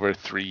game over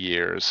 3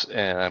 years.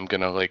 And I'm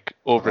gonna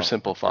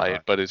oversimplify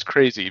it, but it's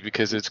crazy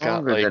because it's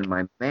got longer than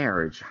my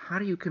marriage. How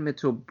do you commit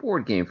to a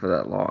board game for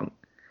that long?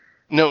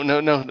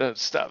 No,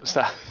 stop.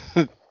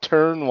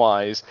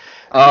 Turn-wise.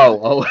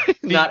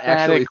 Not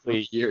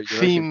actually.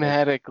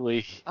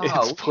 Thematically,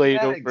 it's played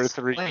over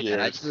 3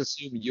 years. I just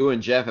assume you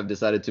and Jeff have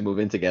decided to move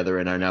in together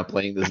and are now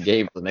playing this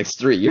game for the next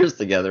 3 years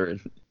together.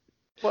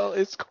 Well,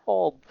 it's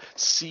called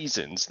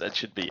Seasons. That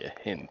should be a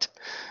hint.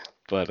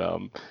 But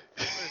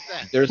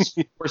there's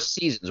 4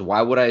 seasons.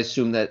 Why would I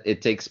assume that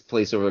it takes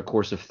place over the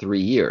course of 3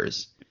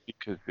 years?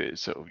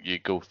 Because so you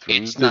go through.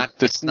 It's not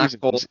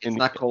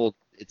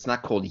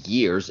called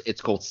years.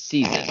 It's called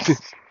seasons.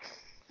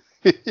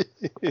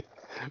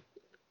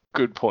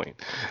 Good point.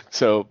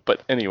 So,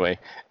 but anyway,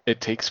 it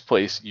takes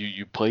place.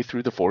 You play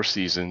through the 4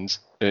 seasons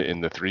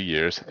in the 3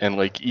 years, and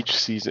each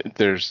season,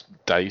 there's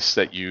dice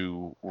that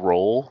you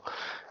roll,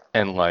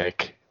 and I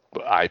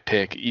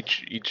pick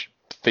each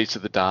face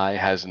of the die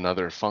has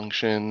another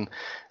function.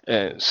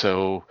 Wait,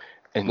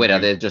 are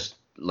they just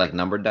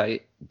numbered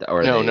dice,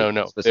 or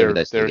no? Specific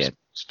dice they're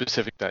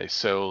specific dice.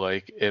 So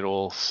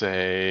it'll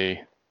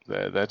say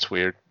that's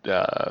weird.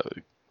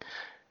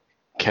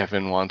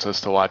 Kevin wants us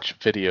to watch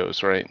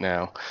videos right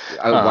now.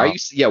 Why are you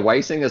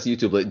sending us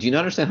YouTube? Do you not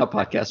understand how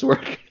podcasts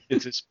work?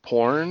 Is this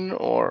porn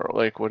or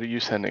what are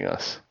you sending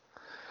us?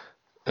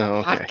 Oh,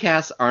 okay.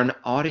 Podcasts are an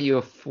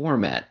audio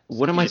format.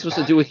 What am I supposed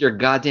to do with your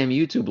goddamn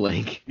YouTube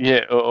link?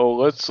 Yeah.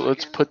 Let's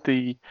put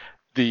the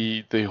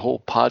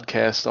whole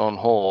podcast on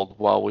hold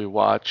while we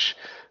watch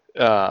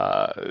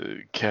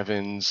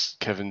Kevin's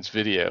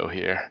video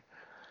here.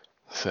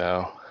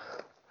 So.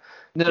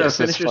 No,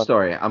 finish your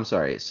story. I'm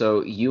sorry.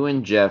 So you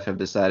and Jeff have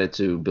decided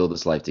to build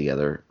this life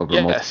together over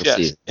multiple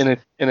seasons.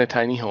 In a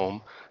tiny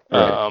home.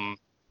 Right.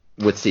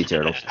 With sea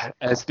turtles.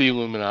 As the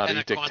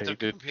Illuminati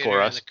dictated for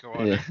us.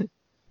 Yeah.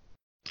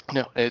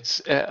 No,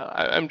 it's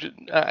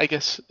I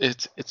guess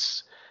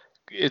it's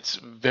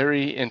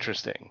very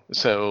interesting.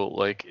 So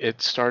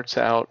it starts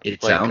out.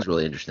 It sounds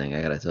really interesting.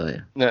 I gotta tell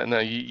you. No,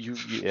 you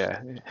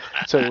yeah.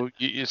 So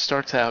it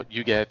starts out.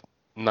 You get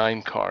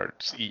 9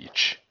 cards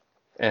each.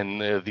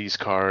 And these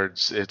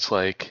cards, it's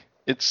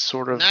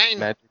sort of 9.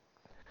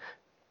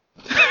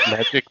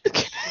 magic.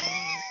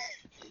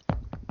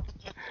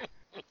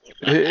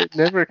 It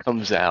never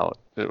comes out.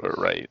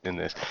 right in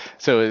this.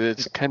 So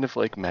it's kind of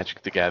like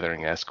Magic the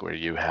Gathering-esque, where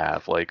you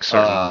have like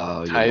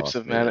certain types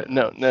of mana.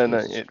 No.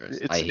 I hate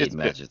It's good.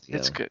 Magic the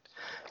It's Gathering. good.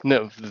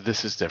 No,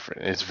 this is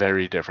different. It's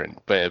very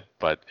different, but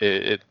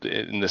it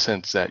in the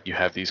sense that you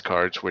have these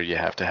cards where you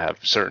have to have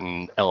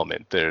certain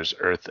element. There's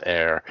earth,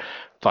 air,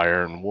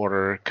 fire, and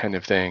water kind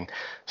of thing.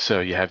 So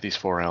you have these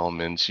 4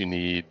 elements. You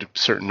need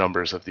certain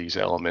numbers of these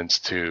elements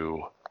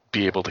to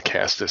be able to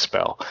cast a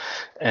spell.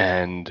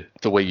 And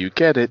the way you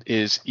get it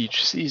is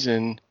each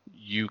season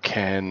you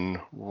can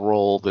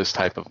roll this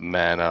type of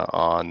mana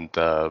on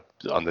the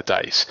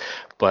dice.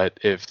 But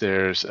if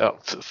there's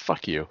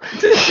fuck you.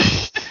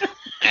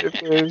 If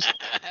there's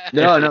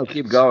No,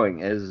 keep going.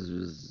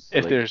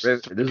 If there's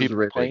 3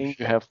 people playing,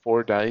 you have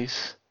 4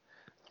 dice,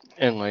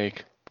 and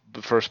like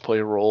the first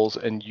player rolls,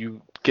 and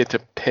you get to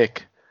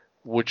pick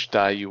which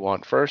die you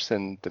want first,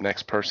 and the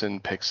next person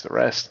picks the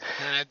rest.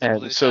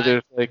 And so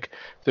die?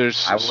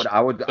 there's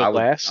I would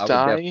die.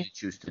 Definitely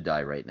choose to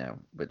die right now.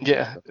 But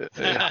Yeah,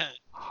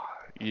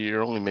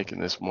 you're only making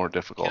this more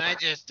difficult. Can I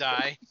just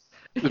die?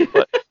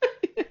 But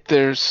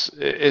it's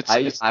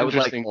I would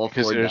like interesting all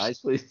 4 dice,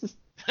 please.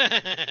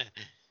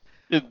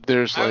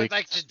 There's I like would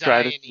like to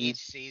die in strategy. each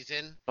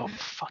season. Oh,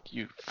 fuck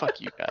you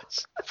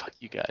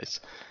guys.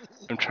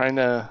 I'm trying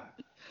to.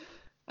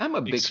 I'm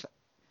a big.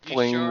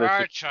 You sure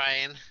are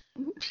trying.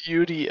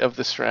 Beauty of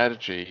the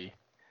strategy,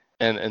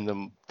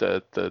 and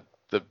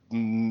the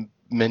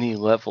many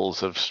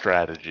levels of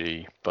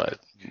strategy, but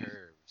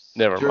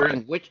never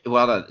mind.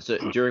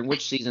 During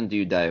which season do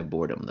you die of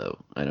boredom, though?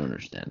 I don't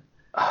understand.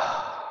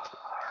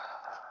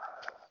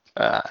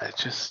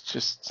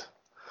 Just.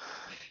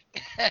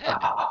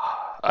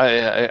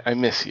 I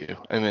miss you.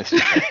 I miss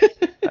you.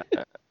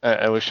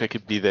 I wish I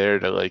could be there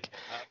to like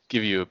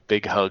give you a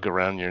big hug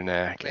around your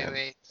neck.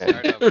 Wait.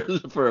 Start over.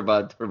 for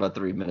about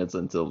 3 minutes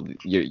until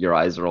your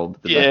eyes rolled.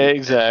 Yeah,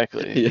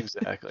 exactly.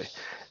 Exactly.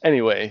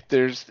 Anyway,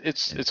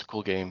 it's a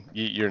cool game.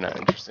 You're not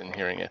interested in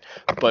hearing it,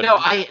 but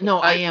I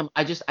am.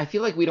 I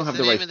feel like we don't have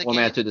the right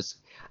format to this.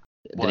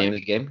 The name of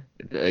the game?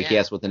 He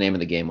asked what the name of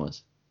the game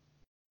was.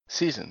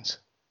 Seasons.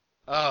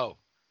 Oh,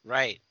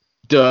 right.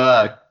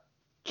 Duh,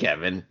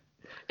 Kevin.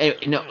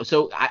 Anyway, no,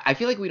 so I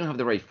feel like we don't have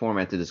the right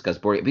format to discuss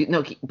board game.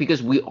 No,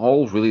 because we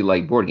all really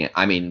like board game.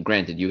 I mean,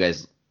 granted, you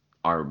guys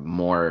are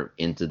more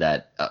into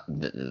that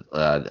than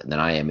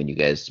I am, and you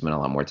guys spend a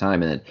lot more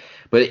time in it.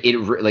 But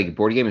like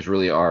board games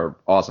really are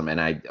awesome,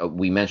 and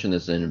we mentioned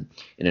this in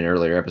an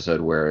earlier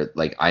episode where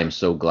like I'm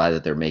so glad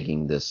that they're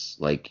making this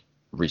like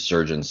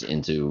resurgence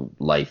into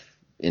life,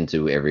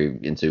 into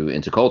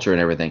culture and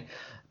everything.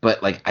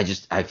 But like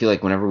I feel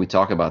like whenever we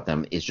talk about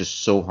them, it's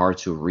just so hard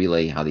to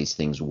relay how these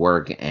things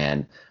work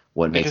and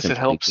what makes them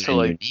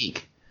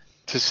unique.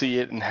 To see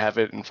it and have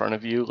it in front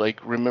of you. Like,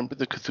 remember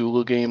the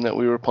Cthulhu game that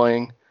we were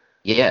playing?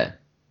 Yeah,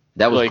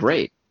 that was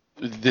great.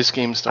 This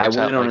game starts out like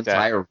that. I went on an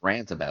entire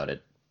rant about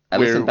it. I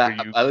listened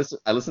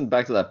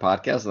back to that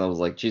podcast and I was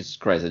like, Jesus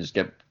Christ! I just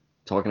kept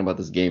talking about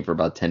this game for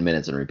about 10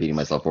 minutes and repeating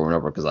myself over and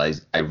over because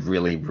I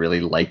really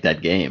really like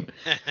that game.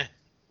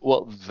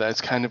 Well,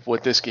 that's kind of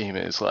what this game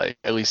is like.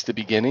 At least the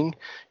beginning,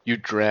 you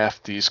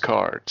draft these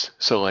cards.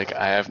 So like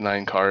I have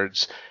 9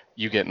 cards,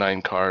 you get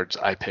 9 cards,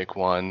 I pick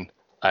one.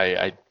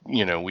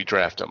 We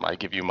draft them. I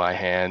give you my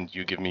hand,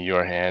 you give me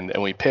your hand,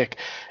 and we pick.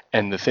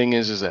 And the thing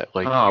is that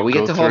like we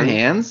get to hold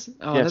hands.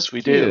 Oh, yes, that's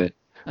we cute. do.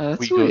 Oh,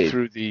 that's we sweet. go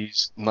through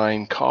these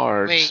 9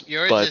 cards. Wait,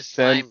 yours is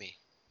slimy.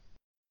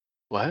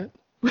 What?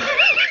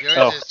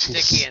 Yours is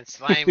sticky and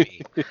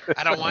slimy.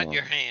 I don't want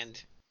your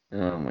hand.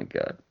 Oh my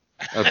god.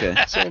 Okay.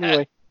 So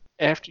anyway,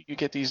 after you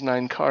get these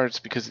 9 cards,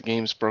 because the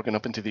game's broken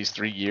up into these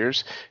 3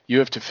 years, you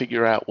have to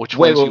figure out which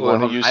ones you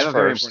want to use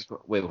first.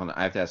 Hold on.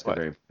 I have to ask a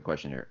very important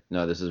question here.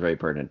 No, this is very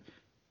pertinent.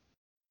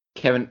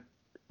 Kevin,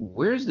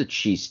 where's the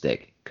cheese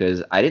stick?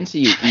 Because I didn't see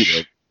you eat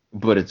it,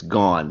 but it's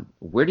gone.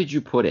 Where did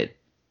you put it?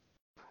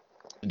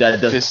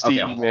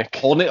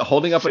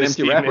 Holding up an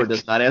empty wrapper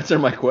does not answer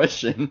my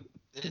question.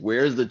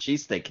 Where's the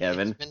cheese stick,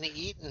 Kevin? It's been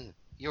eaten.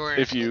 Why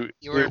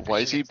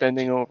is he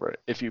bending over?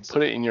 If you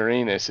put it in your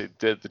anus,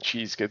 the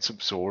cheese gets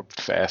absorbed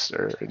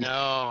faster.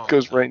 And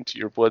goes right into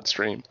your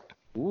bloodstream.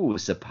 Ooh,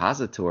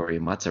 suppository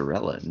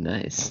mozzarella,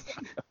 nice.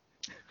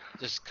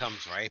 Just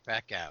comes right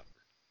back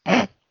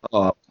out.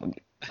 Oh.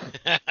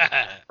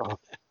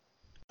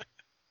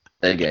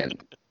 Again,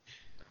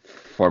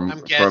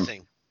 I'm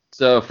guessing.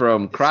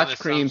 From crotch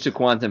cream to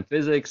quantum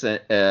physics,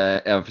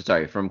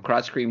 from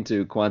crotch cream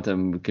to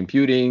quantum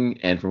computing,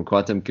 and from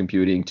quantum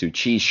computing to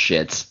cheese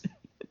shits.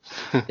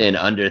 in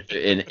under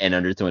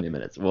 20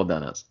 minutes. Well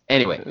done, us.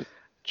 Anyway,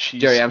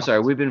 Jerry, I'm sorry.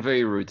 We've been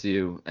very rude to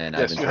you, and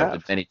I've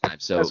interrupted many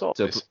times.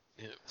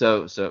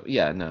 So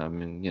yeah, no, I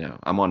mean,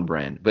 I'm on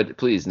brand. But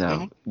please,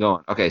 now go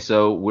on. Okay,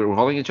 so we're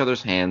holding each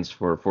other's hands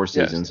for 4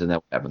 seasons, and then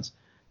what happens?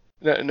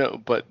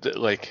 No, but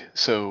like,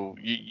 so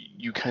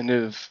you kind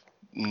of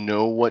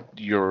know what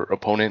your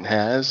opponent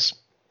has,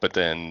 but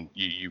then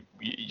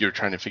you're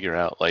trying to figure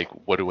out like,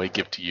 what do I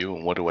give to you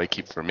and what do I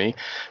keep for me?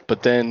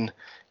 But then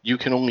you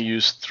can only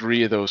use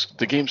 3 of those.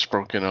 The game's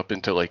broken up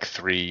into like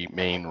 3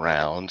 main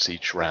rounds.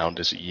 Each round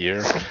is a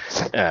year,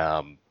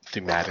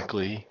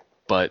 thematically.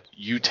 But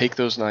you take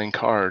those 9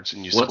 cards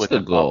and you What's split the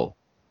them goal? up.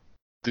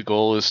 The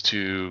goal is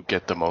to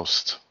get the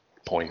most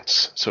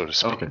points, so to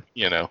speak. Okay.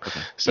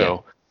 Okay.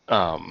 So,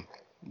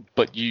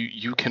 but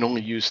you can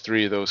only use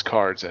 3 of those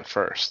cards at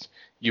first.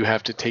 You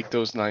have to take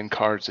those 9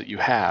 cards that you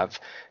have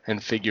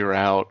and figure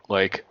out,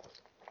 like,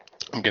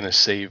 I'm going to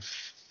save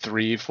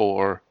 3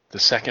 for the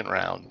second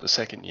round, the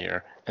second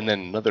year, and then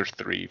another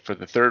 3 for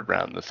the third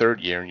round, the third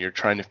year, and you're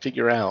trying to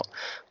figure out,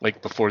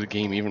 like, before the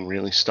game even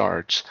really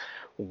starts,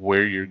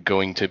 where you're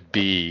going to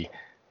be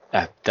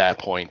at that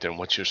point and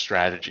what your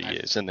strategy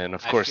is. And then,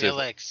 of course, I feel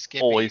like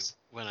Skippy always...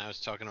 when I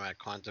was talking about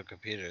quantum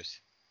computers.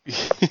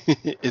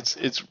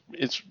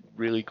 it's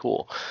really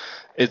cool.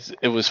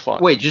 It was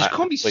fun. Wait, just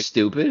call me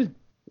stupid?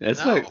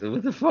 That's no. like,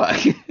 what the fuck?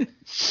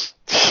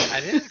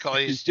 I didn't call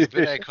you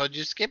stupid. I called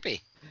you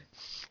Skippy.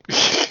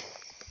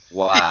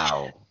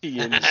 Wow. He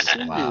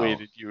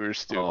insinuated you were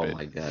stupid. Oh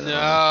my god.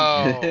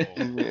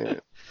 No.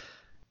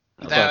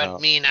 That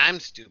would mean I'm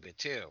stupid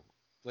too,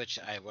 which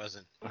I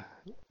wasn't.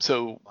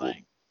 So,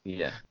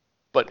 yeah.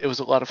 But it was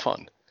a lot of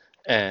fun.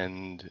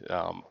 And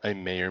I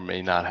may or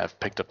may not have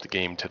picked up the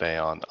game today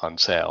on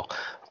sale.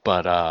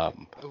 But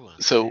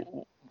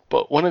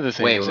but one of the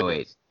things...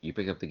 Wait. You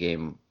picked up the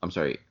game... I'm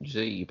sorry. Did you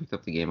say you picked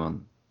up the game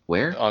on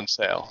where? On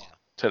sale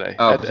today.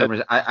 Oh, for some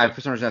reason I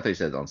thought you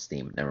said on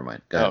Steam. Never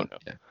mind. Go ahead. No.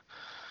 Yeah.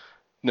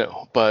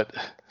 No, but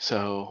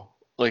so,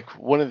 like,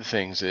 one of the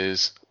things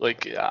is,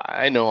 like,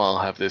 I know I'll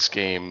have this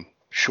game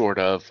short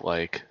of,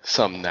 like,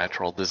 some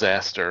natural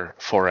disaster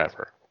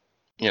forever.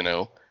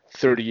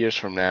 30 years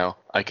from now,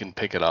 I can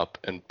pick it up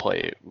and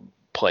play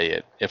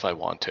it if I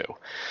want to.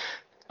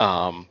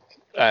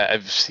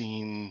 I've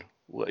seen,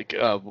 like,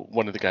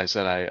 one of the guys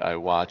that I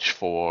watch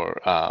for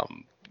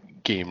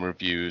game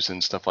reviews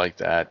and stuff like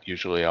that.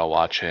 Usually I'll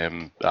watch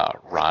him,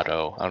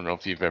 Rado. I don't know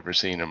if you've ever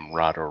seen him.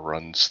 Rado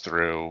runs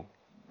through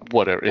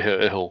whatever.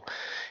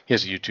 He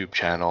has a YouTube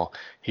channel.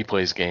 He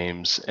plays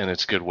games, and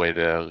it's a good way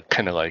to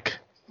kind of, like,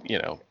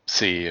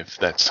 see if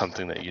that's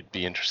something that you'd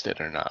be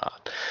interested or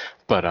not.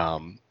 But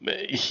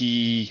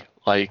he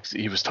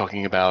was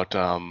talking about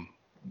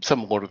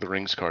some Lord of the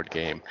Rings card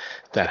game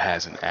that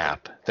has an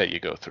app that you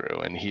go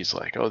through, and he's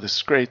like, "Oh, this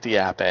is great. The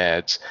app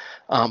adds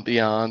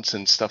ambiance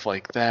and stuff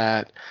like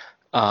that."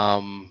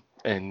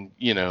 And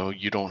you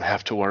don't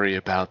have to worry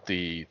about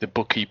the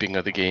bookkeeping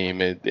of the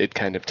game. It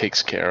kind of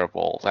takes care of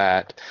all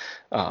that,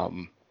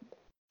 and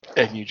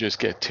you just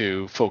get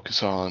to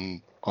focus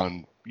on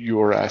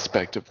your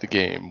aspect of the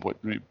game,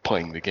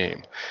 playing the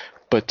game.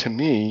 But to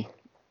me,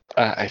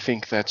 I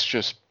think that's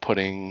just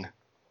putting,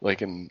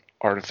 like, an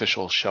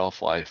artificial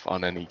shelf life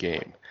on any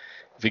game.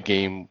 The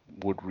game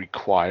would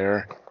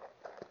require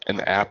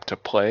an app to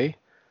play.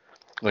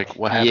 Like,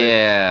 what happens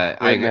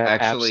when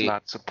that app's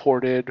not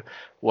supported?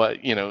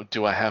 What,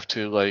 do I have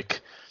to,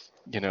 like,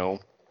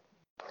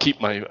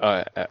 keep my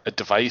a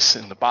device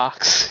in the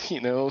box,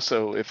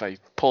 so if I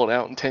pull it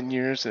out in 10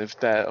 years,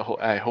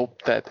 I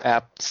hope that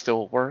app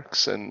still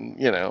works, and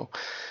No.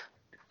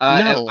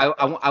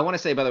 I want to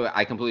say, by the way,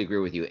 I completely agree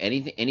with you.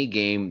 Any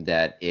game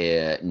that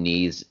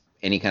needs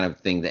any kind of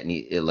thing that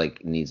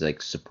needs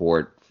like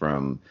support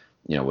from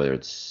whether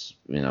it's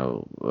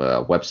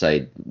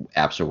website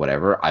apps or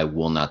whatever, I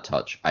will not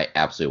touch. I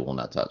absolutely will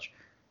not touch.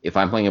 If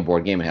I'm playing a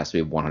board game, it has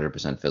to be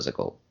 100%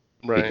 physical.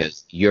 Right.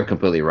 Because you're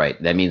completely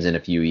right. That means in a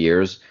few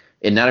years,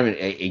 and not even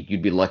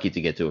you'd be lucky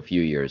to get to a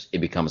few years, it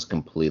becomes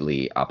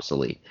completely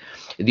obsolete.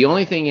 The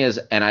only thing is,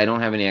 and I don't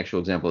have any actual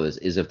example of this,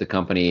 is if the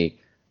company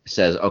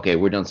says, okay,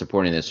 we're done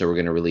supporting this, so we're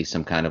going to release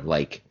some kind of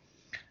like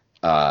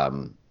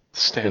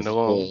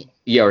standalone.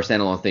 Or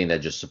standalone thing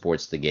that just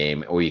supports the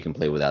game, or you can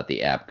play without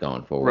the app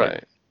going forward.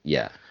 Right.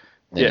 Yeah.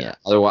 Yeah.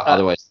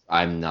 Otherwise,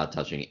 I'm not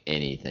touching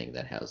anything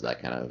that has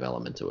that kind of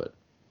element to it.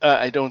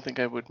 I don't think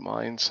I would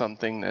mind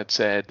something that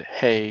said,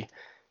 hey,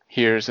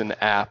 here's an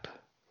app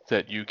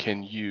that you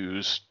can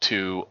use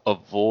to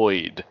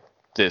avoid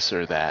this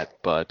or that,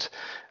 but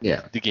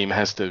the game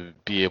has to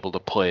be able to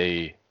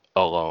play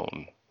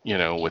alone,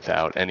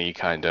 without any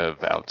kind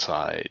of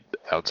outside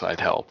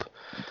help.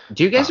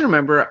 Do you guys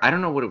remember? I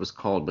don't know what it was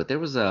called, but there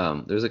was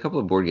a couple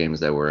of board games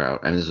that were out.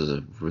 I mean, this was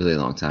a really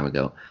long time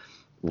ago,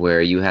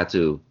 where you had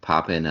to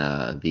pop in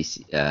a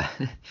VC.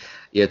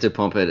 You had to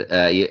pump it.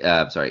 You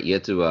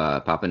had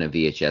to pop in a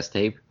VHS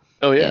tape.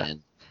 Oh yeah.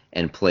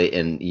 And play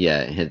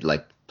hit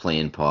like play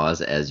and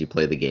pause as you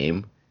play the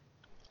game.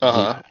 Or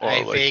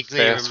I like vaguely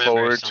fast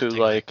forward to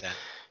like that.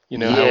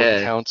 How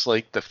it counts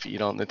like the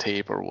feet on the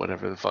tape or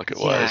whatever the fuck it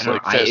was.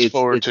 Like fast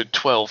forward to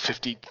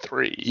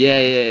 12:53. Yeah,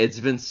 it's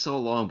been so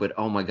long, but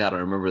oh my god, I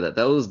remember that.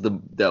 That was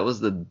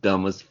the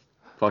dumbest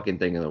fucking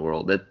thing in the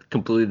world. That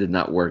completely did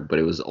not work, but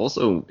it was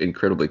also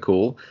incredibly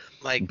cool.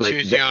 Like But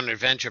choose your own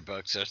adventure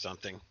books or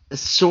something.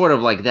 sort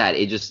of like that.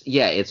 It just,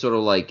 yeah, it's sort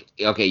of like,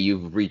 okay,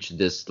 you've reached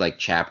this like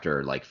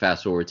chapter, like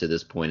fast forward to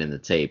this point in the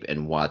tape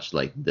and watch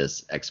like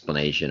this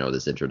explanation or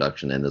this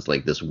introduction, and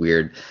this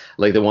weird,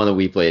 like the one that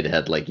we played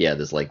had like, yeah,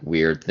 this like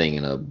weird thing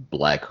in a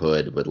black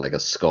hood with like a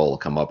skull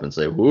come up and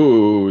say,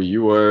 "Woo,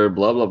 you are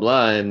blah blah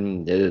blah,"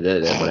 and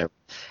whatever.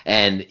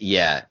 And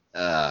yeah,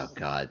 oh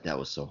god, that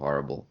was so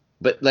horrible.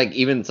 But like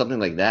even something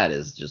like that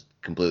is just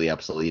completely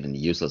obsolete and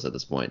useless at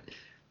this point.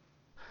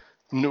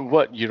 No,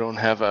 what? You don't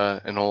have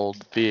an old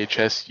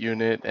VHS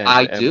unit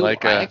I and do.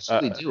 like I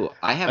actually do.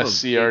 I have a a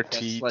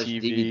CRT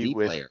VHS/DVD TV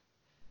with. player.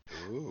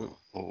 Ooh.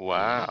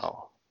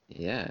 Wow.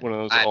 Yeah. One of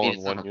those I mean, it's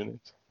all-in-one not.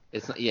 units.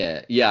 It's not.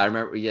 Yeah. Yeah. I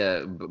remember.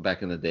 Yeah.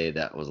 Back in the day,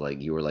 that was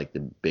like you were like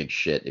the big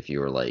shit if you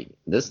were like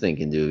this thing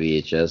can do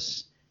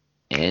VHS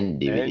and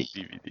DVD. And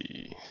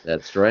DVD.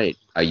 That's right.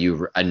 Are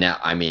you now?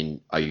 I mean,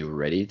 are you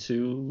ready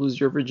to lose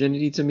your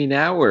virginity to me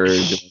now, or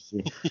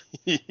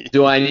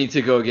do I need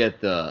to go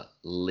get the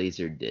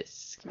laser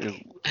disc? Oh,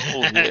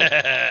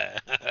 yeah.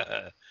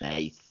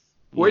 Nice.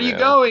 Where are you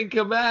going?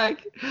 Come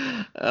back.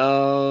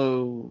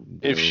 Oh.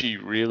 If she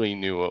really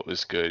knew what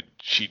was good,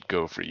 she'd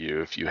go for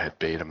you if you had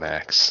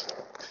Betamax.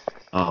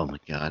 Oh my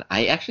god.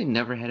 I actually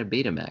never had a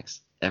Betamax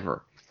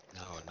ever.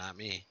 No, not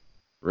me.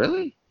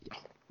 Really?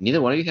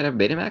 Neither one of you had a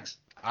Betamax?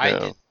 I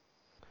did.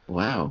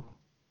 Wow.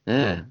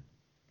 Yeah.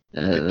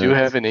 I do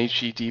have an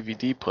HD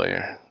DVD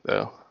player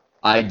though.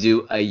 I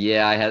do.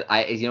 Yeah, I had.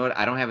 You know what?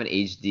 I don't have an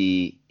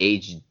HD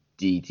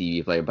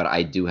TV player, but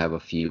I do have a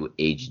few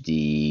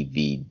HD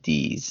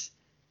VDs.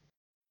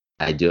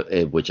 I do,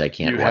 which I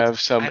can't You watch. have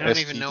some I don't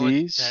even know what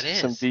SDs, that is.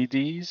 some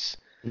DDs.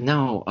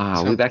 No,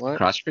 we back to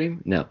cross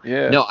stream? No.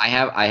 Yeah. No, I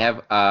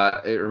have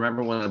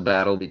remember when the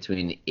battle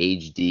between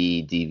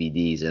HD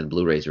DVDs and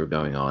Blu-rays were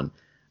going on?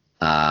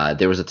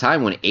 There was a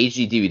time when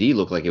HD DVD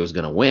looked like it was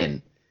gonna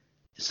win.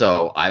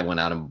 So I went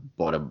out and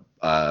bought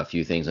a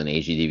few things on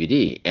HD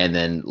DVD, and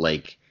then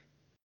like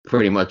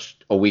pretty much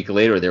a week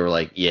later they were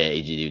like, yeah,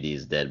 HD DVD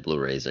is dead,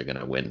 Blu-rays are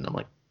gonna win. And I'm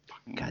like,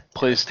 God.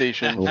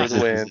 PlayStation for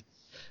the win.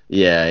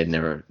 Yeah, I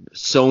never.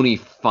 Sony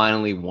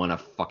finally won a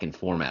fucking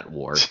format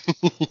war.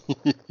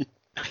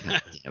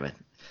 God damn it.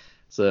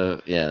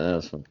 So yeah, that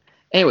was fun.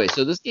 Anyway,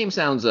 so this game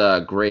sounds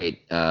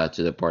great to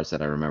the parts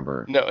that I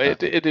remember. No,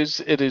 it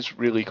is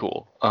really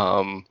cool.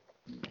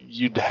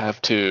 You'd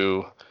have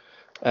to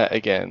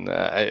again,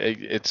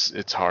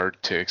 it's hard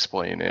to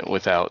explain it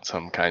without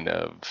some kind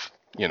of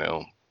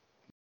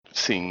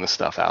seeing the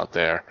stuff out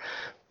there.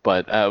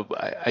 But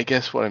I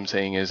guess what I'm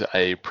saying is I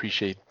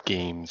appreciate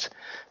games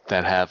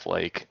that have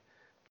like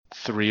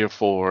 3 or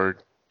 4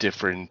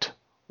 different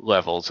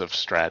levels of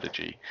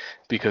strategy,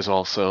 because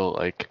also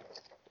like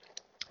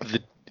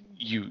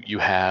you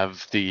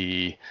have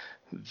the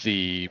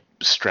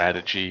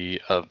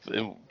strategy of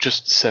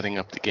just setting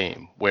up the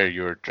game where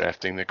you're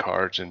drafting the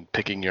cards and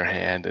picking your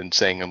hand and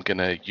saying I'm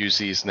gonna use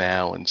these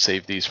now and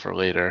save these for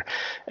later,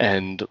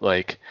 and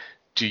like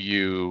do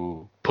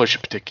you push a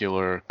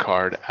particular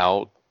card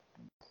out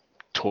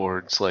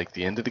towards like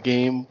the end of the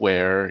game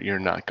where you're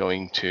not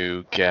going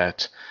to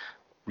get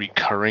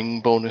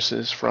recurring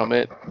bonuses from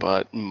it,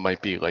 but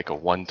might be like a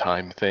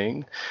one-time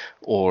thing?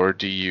 Or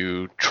do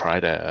you try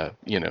to,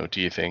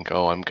 do you think,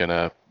 oh, I'm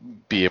gonna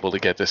be able to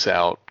get this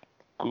out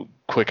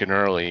quick and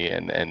early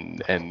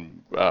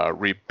and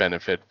reap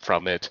benefit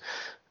from it?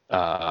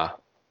 Oh,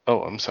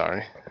 I'm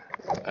sorry.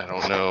 I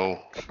don't know.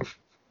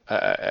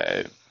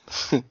 I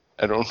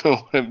don't know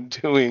what I'm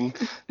doing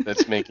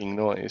that's making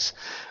noise.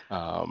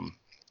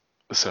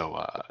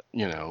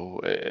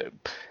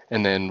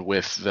 And then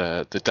with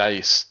the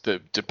dice,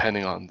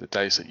 depending on the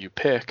dice that you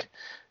pick,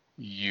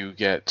 you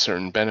get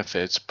certain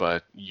benefits,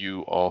 but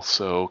you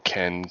also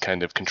can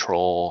kind of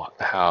control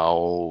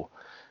how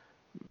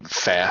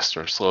fast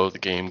or slow the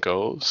game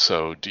goes.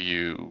 So do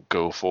you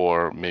go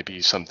for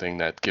maybe something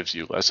that gives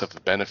you less of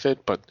a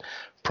benefit but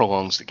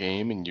prolongs the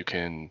game and you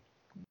can,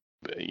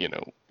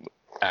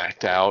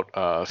 act out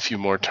a few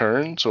more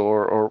turns,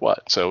 or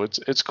what? So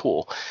it's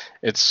cool.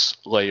 It's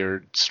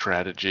layered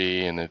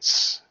strategy and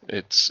it's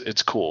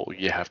cool.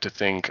 You have to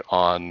think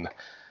on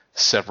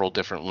several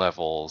different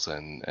levels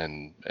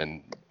and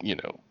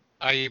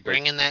Are you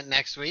bringing that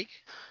next week?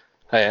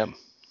 I am.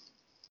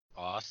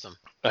 Awesome.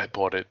 I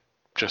bought it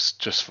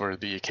just for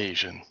the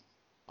occasion.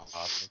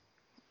 Awesome.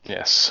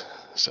 Yes.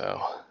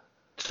 So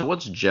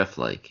what's Jeff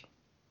like?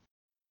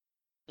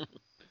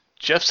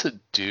 Jeff's a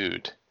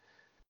dude.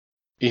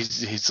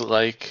 He's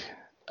like,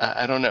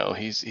 I don't know.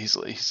 He's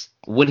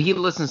when he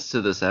listens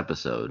to this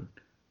episode,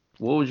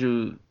 what would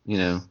you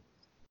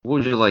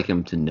like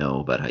him to know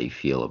about how you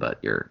feel about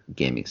your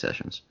gaming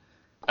sessions?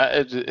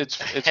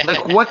 It's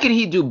like, what can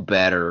he do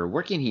better?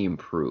 Where can he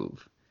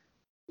improve?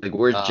 Like,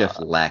 where's Jeff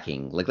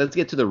lacking? Like, let's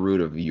get to the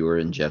root of your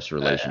and Jeff's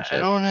relationship. I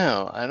don't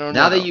know.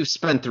 Now that you've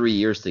spent 3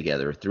 years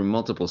together through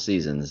multiple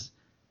seasons,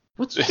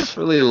 what's Jeff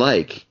really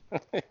like?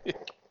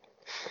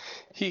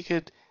 He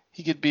could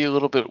he could be a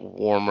little bit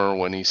warmer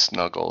when he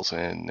snuggles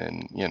in,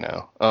 and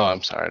Oh,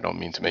 I'm sorry, I don't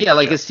mean to make. Yeah,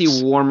 like is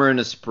he warmer in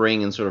the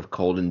spring and sort of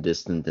cold and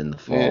distant in the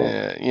fall?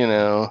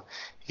 Yeah,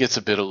 he gets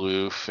a bit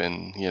aloof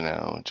and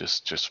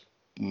just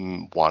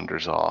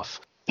wanders off.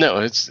 No,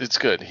 it's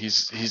good.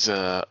 He's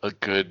a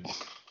good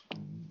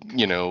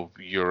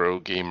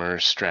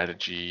Eurogamer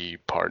strategy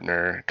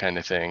partner kind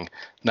of thing.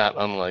 Not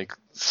unlike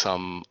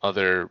some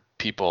other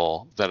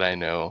people that I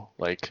know,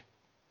 like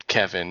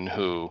Kevin,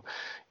 who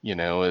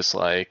is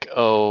like,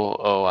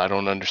 oh, I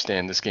don't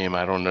understand this game.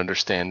 I don't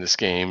understand this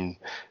game.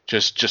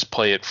 Just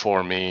play it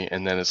for me.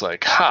 And then it's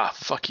like, ha,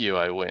 fuck you,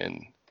 I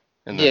win.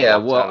 And then yeah,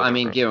 well, I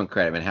mean, give him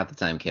credit. I mean, half the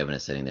time Kevin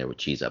is sitting there with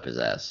cheese up his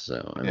ass.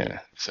 So I mean, yeah,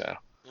 so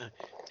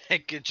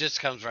it just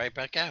comes right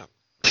back out.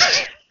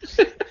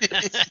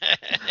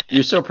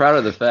 You're so proud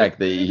of the fact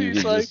that you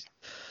he's like,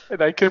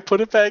 and I could put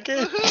it back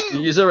in.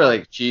 You're sort of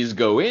like, cheese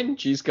go in,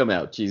 cheese come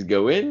out. Cheese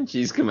go in,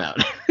 cheese come out.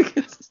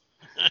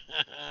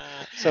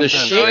 The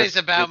story's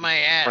about my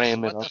ass.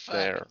 What the fuck?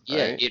 There, right?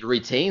 Yeah, it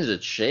retains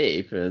its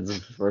shape. It's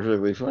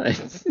perfectly fine.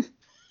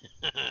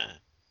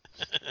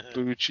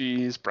 Blue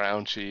cheese,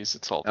 brown cheese,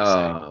 it's all the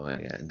same. Oh my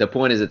god. The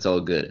point is, it's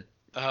all good.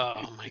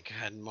 Oh my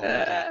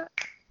god,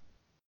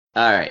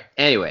 all right.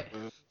 Anyway,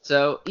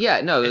 so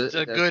yeah, no, it's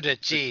a good at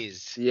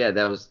cheese. Yeah,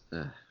 that was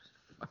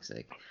fuck's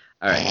sake.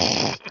 All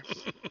right.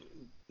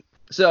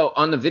 So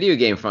on the video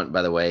game front,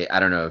 by the way,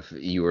 I don't know if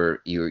you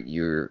were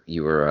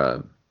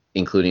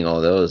including all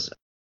those.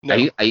 No.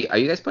 Are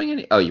you guys playing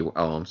any? Oh,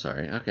 I'm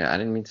sorry. Okay, I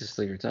didn't mean to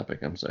steal your topic.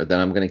 I'm sorry. Then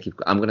I'm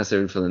gonna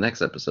save it for the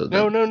next episode.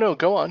 Then. No.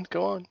 Go on.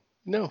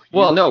 No.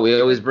 Well, no, we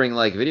always bring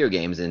like video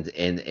games into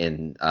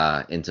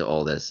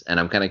all this, and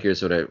I'm kind of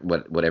curious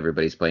what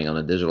everybody's playing on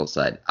the digital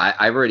side.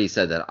 I've already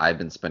said that I've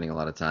been spending a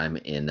lot of time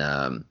in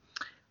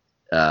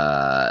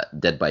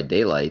Dead by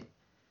Daylight.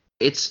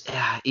 It's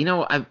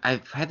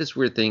I've had this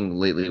weird thing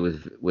lately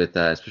with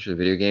especially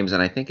video games,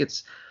 and I think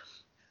it's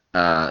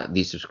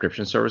these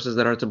subscription services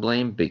that are to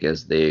blame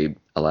because they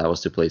allow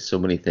us to play so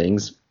many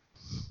things,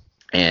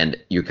 and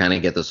you kind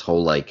of get this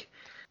whole like,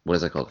 what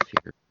is it called?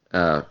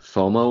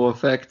 FOMO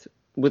effect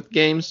with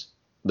games,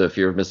 the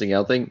fear of missing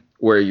out thing,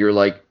 where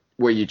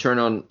you turn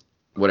on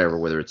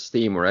whether it's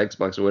Steam or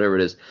Xbox or whatever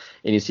it is,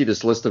 and you see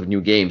this list of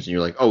new games, and you're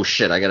like, oh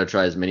shit, I gotta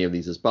try as many of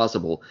these as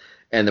possible.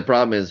 And the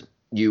problem is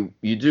you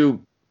do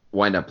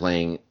wind up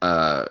playing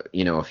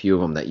a few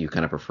of them that you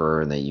kind of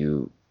prefer and that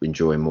you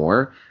enjoy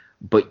more,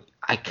 but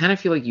I kind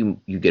of feel like you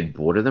get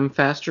bored of them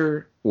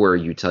faster, where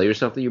you tell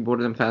yourself that you're bored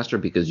of them faster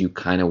because you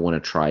kind of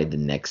want to try the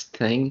next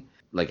thing.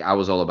 Like I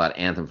was all about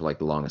Anthem for like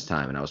the longest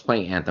time, and I was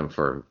playing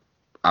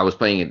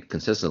it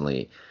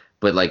consistently,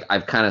 but like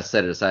I've kind of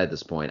set it aside at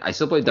this point. I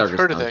still play Darkest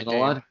Dungeon a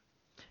lot.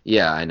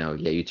 Yeah, I know.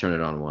 Yeah, you turn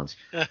it on once.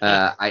 We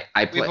bought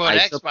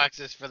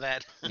Xboxes for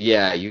that.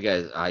 Yeah, you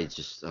guys. I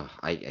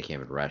can't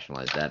even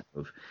rationalize that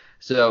move.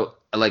 So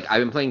like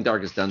I've been playing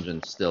Darkest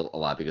Dungeon still a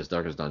lot because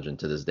Darkest Dungeon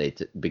to this day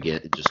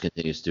it just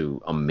continues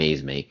to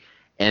amaze me.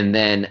 And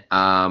then,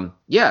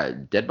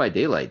 Dead by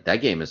Daylight, that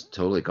game has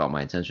totally caught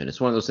my attention.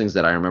 It's one of those things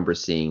that I remember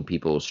seeing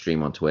people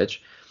stream on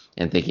Twitch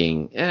and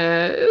thinking,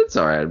 it's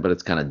all right, but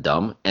it's kind of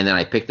dumb. And then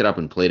I picked it up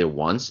and played it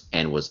once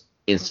and was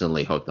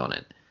instantly hooked on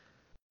it.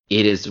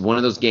 It is one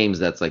of those games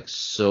that's like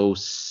so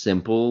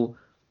simple.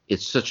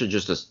 It's such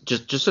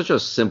such a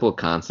simple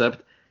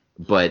concept,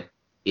 but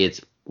it's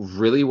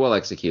really well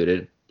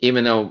executed.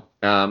 Even though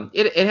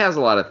it has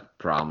a lot of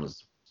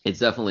problems. It's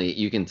definitely,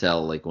 you can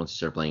tell, like, once you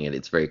start playing it,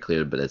 it's very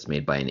clear, but it's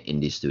made by an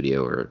indie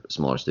studio or a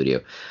smaller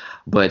studio.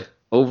 But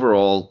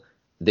overall,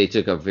 they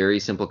took a very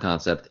simple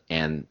concept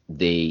and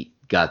they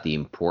got the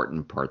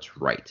important parts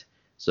right.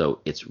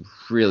 So it's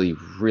really,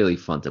 really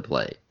fun to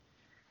play.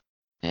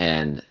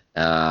 And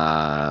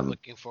I'm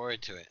looking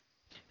forward to it.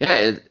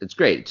 Yeah, it's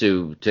great.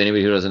 To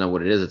anybody who doesn't know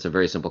what it is, it's a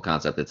very simple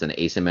concept. It's an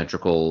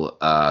asymmetrical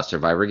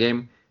survivor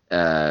game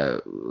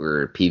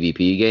or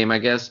PvP game, I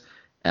guess.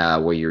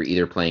 Where you're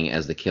either playing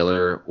as the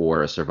killer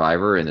or a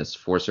survivor, and it's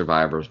 4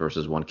 survivors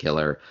versus 1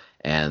 killer.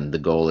 And the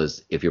goal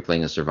is, if you're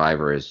playing a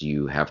survivor, is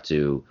you have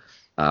to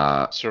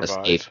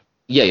escape.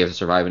 Yeah, you have to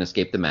survive and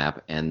escape the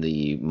map. And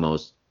the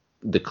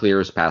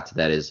clearest path to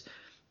that is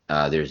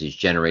there's these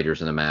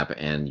generators in the map,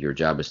 and your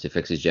job is to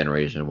fix these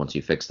generators. And once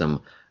you fix them,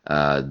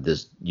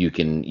 you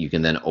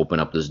can then open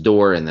up this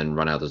door and then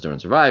run out this door and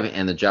survive.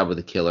 And the job of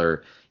the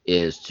killer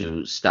is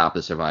to stop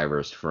the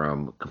survivors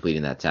from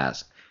completing that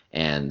task.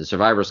 And the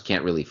survivors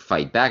can't really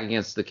fight back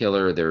against the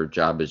killer. Their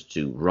job is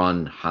to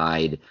run,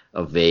 hide,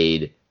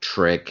 evade,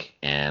 trick,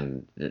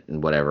 and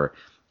whatever.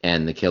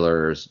 And the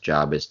killer's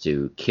job is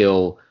to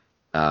to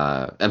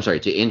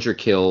injure,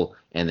 kill,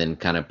 and then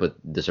kind of put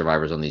the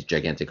survivors on these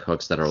gigantic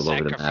hooks that are all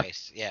over the map.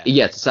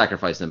 Yeah, to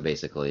sacrifice them,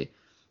 basically.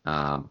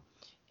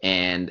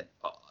 And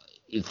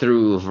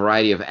through a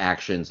variety of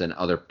actions and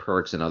other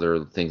perks and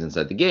other things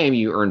inside the game,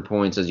 you earn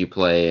points as you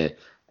play,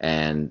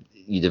 and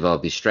you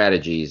develop these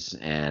strategies.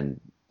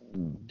 And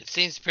it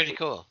seems pretty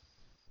cool.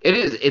 It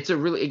is. It's a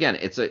really, again,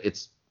 it's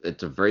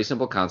a very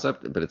simple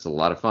concept, but it's a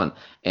lot of fun.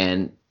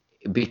 And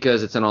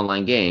because it's an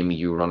online game,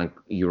 you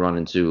run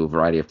into a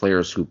variety of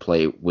players who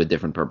play with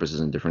different purposes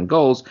and different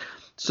goals.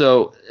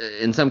 So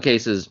in some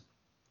cases,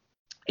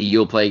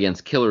 you'll play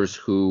against killers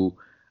who,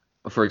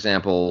 for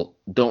example,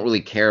 don't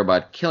really care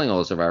about killing all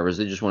the survivors.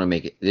 They just want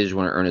to they just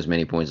want to earn as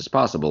many points as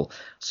possible.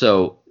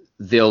 So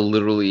they'll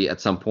literally at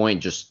some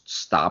point just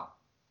stop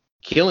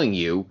killing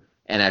you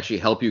and actually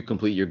help you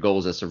complete your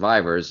goals as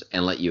survivors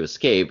and let you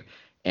escape.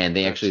 And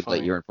they actually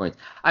let you earn points.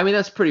 I mean,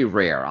 that's pretty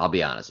rare, I'll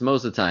be honest.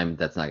 Most of the time,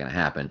 that's not going to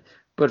happen.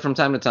 But from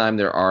time to time,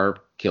 there are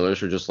killers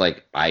who are just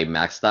like, I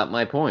maxed out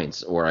my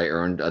points, or I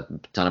earned a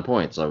ton of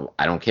points, so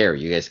I don't care.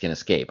 You guys can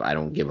escape. I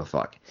don't give a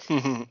fuck.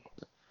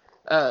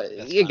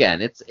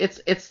 Again,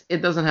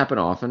 it doesn't happen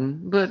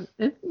often, but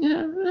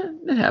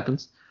it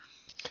happens.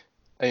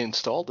 I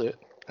installed it.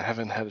 I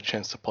haven't had a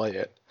chance to play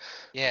it.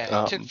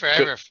 Yeah, it took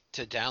forever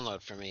to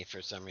download for me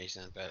for some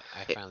reason, but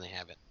I finally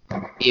have it.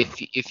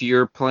 If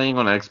you're playing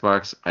on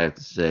Xbox, I have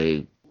to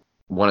say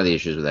one of the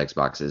issues with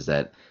Xbox is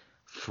that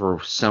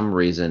for some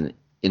reason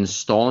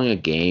installing a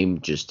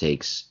game just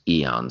takes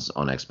eons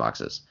on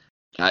Xboxes.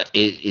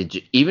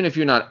 Even if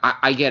you're not,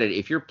 I get it.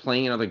 If you're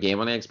playing another game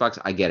on the Xbox,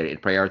 I get it.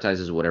 It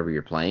prioritizes whatever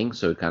you're playing,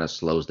 so it kind of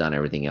slows down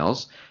everything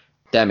else.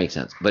 That makes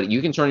sense. But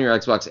you can turn your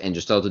Xbox and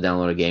just tell it to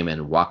download a game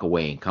and walk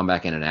away and come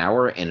back in an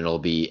hour, and it'll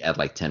be at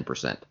like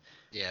 10%.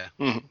 Yeah.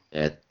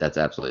 That's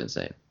absolutely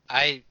insane.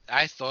 I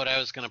thought I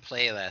was gonna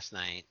play last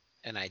night,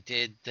 and I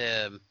did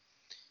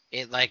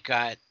it like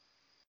got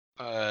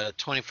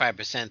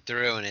 25%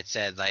 through, and it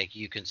said like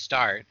you can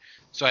start.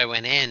 So I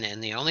went in,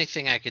 and the only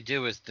thing I could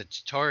do was the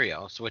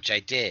tutorials, which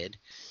I did.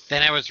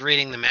 Then I was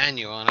reading the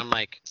manual, and I'm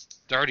like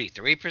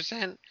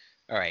 33%.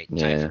 All right,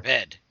 time for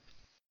bed.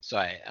 So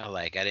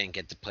I didn't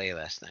get to play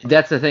last night.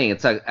 That's the thing.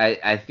 It's like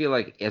I feel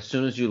like as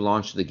soon as you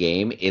launch the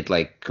game, it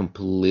like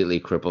completely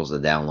cripples the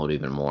download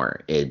even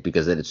more.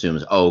 Because it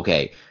assumes, oh,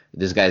 okay,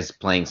 this guy's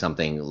playing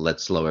something.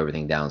 Let's slow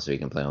everything down so he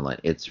can play online.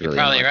 It's really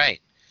You're probably annoying.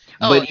 right.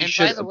 Oh, and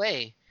by the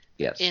way,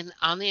 yes,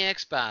 on the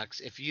Xbox,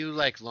 if you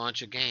like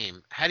launch a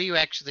game, how do you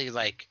actually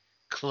like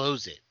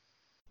close it?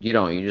 You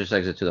don't. You just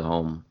exit to the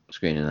home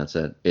screen and that's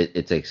it.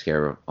 It takes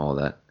care of all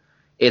that.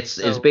 It's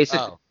basic.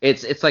 Oh.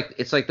 It's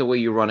like the way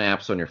you run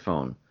apps on your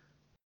phone.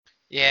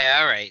 Yeah,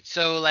 all right.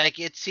 So like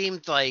it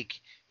seemed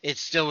like it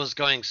still was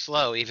going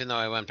slow, even though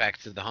I went back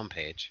to the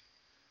homepage.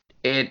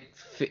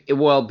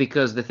 Well,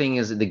 because the thing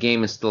is, the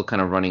game is still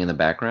kind of running in the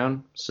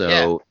background.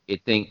 So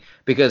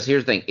because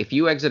here's the thing: if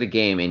you exit a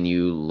game and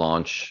you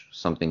launch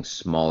something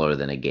smaller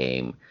than a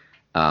game,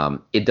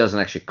 it doesn't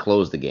actually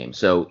close the game.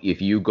 So if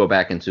you go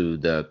back into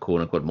the quote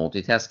unquote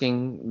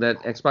multitasking that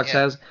Xbox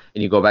has,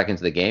 and you go back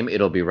into the game,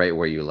 it'll be right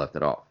where you left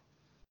it off.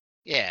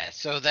 Yeah.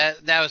 So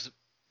that was.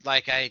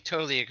 Like, I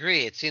totally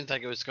agree. It seemed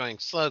like it was going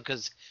slow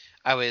because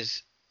I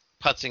was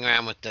putzing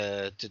around with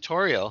the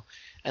tutorial,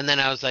 and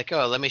then I was like,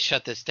 "Oh, let me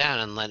shut this down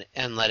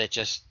and let it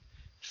just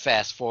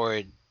fast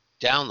forward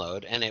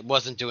download," and it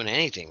wasn't doing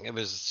anything. It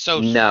was so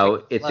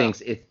no. It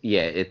thinks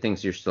it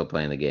thinks you're still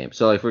playing the game.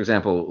 So, like for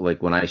example,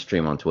 like when I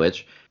stream on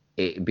Twitch,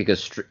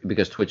 because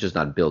Twitch is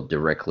not built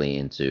directly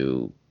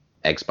into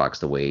Xbox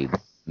the way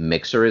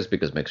Mixer is,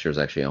 because Mixer is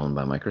actually owned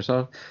by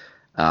Microsoft.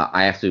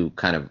 I have to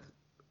kind of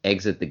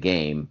exit the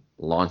game,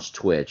 launch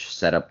Twitch,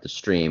 set up the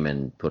stream,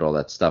 and put all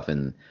that stuff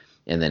in,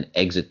 and then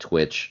exit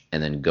Twitch,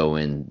 and then go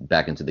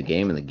back into the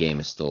game, and the game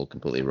is still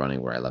completely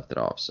running where I left it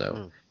off.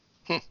 So,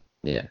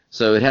 yeah.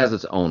 So it has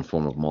its own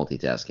form of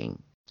multitasking.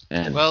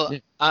 And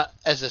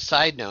as a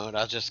side note,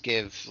 I'll just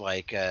give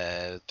like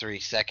 3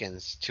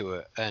 seconds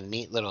to a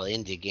neat little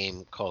indie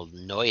game called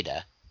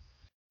Noida,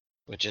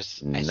 which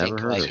is I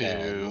think like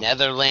a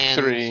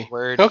Netherlands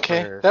word.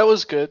 Okay, for that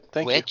was good.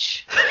 Thank you.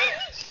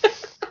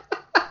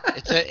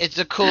 It's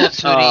a cool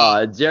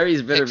 2D.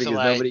 Jerry's bitter because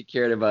nobody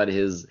cared about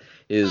his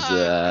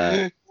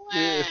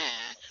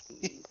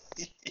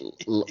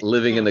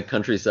living in the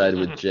countryside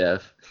with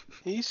Jeff.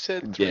 He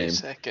said 3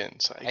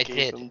 seconds. I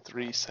gave him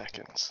 3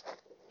 seconds.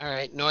 All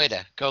right,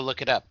 Noida, go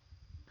look it up.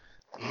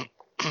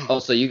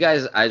 Also, you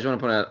guys, I just want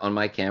to point out on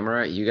my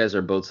camera, you guys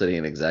are both sitting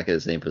in exactly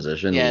the same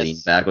position, lean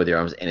back with your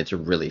arms, and it's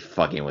really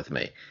fucking with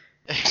me.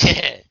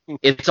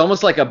 It's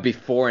almost like a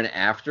before and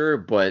after,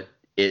 but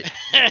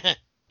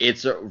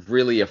it's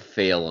really a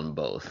fail on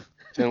both.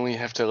 Then we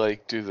have to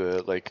like do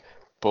the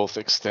both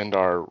extend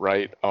our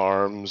right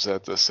arms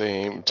at the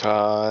same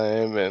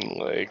time and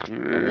like.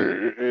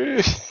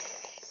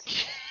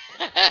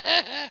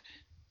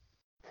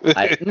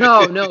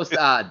 No,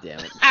 stop! Damn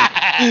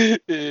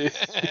it.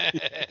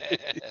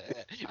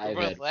 We're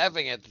both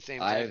laughing at the same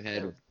time. I've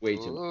had way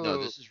too much.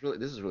 No, this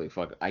is really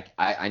fucking.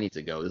 I need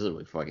to go. This is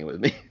really fucking with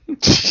me.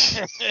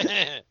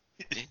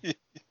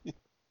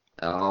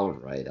 All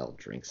right, I'll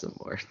drink some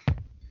more.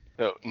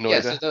 No,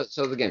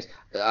 so the games.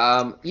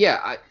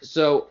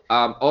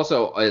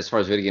 Also, as far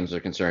as video games are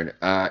concerned,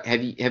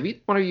 have you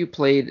one of you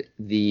played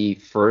the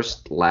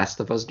first Last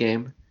of Us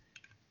game?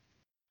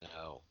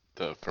 No.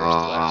 The first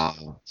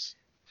Last of Us.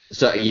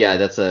 So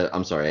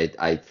I'm sorry,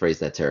 I phrased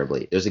that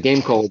terribly. There's a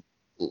game called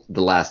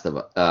The Last of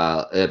Us.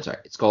 I'm sorry,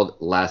 it's called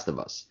Last of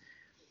Us,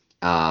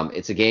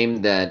 It's a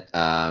game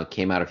that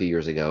came out a few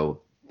years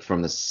ago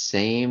from the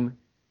same.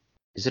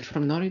 Is it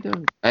from Naughty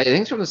Dog? I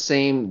think it's from the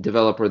same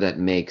developer that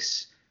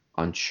makes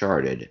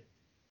Uncharted,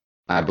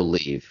 I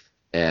believe.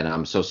 And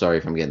I'm so sorry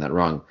if I'm getting that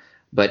wrong.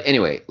 But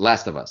anyway,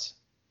 Last of Us.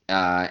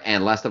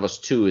 And Last of Us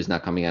 2 is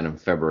not coming out in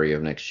February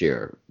of next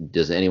year.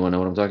 Does anyone know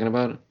what I'm talking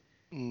about?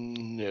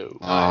 No.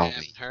 I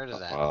haven't heard of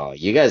that. Oh,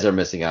 you guys are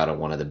missing out on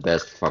one of the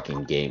best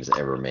fucking games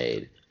ever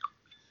made.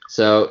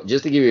 So,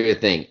 just to give you a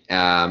thing,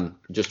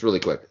 just really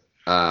quick.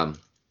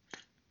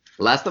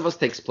 Last of Us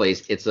takes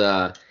place.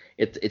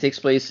 It takes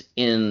place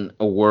in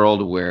a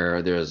world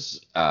where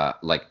there's a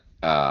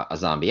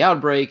zombie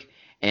outbreak,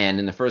 and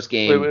in the first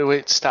game.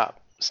 Wait!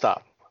 Stop!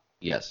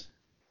 Yes.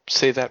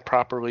 Say that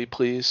properly,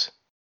 please.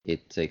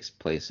 It takes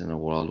place in a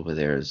world where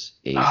there's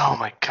a. Oh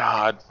my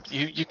God!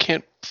 You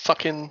can't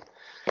fucking.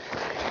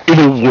 In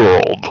a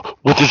world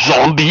with a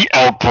zombie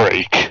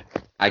outbreak.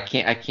 I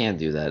can't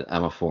do that.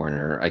 I'm a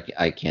foreigner.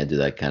 I can't do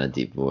that kind of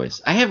deep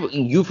voice.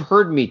 You've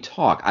heard me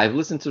talk. I've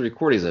listened to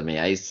recordings of me.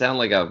 I sound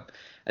like a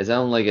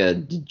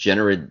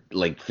degenerate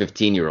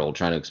 15-year-old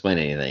trying to explain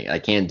anything. I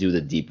can't do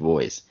the deep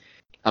voice.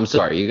 I'm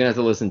sorry. You're gonna have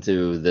to listen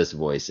to this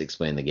voice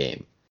explain the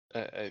game.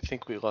 I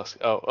think we lost.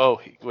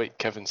 Oh, wait.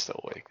 Kevin's still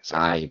awake.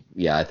 Sorry.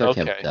 I thought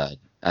Kevin died.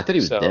 I thought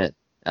he was dead.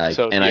 I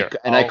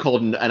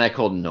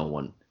called no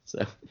one.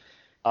 So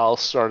I'll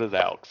start it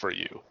out for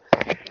you.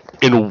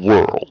 In a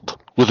world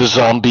with a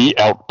zombie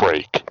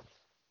outbreak.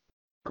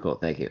 Cool,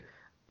 thank you.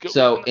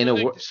 So in a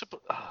world,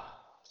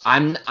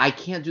 I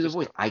can't do the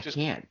voice. I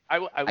can't. I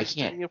was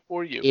doing it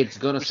for you. It's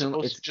gonna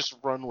sound. It's just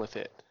run with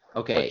it.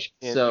 Okay,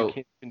 so you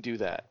can't even do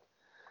that.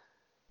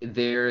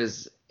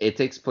 It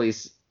takes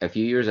place a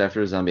few years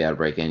after a zombie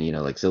outbreak, and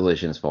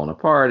civilization is falling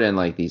apart,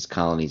 and these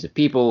colonies of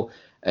people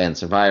and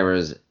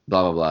survivors,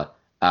 blah blah blah.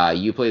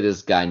 You play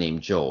this guy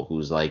named Joel,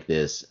 who's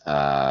this.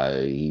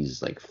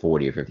 He's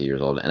 40 or 50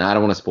 years old, and I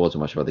don't want to spoil too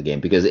much about the game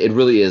because it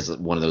really is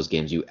one of those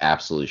games you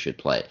absolutely should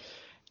play.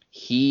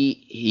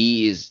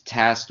 He is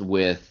tasked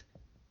with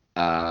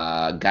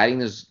guiding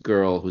this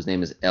girl whose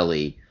name is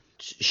Ellie.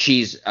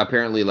 She's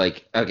apparently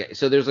okay.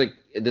 So there's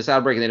this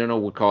outbreak, and they don't know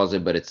what caused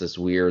it, but it's this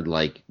weird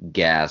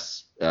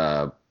gas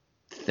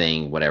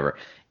thing, whatever.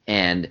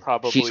 And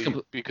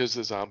probably because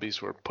the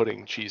zombies were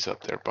putting cheese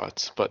up their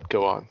butts. But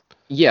go on.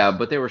 Yeah,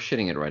 but they were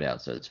shitting it right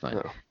out, so it's fine.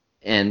 No.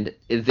 And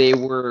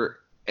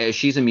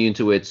she's immune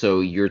to it,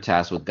 so you're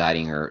tasked with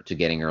getting her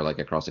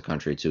across the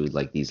country to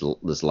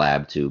this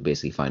lab to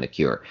basically find a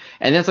cure.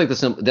 And that's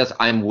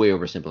I'm way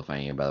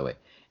oversimplifying it, by the way.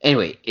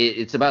 Anyway,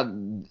 it's about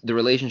the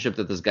relationship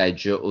that this guy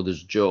Joel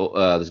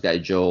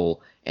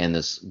and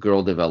this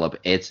girl develop.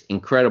 It's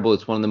incredible.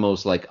 It's one of the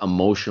most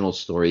emotional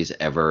stories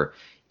ever.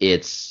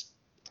 Did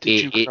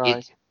you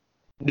cry?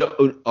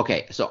 No,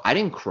 okay, so I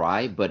didn't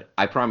cry, but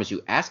I promise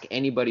you, ask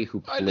anybody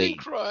who played. I didn't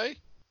cry.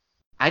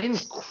 I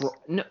didn't cry.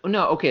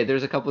 No. Okay,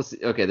 there's a couple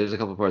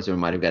of parts where I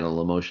might have gotten a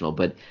little emotional,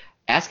 but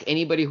ask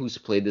anybody who's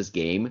played this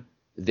game.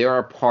 There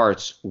are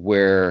parts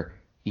where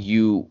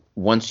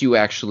once you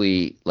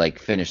actually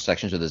finish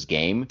sections of this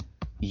game,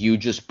 you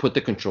just put the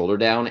controller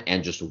down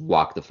and just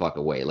walk the fuck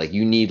away.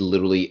 You need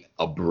literally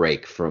a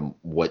break from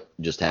what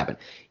just happened.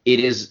 It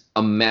is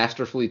a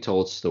masterfully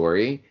told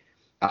story.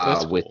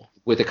 That's cool.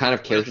 With the kind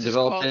of character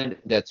development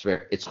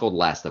it's called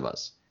Last of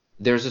Us.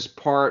 There's this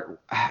part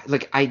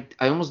I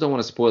almost don't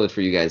want to spoil it for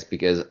you guys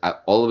because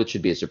all of it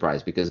should be a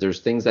surprise because there's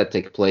things that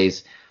take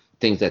place,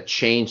 things that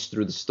change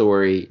through the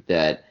story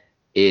that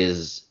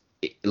is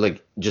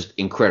just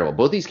incredible.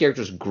 Both these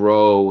characters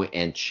grow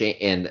and change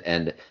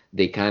and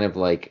they kind of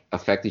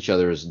affect each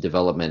other's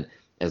development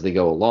as they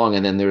go along,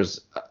 and then there's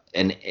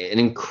an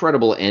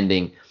incredible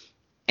ending,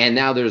 and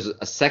now there's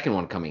a second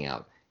one coming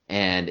out.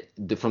 And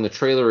from the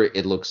trailer,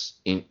 it looks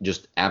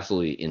just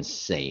absolutely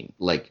insane,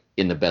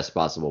 in the best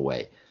possible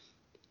way.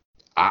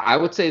 I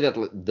would say that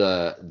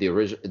the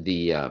original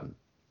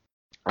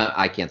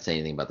I can't say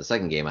anything about the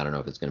second game. I don't know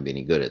if it's going to be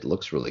any good. It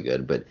looks really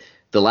good, but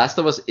The Last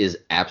of Us is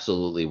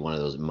absolutely one of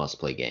those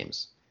must-play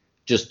games.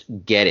 Just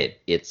get it.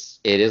 It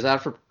is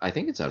out for. I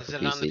think it's out for PC.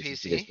 Is it on the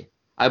PC?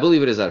 I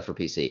believe it is out for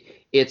PC.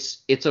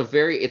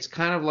 It's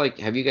kind of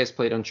have you guys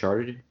played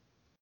Uncharted?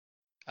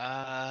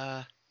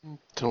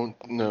 Don't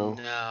know.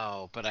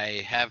 No, but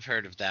I have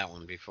heard of that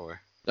one before.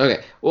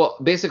 Okay, well,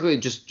 basically,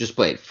 just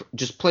play it.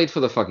 Just play it for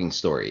the fucking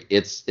story.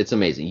 It's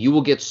amazing. You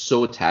will get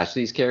so attached to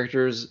these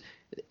characters.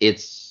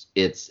 It's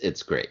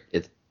great.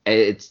 It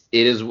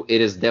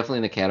is definitely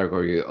in the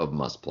category of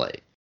must play.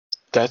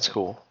 That's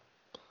cool.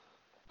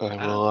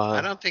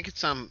 I don't think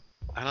it's on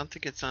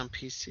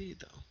PC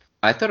though.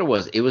 I thought it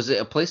was. It was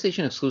a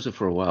PlayStation exclusive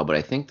for a while, but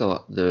I think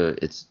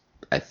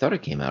I thought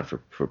it came out for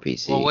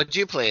PC. Well, what did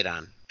you play it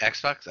on?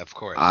 Xbox, of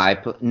course.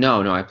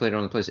 No, I played it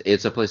on the PlayStation.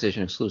 It's a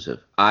PlayStation exclusive.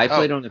 I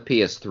played on the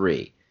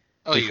PS3.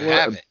 Oh, you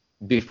have it.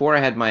 Before I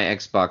had my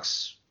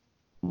Xbox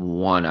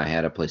One, I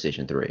had a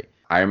PlayStation 3.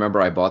 I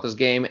remember I bought this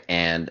game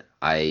and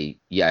I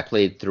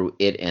played through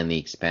it and the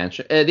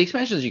expansion. The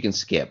expansions you can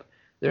skip.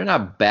 They're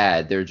not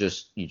bad. You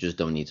just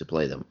don't need to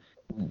play them.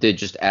 They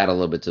just add a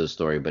little bit to the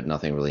story, but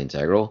nothing really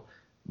integral.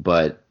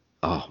 But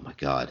oh my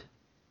god,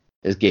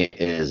 This game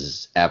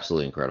is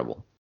absolutely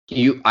incredible.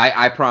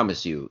 I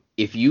promise you,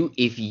 if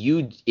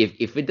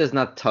it does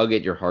not tug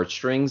at your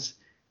heartstrings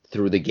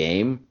through the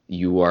game,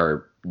 you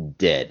are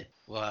dead.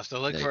 We'll have to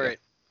look for it.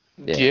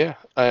 Yeah,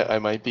 I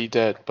might be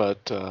dead,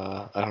 but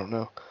I don't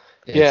know.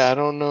 I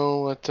don't know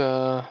what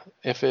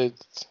if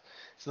it's.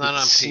 It's not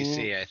on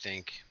PC, I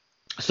think.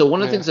 So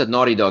one of the things that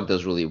Naughty Dog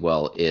does really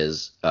well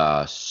is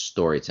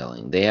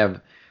storytelling. They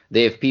have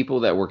people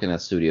that work in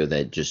that studio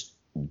that just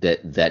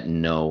that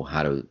know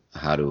how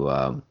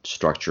to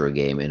structure a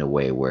game in a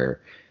way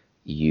where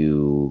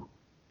you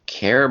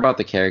care about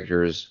the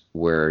characters,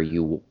 where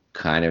you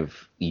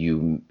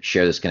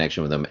share this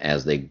connection with them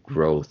as they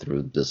grow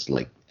through this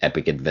like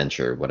epic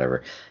adventure,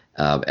 whatever,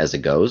 as it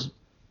goes.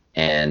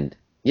 And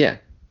yeah,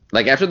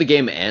 like after the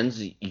game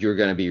ends, you're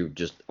gonna be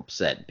just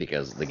upset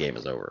because the game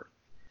is over.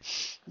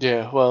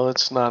 Yeah, well,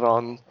 it's not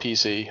on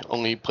PC,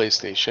 only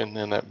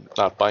PlayStation, and I'm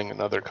not buying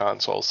another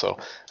console, so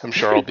I'm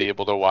sure I'll be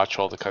able to watch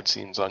all the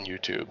cutscenes on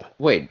YouTube.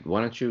 Wait,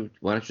 why don't you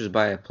just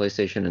buy a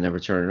PlayStation and never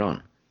turn it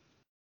on?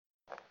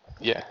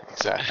 Yeah,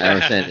 exactly. I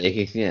understand.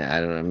 Yeah, I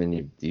don't know. I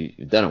mean,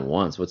 you've done it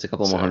once. What's a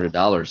couple more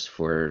 $100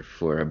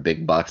 for a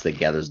big box that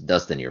gathers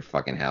dust in your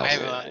fucking house?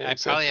 I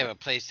probably have a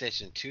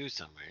PlayStation 2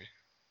 somewhere.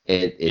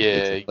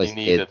 It's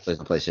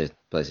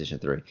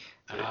PlayStation 3.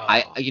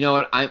 Oh. You know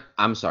what?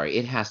 I'm sorry.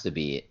 It has to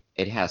be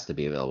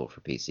available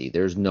for PC.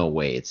 There's no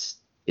way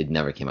it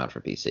never came out for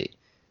PC.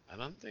 I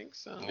don't think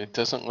so. It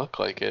doesn't look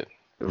like it.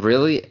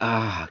 Really?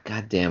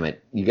 God damn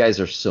it. You guys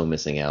are so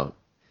missing out.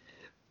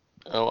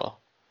 Oh well.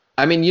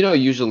 I mean,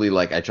 usually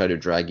like I try to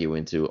drag you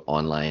into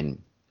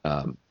online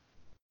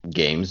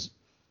games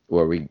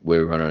where we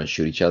run around and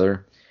shoot each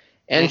other.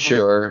 And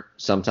sure,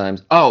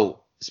 sometimes. Oh,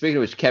 speaking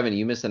of which, Kevin,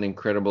 you missed an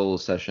incredible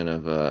session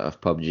of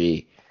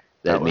PUBG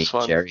that me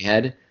and Jerry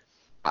had.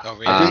 Oh,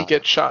 really? I didn't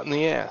get shot in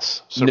the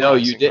ass. No,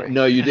 you didn't.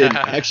 No, you didn't.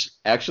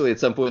 Actually,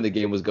 at some point the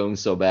game was going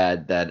so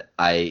bad that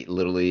I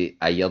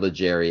yelled at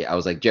Jerry. I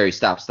was like, Jerry,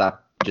 stop,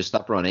 just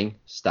stop running,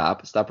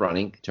 stop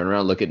running, turn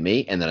around, look at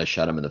me, and then I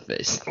shot him in the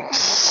face.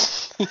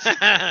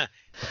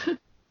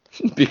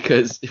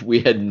 Because we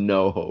had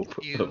no hope.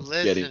 You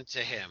listened to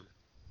him.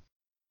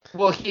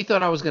 Well, he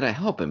thought I was gonna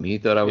help him. He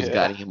thought I was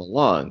guiding him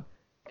along,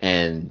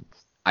 and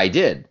I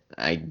did.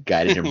 I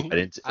guided him right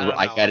into.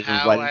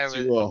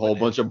 A whole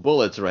bunch of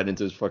bullets right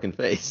into his fucking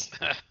face.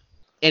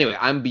 Anyway,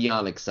 I'm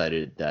beyond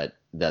excited that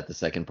the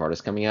second part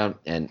is coming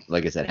out, and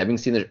like I said, having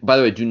seen the. By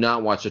the way, do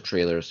not watch the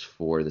trailers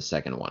for the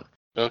second one.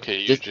 Okay,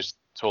 you just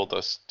told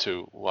us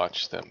to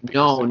watch them.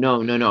 No.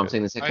 I'm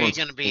saying the second one. Are you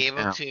going to be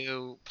able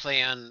to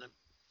play on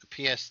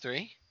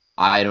PS3?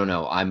 I don't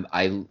know.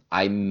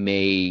 I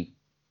may.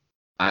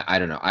 I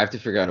don't know. I have to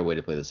figure out a way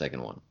to play the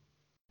second one.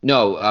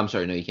 No, I'm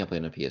sorry. No, you can't play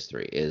it on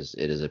PS3.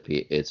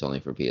 It's only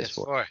for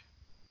PS4. PS4.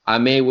 I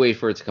may wait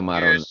for it to come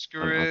out You're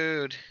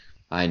screwed.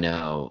 I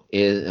know.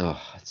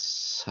 It's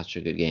such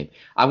a good game.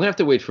 I'm gonna have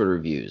to wait for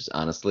reviews.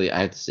 Honestly,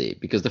 I have to see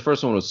because the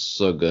first one was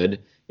so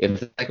good. If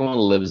the second one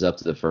lives up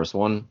to the first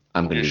one,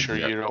 I'm gonna. You sure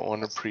you don't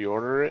want to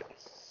pre-order it?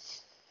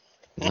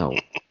 No.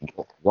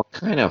 What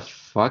kind of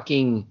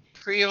fucking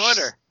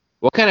pre-order?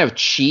 What kind of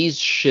cheese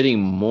shitting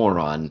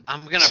moron?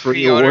 I'm gonna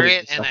pre-order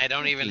it, and I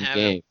don't even have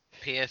a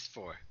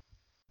PS4.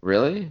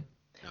 Really?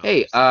 No,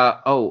 hey,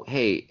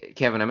 hey,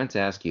 Kevin, I meant to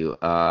ask you,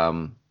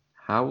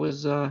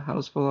 how's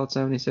Fallout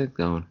 76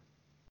 going?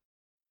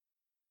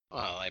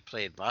 Well, I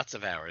played lots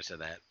of hours of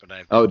that, but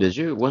I've. Oh, did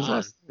you? When's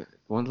the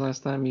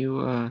last time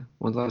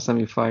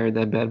you fired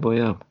that bad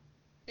boy up?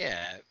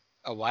 Yeah,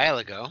 a while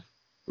ago.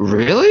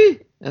 Really?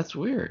 That's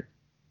weird.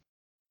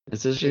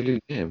 It's such a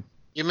good game.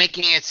 You're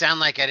making it sound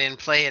like I didn't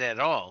play it at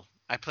all.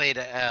 I played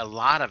a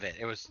lot of it.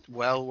 It was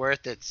well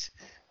worth its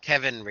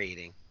Kevin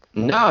rating.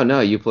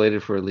 No, you played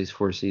it for at least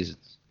 4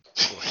 seasons.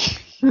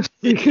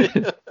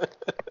 That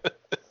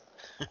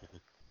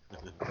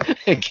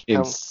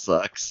game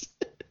sucks.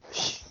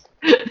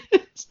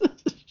 It's such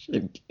a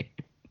shit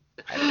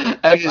game.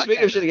 Actually,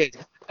 speaking of shit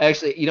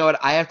games, you know what?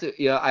 I have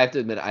to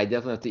admit, I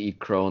definitely have to eat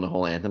crow on the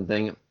whole Anthem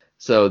thing.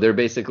 So they're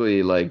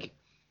basically like,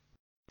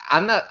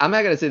 I'm not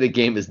gonna say the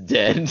game is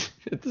dead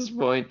at this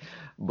point,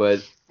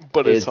 but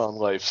it's on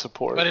life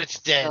support. But it's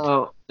dead.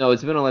 No,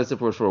 it's been on life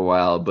support for a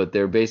while. But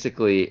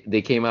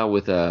they came out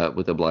with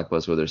a blog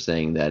post where they're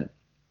saying that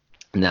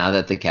now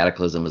that the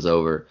Cataclysm is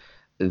over,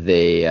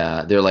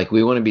 they're like,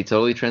 we want to be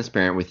totally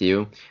transparent with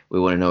you. We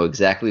want to know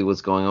exactly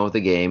what's going on with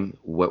the game,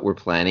 what we're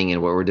planning,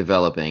 and what we're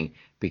developing,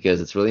 because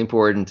it's really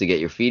important to get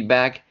your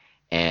feedback,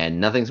 and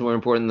nothing's more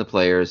important than the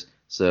players.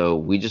 So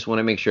we just want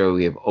to make sure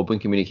we have open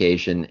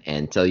communication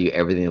and tell you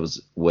everything that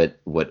was what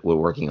we're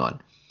working on.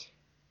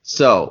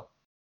 So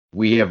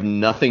we have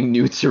nothing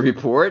new to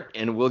report,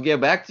 and we'll get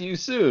back to you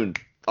soon.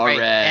 All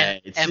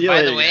right. And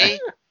by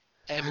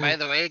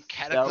the way,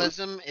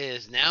 Cataclysm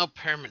is now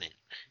permanent.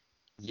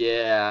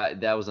 Yeah,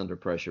 that was under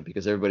pressure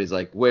because everybody's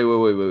like, wait,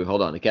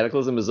 hold on. The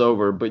Cataclysm is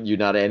over, but you're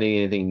not adding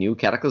anything new.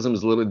 Cataclysm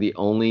is literally the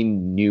only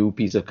new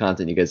piece of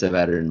content you guys have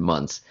added in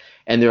months.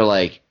 And they're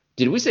like,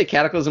 did we say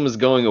Cataclysm is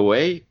going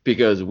away?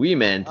 Because we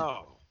meant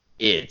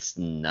it's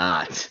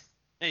not.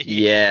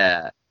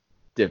 Yeah.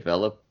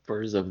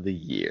 Developers of the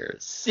Year.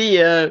 See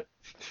ya.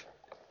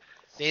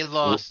 They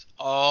lost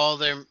all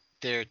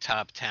their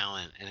top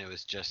talent, and it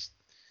was just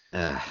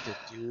the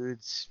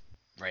dudes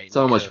writing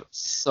code.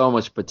 So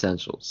much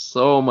potential.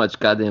 So much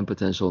goddamn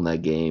potential in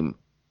that game.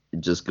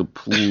 Just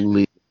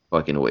completely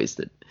fucking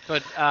wasted.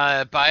 But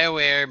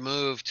BioWare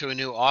moved to a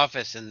new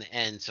office,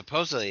 and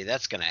supposedly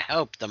that's going to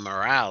help the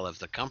morale of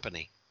the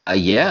company.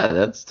 Yeah,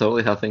 that's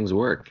totally how things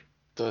work.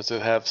 Does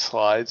it have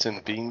slides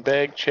and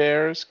beanbag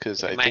chairs?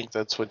 Because I think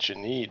that's what you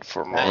need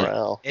for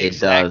morale. It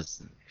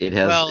does. It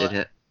has.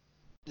 Well,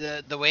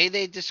 the way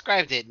they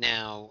described it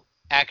now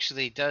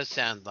actually does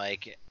sound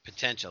like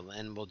potential,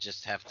 and we'll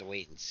just have to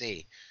wait and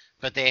see.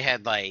 But they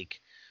had like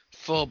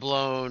full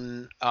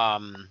blown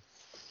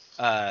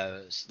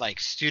like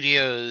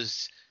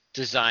studios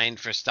designed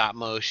for stop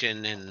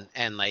motion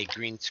and like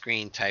green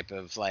screen type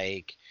of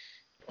like,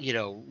 you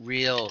know,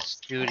 real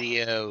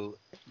studio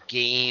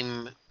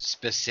game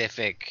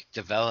specific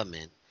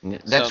development.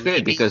 That's so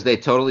good because they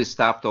totally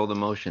stopped all the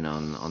motion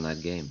on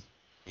that game.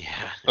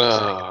 Yeah.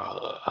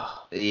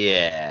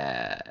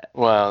 Yeah.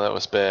 Wow, that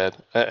was bad.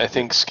 I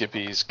think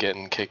Skippy's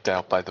getting kicked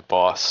out by the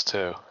boss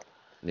too.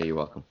 Yeah, you're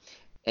welcome.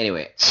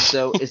 Anyway,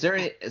 so is there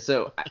any?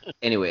 So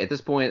anyway, at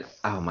this point,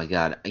 oh my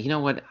god, you know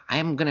what?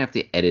 I'm gonna have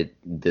to edit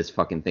this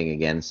fucking thing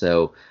again.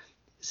 So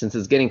since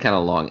it's getting kind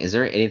of long, is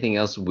there anything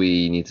else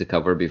we need to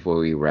cover before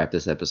we wrap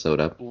this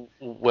episode up?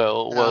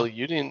 Well, we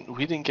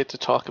didn't get to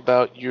talk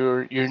about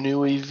your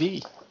new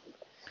EV.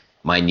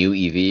 My new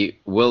EV.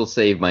 We'll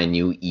save my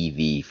new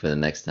EV for the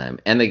next time.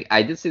 And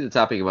I did see the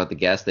topic about the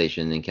gas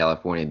station in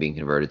California being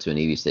converted to an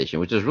EV station,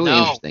 which is really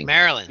interesting.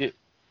 Maryland.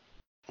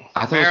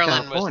 I thought Maryland it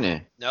was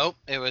California. Nope,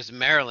 it was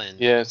Maryland.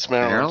 Yeah, it's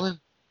Maryland. Maryland?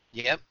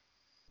 Yep.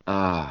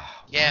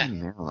 Yeah.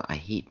 Maryland? I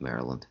hate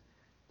Maryland.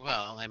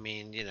 Well, I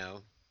mean, you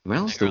know.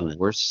 Maryland's the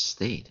worst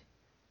state,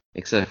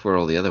 except for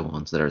all the other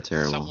ones that are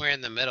terrible. Somewhere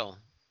in the middle.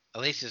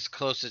 At least it's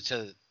closer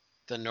to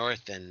the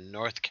north than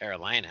North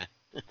Carolina.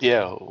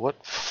 Yeah,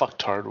 what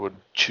fucktard would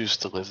choose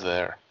to live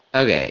there?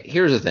 Okay,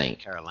 here's the thing.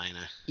 Carolina.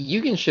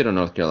 You can shit on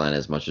North Carolina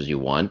as much as you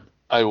want.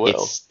 I will.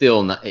 It's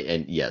still not,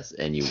 and yes,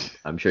 and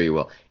I'm sure you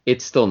will.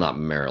 It's still not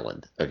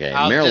Maryland. Okay,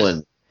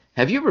 Maryland.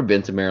 Have you ever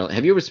been to Maryland?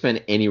 Have you ever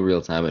spent any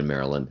real time in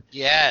Maryland?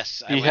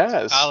 Yes, I went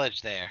to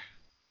college there.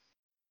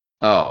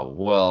 Oh,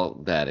 well,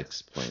 that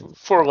explains.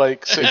 For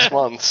like 6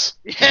 months.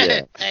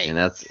 Yeah, hey.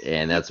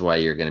 and that's why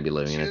you're going to be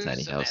living in a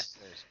tiny house.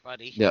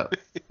 Buddy. No,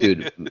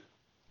 dude.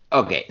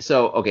 Okay,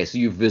 so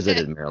you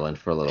visited Maryland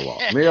for a little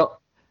while.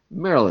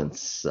 Maryland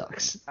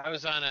sucks. I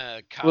was on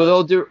a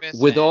college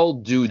with all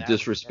due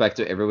disrespect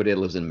to everybody that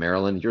lives in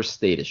Maryland, your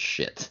state is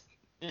shit.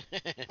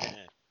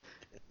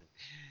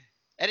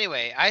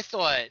 Anyway, I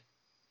thought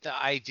the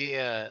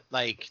idea,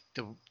 like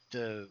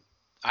the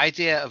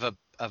idea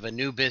of a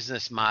new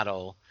business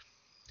model,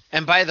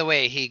 and by the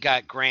way, he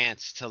got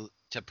grants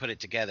to put it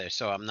together,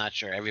 so I'm not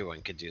sure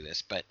everyone could do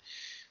this, but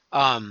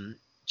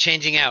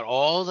changing out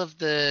all of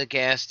the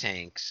gas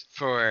tanks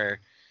for,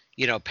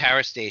 you know,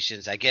 power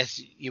stations, I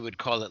guess you would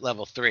call it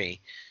level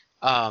 3.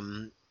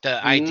 The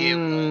idea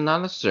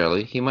not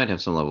necessarily. He might have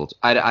some levels.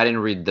 I didn't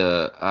read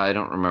I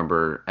don't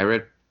remember. I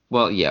read.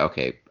 Well, yeah,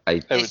 okay.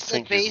 I would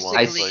think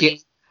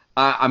basically.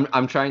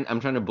 I'm trying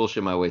to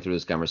bullshit my way through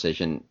this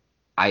conversation.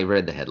 I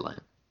read the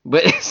headline,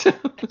 but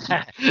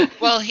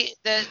well,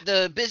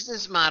 the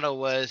business model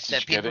was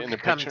that people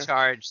could come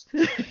charge.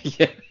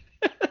 Yeah.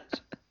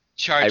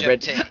 Charge up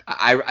to.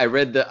 I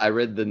read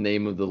the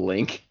name of the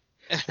link.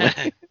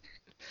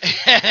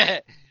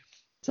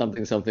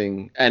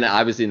 something, and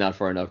obviously not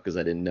far enough because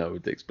I didn't know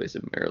it takes place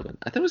in Maryland.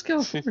 I thought it was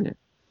California.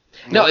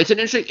 No, it's an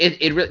interesting.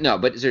 It really no,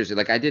 but seriously,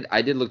 like I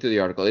did look through the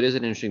article. It is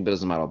an interesting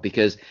business model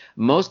because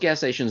most gas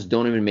stations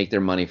don't even make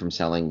their money from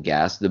selling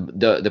gas.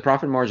 The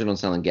profit margin on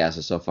selling gas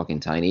is so fucking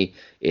tiny.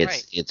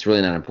 It's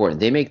really not important.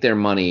 They make their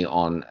money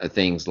on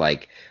things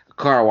like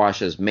car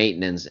washes,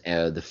 maintenance,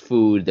 the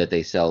food that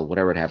they sell,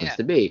 whatever it happens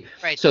to be.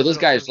 Right. So this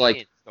guy's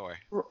like.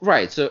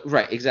 Right. So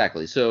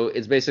exactly. So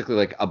it's basically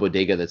like a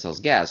bodega that sells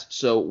gas.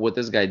 So what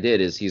this guy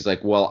did is he's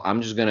like, well,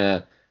 I'm just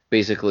gonna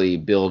basically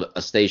build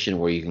a station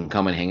where you can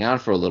come and hang out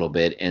for a little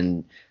bit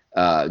and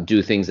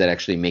do things that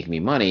actually make me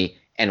money.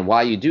 And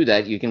while you do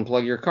that, you can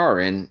plug your car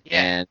in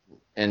and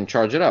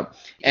charge it up.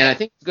 Yeah. And I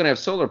think he's gonna have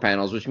solar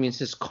panels, which means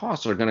his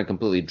costs are gonna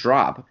completely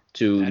drop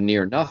to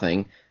near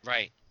nothing.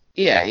 Right.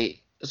 Yeah.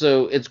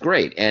 So it's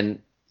great,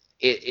 and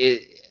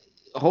it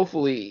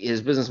hopefully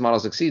his business model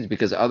succeeds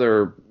because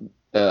other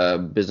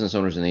business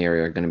owners in the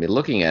area are going to be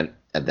looking at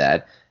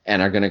that and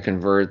are going to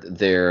convert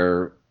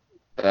their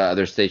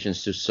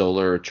stations to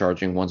solar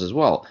charging ones as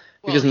well.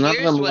 Because none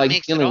of them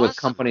like dealing with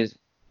companies.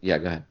 Yeah,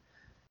 go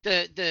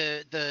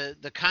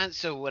ahead.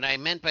 So what I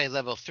meant by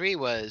level 3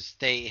 was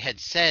they had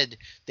said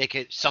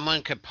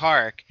someone could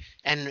park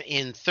and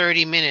in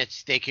 30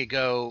 minutes they could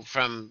go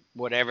from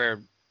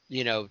whatever,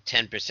 you know,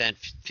 10%,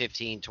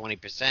 15,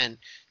 20%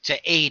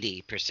 to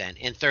 80%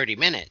 in 30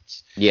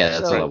 minutes. Yeah,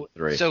 that's level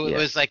 3. So it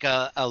was like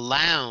a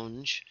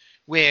lounge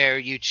where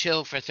you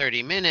chill for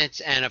 30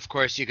 minutes, and of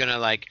course you're gonna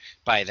like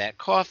buy that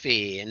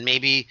coffee, and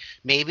maybe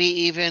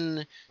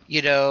even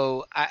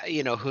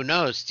who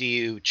knows? Do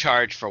you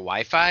charge for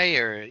Wi-Fi,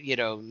 or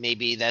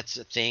maybe that's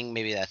a thing,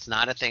 maybe that's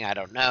not a thing. I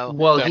don't know.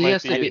 Well, that he might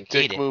has be to a be.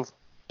 dick move.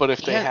 But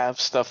if they Yeah.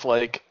 have stuff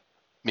like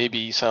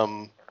maybe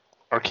some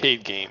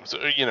arcade games,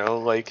 or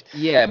like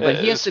Yeah, but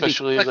he has to be.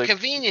 But like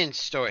convenience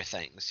store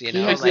things, He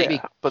has like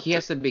to be. He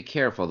has to be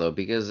careful though,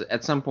 because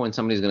at some point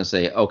somebody's going to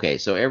say, okay,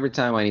 so every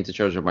time I need to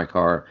charge up my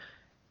car,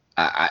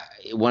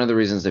 one of the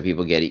reasons that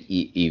people get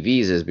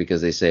EVs is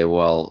because they say,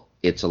 well,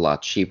 it's a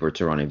lot cheaper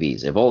to run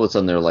EVs. If all of a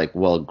sudden they're like,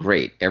 well,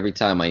 great, every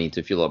time I need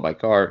to fuel up my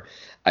car,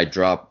 I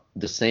drop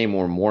the same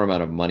or more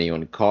amount of money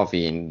on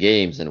coffee and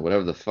games and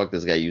whatever the fuck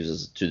this guy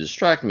uses to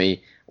distract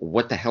me,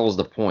 what the hell is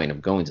the point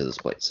of going to this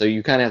place? So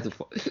you kind of have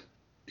to,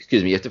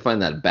 excuse me, you have to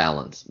find that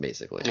balance,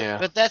 basically. Yeah.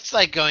 But that's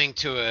like going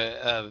to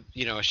a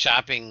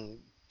shopping,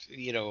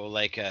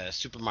 like a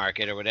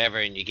supermarket or whatever,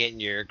 and you're getting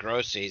your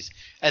groceries,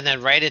 and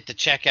then right at the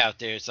checkout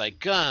there's like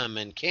gum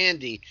and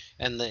candy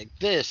and like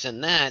this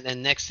and that,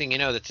 and next thing you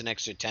know, that's an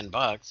extra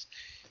 $10.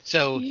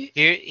 So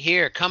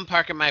here, come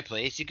park at my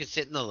place. You can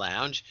sit in the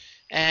lounge,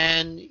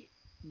 and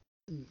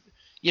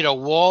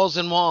walls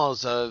and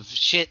walls of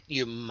shit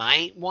you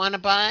might want to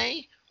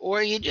buy,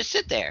 or you just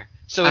sit there.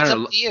 So it's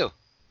up to you.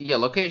 Yeah,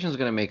 location is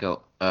going to make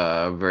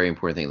a very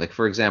important thing. Like,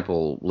 for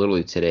example,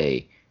 literally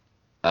today,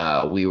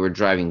 we were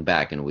driving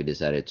back and we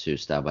decided to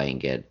stop by and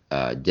get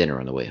dinner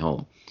on the way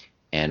home.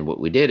 And what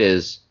we did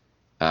is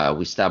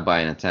we stopped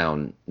by in a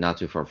town not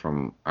too far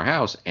from our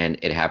house, and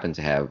it happened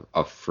to have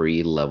a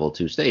free level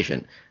 2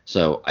 station.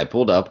 So I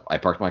pulled up, I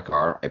parked my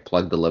car, I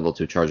plugged the level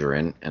 2 charger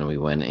in, and we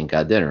went and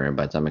got dinner. And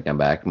by the time I come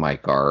back, my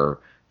car,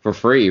 for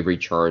free,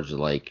 recharged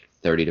like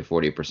 30 to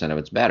 40% of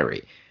its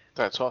battery.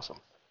 That's awesome.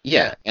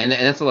 Yeah, and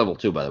that's a level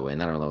 2, by the way,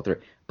 not a level 3.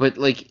 But,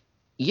 like,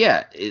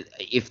 yeah,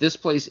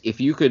 if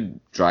you could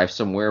drive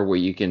somewhere where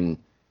you can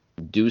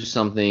do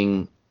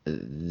something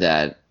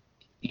that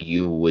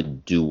you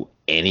would do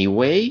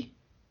anyway,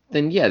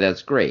 then yeah,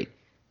 that's great.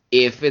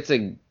 If it's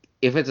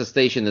a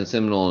station that's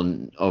in the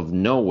middle of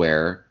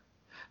nowhere,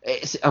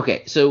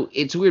 okay, so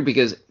it's weird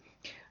because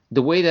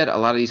the way that a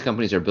lot of these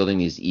companies are building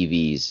these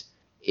EVs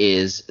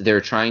is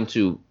they're trying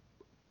to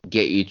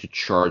get you to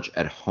charge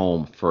at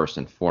home first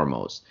and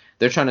foremost.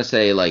 They're trying to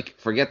say, like,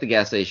 forget the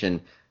gas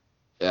station.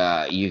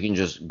 You can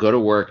just go to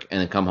work and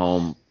then come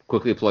home,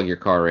 quickly plug your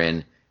car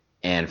in,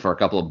 and for a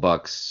couple of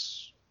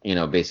bucks,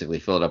 basically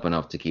fill it up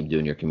enough to keep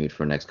doing your commute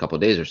for the next couple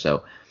of days or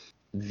so.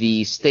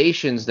 The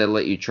stations that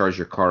let you charge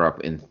your car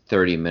up in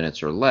 30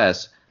 minutes or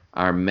less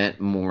are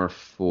meant more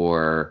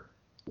for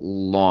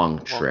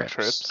long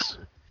trips.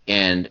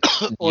 And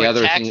or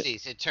other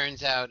taxis. It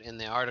turns out in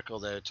the article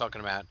they're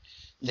talking about.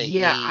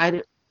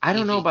 I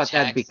don't know about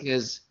that,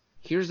 because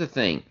here's the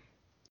thing.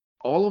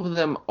 All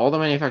the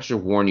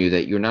manufacturers warn you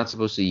that you're not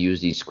supposed to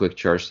use these quick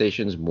charge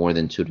stations more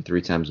than 2 to 3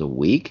 times a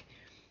week.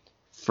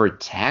 For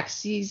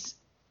taxis,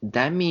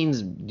 that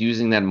means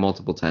using that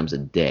multiple times a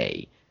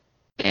day.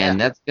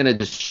 And that's going to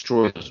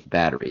destroy those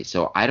batteries.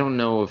 So I don't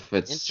know if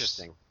it's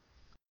interesting.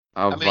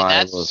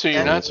 So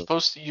you're not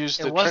supposed to use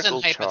the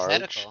trickle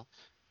charge.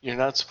 You're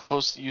not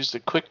supposed to use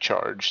the quick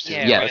charge.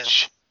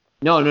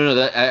 No.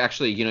 That,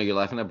 actually, you're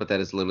laughing at, but that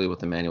is literally what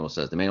the manual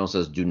says. The manual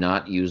says do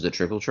not use the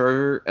trickle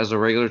charger as a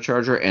regular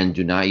charger, and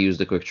do not use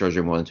the quick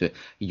charger more than 2.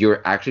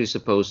 You're actually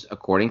supposed,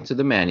 according to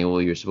the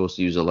manual, you're supposed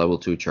to use a level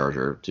 2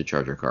 charger to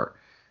charge your car,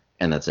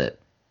 and that's it.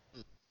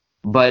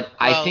 But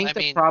I think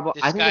the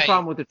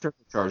problem with the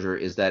trickle charger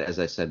is that, as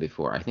I said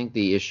before, I think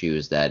the issue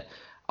is that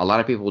a lot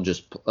of people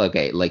just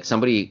like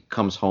somebody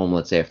comes home,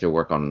 let's say after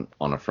work on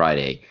a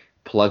Friday,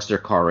 plugs their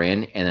car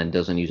in, and then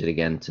doesn't use it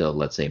again till,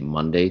 let's say,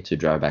 Monday to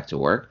drive back to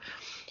work.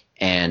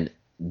 And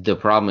the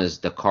problem is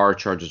the car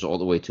charges all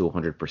the way to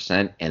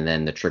 100%, and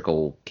then the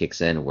trickle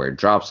kicks in where it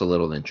drops a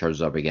little, then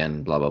charges up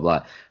again, blah, blah,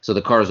 blah. So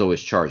the car is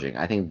always charging.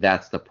 I think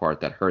that's the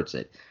part that hurts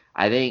it.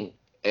 I think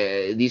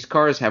these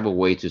cars have a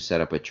way to set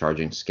up a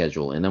charging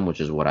schedule in them,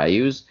 which is what I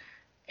use.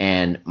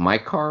 And my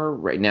car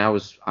right now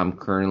I'm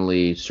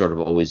currently sort of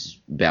always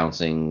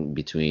bouncing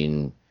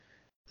between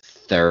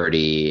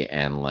 30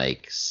 and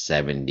like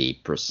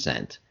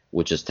 70%,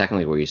 which is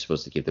technically where you're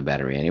supposed to keep the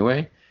battery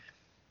anyway.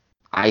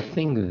 I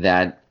think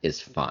that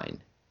is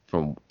fine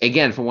from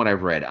what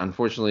I've read.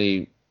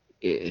 Unfortunately,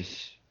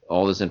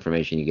 all this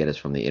information you get is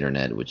from the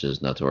internet, which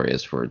is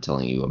notorious for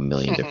telling you a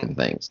million different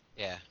things.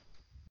 Yeah.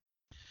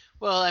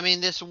 Well, I mean,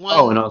 this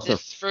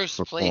first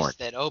place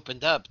that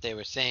opened up, they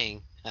were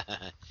saying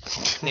that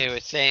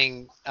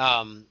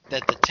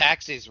the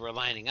taxis were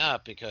lining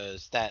up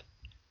because that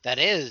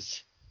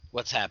is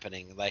what's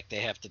happening. Like,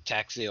 they have to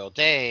taxi all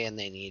day, and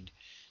they need,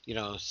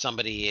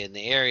 somebody in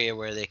the area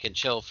where they can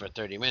chill for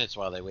 30 minutes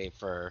while they wait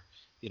for,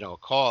 a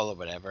call or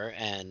whatever,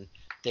 and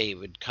they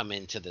would come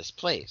into this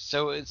place.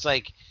 So it's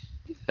like,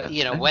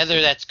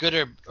 whether that's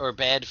good or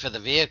bad for the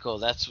vehicle,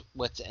 that's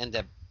what's end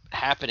up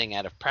happening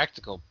out of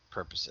practical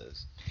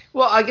purposes.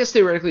 Well, I guess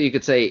theoretically you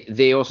could say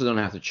they also don't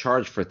have to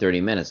charge for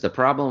 30 minutes.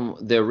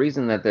 The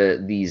reason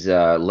that these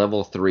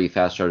level 3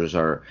 fast chargers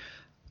are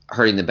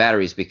hurting the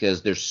batteries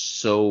because they're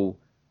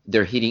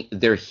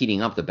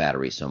heating up the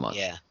battery so much.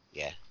 Yeah,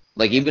 yeah.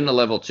 Like even a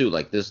level 2,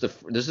 like this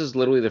is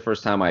literally the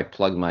first time I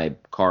plugged my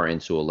car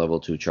into a level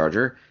 2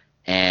 charger,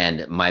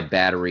 and my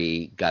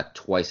battery got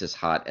twice as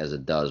hot as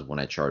it does when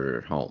I charge it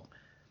at home.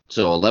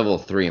 So a level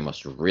 3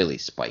 must really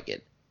spike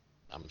it.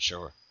 I'm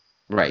sure.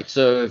 Right.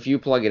 So if you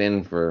plug it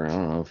in for, I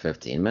don't know,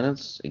 15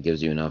 minutes, it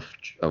gives you enough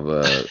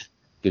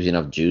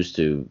juice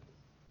to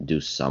do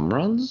some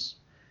runs.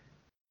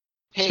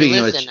 Hey,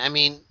 Speaking listen, I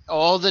mean,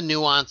 all the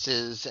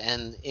nuances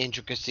and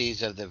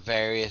intricacies of the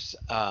various,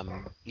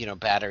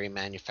 battery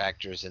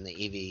manufacturers and the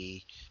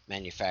EV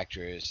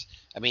manufacturers.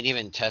 I mean,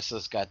 even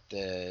Tesla's got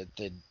the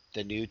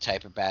new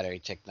type of battery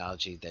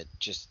technology that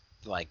just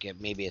like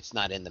maybe it's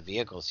not in the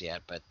vehicles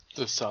yet, but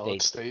the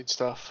solid state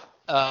stuff.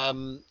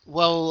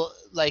 Well,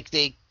 like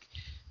they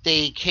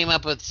came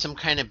up with some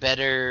kind of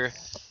better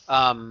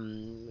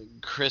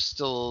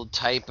crystal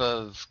type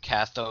of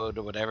cathode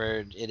or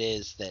whatever it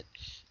is that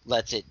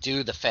lets it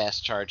do the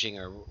fast charging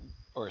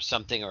or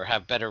something, or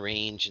have better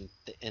range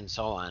and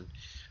so on.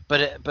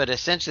 But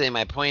essentially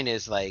my point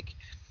is, like,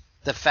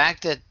 the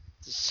fact that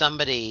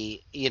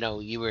somebody,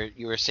 you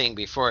were saying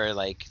before,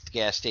 like,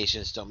 gas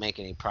stations don't make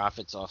any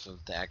profits off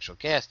of the actual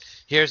gas.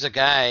 Here's a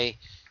guy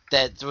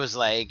that was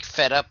like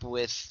fed up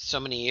with so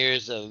many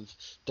years of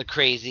the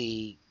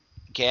crazy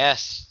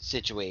gas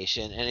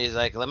situation, and he's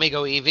like, let me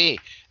go EV.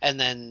 And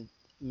then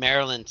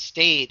Maryland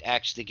State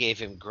actually gave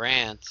him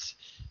grants,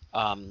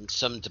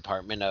 some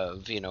department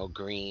of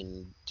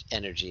green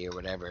energy or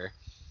whatever,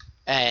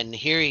 and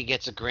here he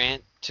gets a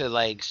grant to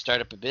like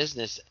start up a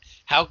business.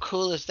 How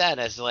cool is that,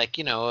 as like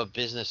a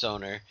business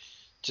owner,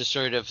 to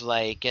sort of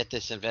like get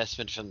this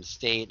investment from the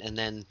state, and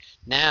then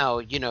now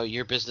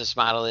your business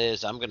model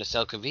is, I'm going to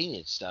sell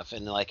convenience stuff,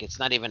 and like it's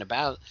not even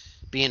about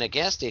being a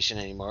gas station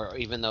anymore,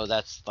 even though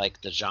that's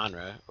like the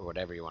genre or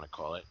whatever you want to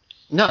call it.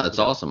 No, that's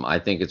awesome. I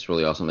think it's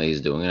really awesome that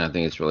he's doing it. I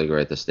think it's really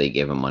great the state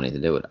gave him money to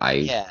do it.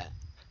 Yeah.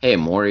 Hey,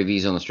 more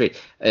EVs on the street.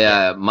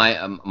 Yeah.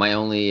 My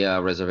only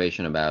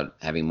reservation about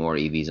having more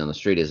EVs on the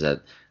street is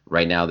that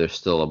right now there's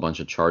still a bunch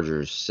of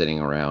chargers sitting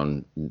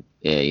around,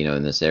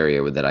 in this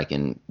area that I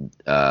can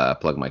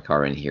plug my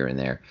car in here and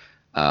there.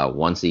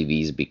 Once the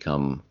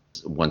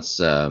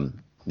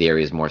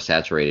area is more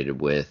saturated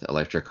with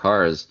electric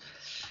cars,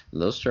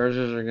 those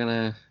chargers are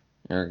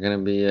gonna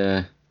be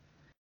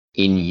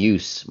in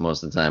use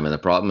most of the time. And the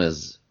problem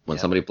is when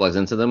somebody plugs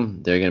into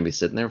them, they're gonna be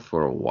sitting there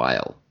for a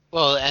while.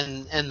 Well,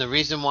 and the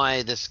reason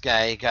why this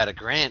guy got a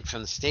grant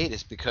from the state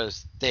is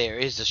because there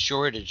is a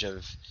shortage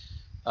of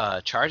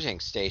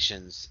charging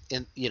stations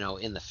in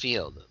the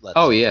field.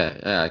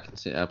 Yeah, I can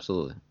see,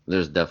 absolutely.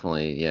 There's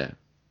definitely,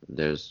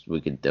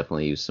 we could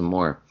definitely use some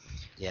more.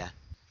 Yeah.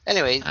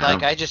 Anyway,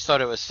 I just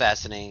thought it was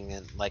fascinating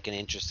and like an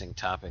interesting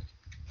topic.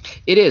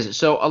 It is.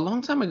 So a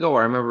long time ago,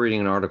 I remember reading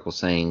an article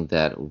saying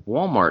that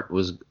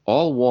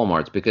all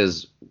Walmarts,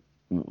 because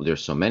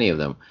there's so many of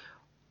them,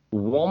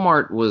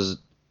 Walmart was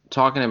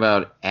talking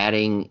about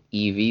adding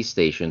EV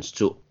stations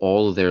to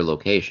all of their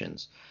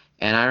locations.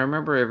 And I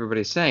remember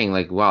everybody saying,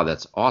 like, wow,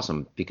 that's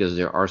awesome, because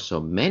there are so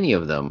many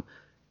of them.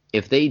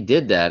 If they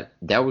did that,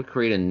 that would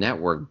create a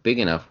network big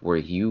enough where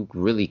you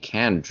really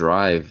can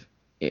drive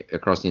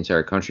across the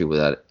entire country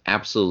without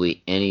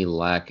absolutely any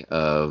lack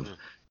of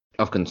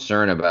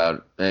concern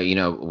about,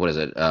 what is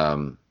it?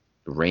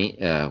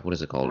 What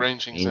is it called?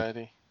 Range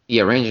anxiety.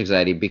 Yeah, range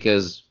anxiety,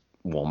 because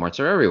Walmarts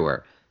are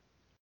everywhere.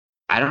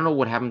 I don't know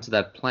what happened to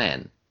that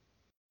plan.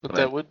 But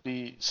that would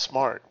be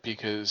smart,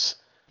 because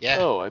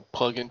I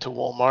plug into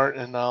Walmart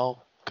and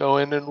I'll go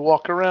in and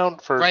walk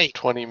around for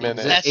 20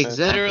 minutes. That's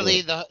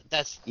literally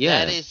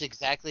that is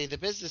exactly the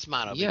business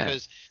model,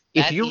 because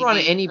if you run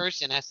any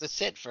person has to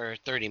sit for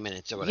 30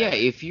 minutes or whatever. Yeah,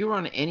 if you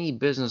run any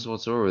business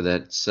whatsoever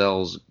that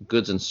sells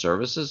goods and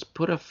services,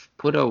 put a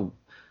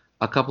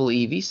couple of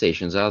EV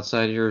stations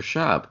outside your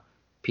shop.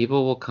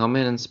 People will come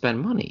in and spend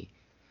money.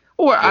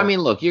 Or, I mean,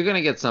 look, you're going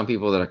to get some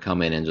people that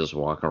come in and just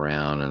walk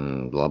around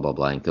and blah, blah,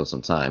 blah and kill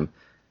some time.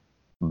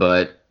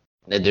 But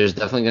there's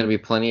definitely going to be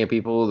plenty of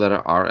people that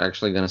are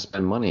actually going to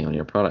spend money on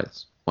your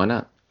products. Why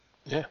not?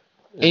 Yeah.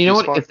 And you know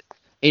what?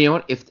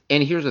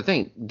 And here's the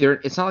thing.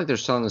 It's not like they're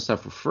selling this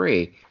stuff for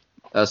free.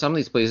 Some of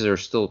these places are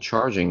still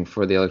charging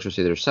for the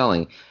electricity they're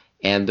selling.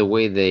 And the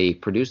way they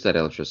produce that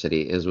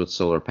electricity is with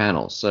solar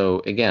panels.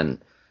 So,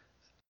 again,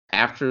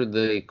 after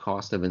the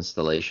cost of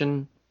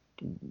installation,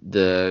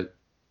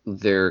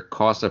 their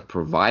cost of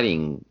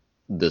providing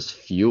this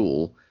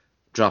fuel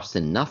drops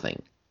to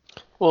nothing.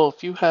 Well,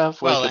 if you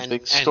have a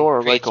big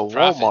store like a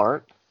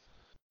Walmart,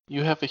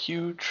 you have a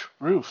huge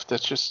roof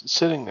that's just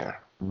sitting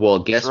there. Well,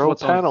 guess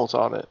what's panels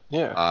on it?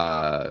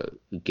 Yeah.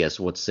 Guess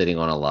what's sitting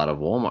on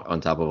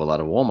on top of a lot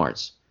of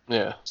Walmarts?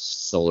 Yeah.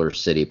 Solar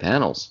city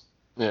panels.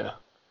 Yeah.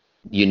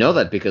 You know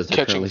that because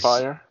they're catching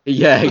fire.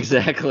 Yeah,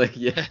 exactly.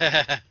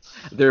 Yeah.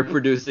 They're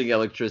producing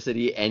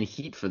electricity and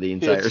heat for the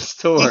entire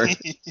store.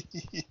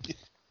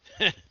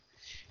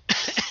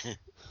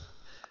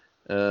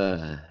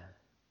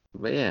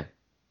 But yeah,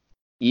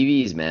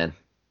 EVs, man,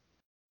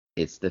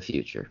 it's the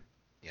future.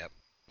 Yep.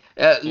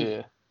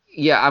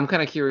 Yeah, I'm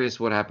kind of curious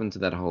what happened to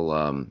that whole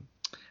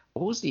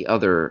what was the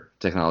other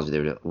technology they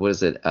were doing? What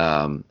is it?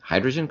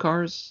 Hydrogen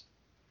cars?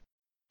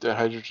 The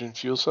hydrogen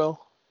fuel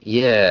cell?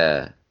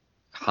 Yeah.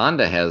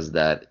 Honda has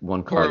that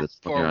one car Pour that's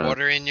running pour around.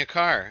 water in your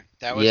car.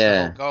 That was the whole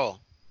Yeah. goal.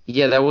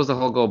 Yeah, that was the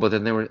whole goal, but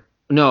then they were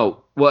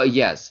no, well,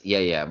 yes,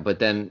 yeah, but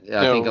then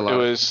I think No, a it lot of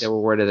they was were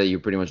worried that you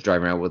pretty much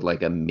drive around with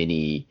like a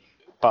mini,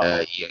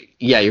 bomb.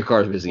 yeah, your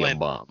car is basically a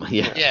Blimp. bomb.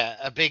 Yeah, Yeah. Yeah,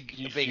 a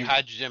You, big you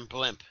hydrogen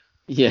blimp.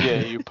 yeah,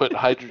 yeah, you put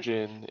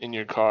hydrogen in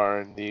your car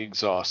and the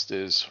exhaust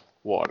is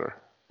water.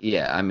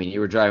 yeah. I mean, you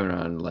were driving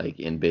around like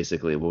in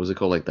basically what was it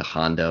called, like the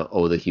Honda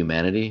Oh the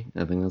Humanity?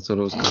 I think that's what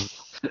it was called.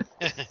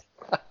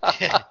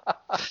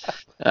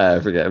 I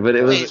forget, but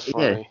it That's was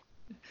Wait, yeah.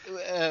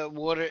 funny.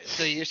 water.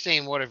 So you're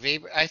saying water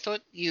vapor? I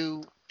thought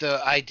the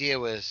idea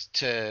was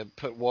to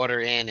put water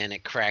in and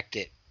it cracked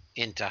it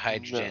into No.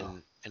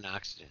 hydrogen and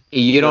oxygen.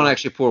 You don't No.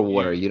 actually pour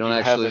water. You don't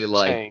You have a actually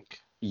like. tank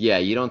Yeah,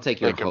 you don't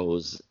take your like a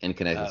hose and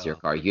connect it to your Oh,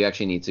 car. You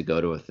actually need to go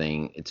to a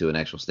thing, to an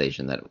actual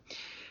station that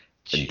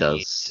does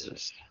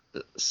Jesus.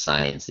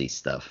 sciencey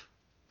stuff.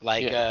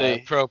 Like yeah, a they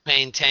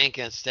propane tank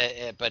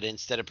but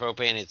instead of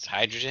propane, it's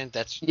hydrogen.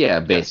 That's Yeah,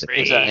 yes, basically.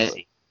 And, exactly.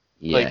 crazy.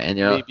 yeah, Like and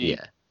maybe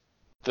yeah,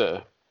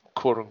 the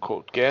quote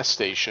unquote gas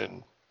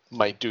station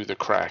might do the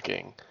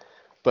cracking,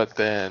 but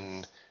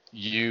then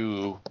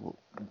you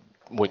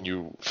when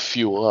you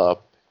fuel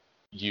up,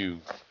 you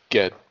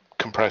get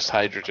compressed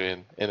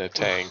hydrogen in a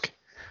tank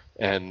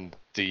and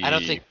I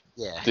don't think.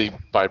 Yeah, the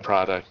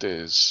byproduct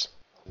is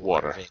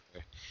water water.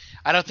 vapor.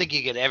 I don't think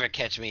you could ever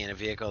catch me in a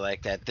vehicle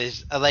like that.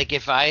 There's like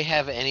if I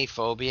have any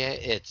phobia,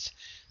 it's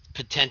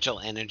potential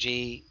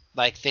energy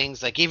like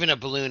things. Like even a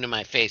balloon in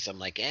my face, I'm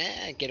like,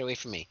 get away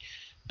from me.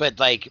 But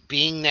like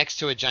being next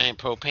to a giant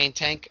propane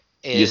tank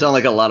you sound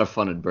like is a lot of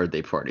fun at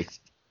birthday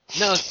parties.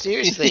 no,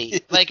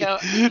 seriously. Like, all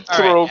right.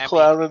 Throw a I mean,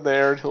 clown in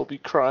there and he'll be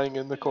crying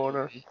in the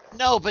corner.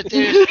 no, but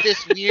there's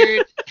this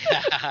weird.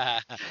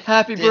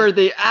 Happy this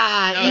birthday! no,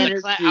 I'll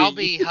Energy.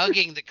 be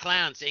hugging the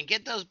clown, saying,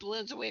 "Get those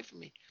balloons away from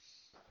me."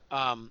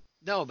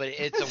 No, but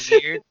it's a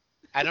weird.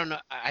 I don't know.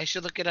 I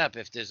should look it up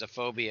if there's a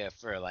phobia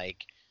for like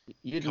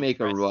You'd make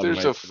a compressed. run There's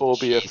like a for the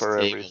phobia cheese for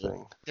table.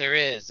 everything. There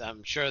is.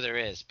 I'm sure there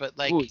is. But Ooh,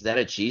 like, is that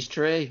a cheese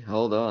tray?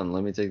 Hold on,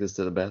 let me take this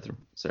to the bathroom.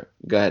 Sorry,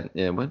 go ahead.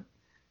 Yeah, what?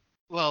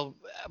 well,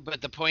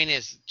 but the point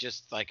is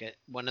just like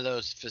one of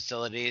those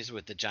facilities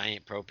with the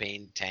giant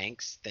propane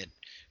tanks that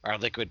are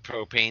liquid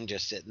propane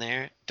just sitting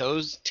there.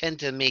 Those tend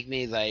to make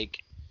me like,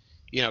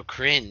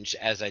 cringe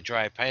as I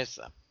drive past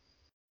them.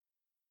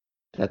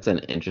 That's an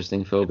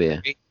interesting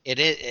phobia. It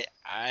is.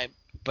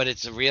 But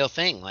it's a real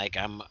thing. Like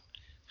I'm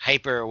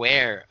hyper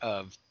aware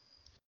of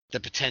the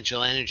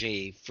potential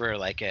energy for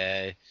like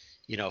a,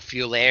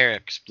 fuel air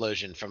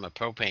explosion from a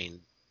propane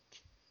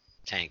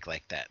tank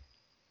like that.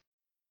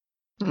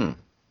 Hmm.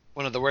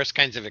 One of the worst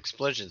kinds of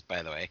explosions,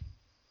 by the way.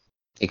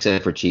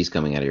 Except for cheese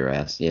coming out of your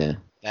ass. Yeah.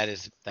 That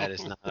is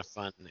not a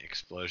fun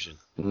explosion.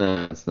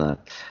 No, it's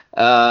not.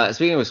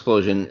 Speaking of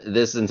explosion,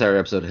 this entire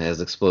episode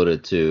has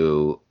exploded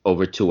to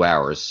over 2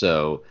 hours,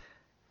 so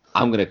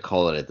I'm gonna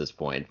call it at this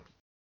point,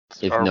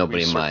 if Are we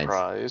nobody minds.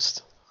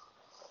 surprised?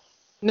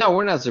 No,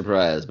 we're not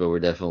surprised, but we're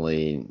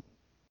definitely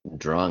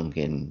drunk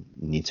and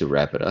need to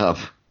wrap it up,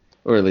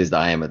 or at least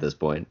I am at this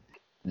point.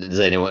 Does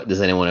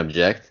anyone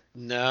object?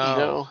 No.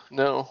 No,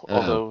 no. Oh.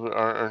 Although,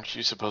 aren't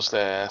you supposed to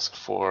ask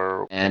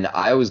for? And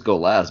I always go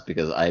last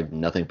because I have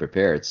nothing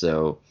prepared.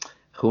 So,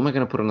 who am I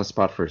gonna put on the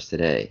spot first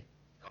today?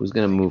 Who's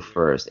gonna move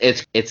first?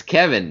 It's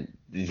Kevin.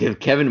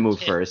 Kevin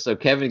moved first, so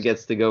Kevin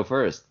gets to go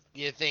first.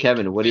 You think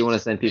Kevin, what do you want to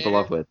send people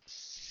off with?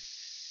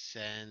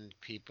 send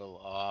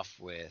people off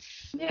with?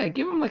 Yeah,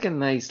 give them like a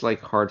nice,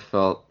 like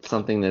heartfelt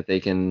something that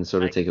they can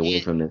sort I of take away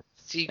can't. from the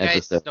So you guys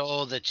episode.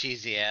 stole the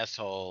cheesy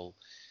asshole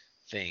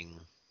thing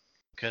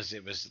because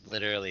it was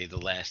literally the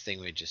last thing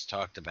we just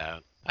talked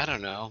about. I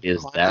don't know.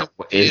 Is Quantum that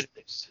is?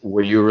 computers.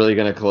 Were you really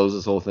gonna close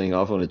this whole thing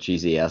off on a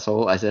cheesy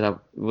asshole? I said,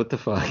 what the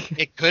fuck?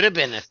 It could have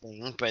been a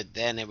thing, but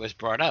then it was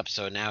brought up,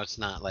 so now it's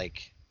not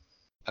like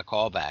a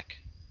callback.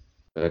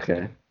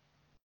 Okay.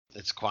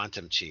 It's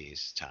quantum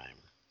cheese time.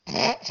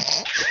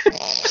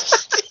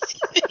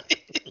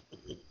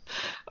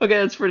 Okay,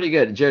 that's pretty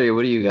good. Jerry,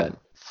 what do you got?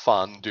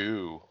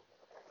 Fondue.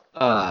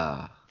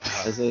 Ah,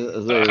 is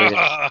there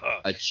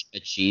a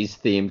cheese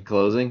themed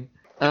closing?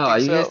 Oh,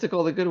 think you guys so. took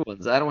all the good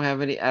ones. I don't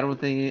have any. I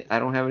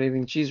don't have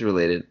anything cheese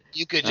related.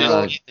 You could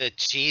just get the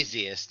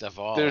cheesiest of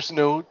all. There's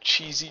no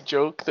cheesy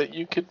joke that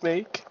you could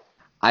make.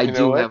 I You know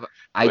do what? have.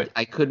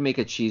 I could make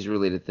a cheese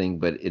related thing,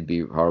 but it'd be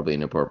horribly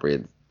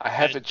inappropriate. I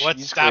have a What's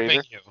cheese stopping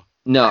grater. you?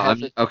 No, I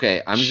have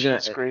okay. I'm cheese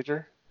just gonna.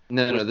 grater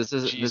No, with this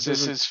isn't.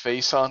 Jesus'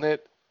 face on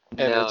it,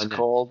 and No, it's no.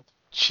 called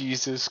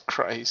Jesus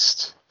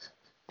Christ.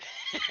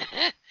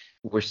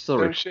 We're still.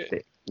 No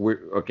shit.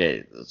 We're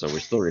okay. So we're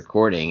still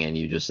recording, and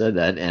you just said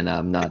that, and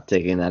I'm not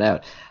taking that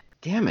out.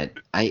 Damn it!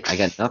 I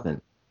got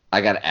nothing.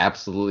 I got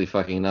absolutely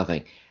fucking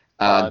nothing.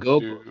 Go.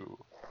 Fondue.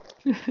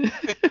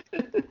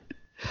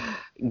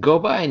 Go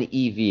buy an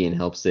EV and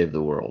help save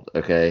the world.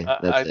 Okay,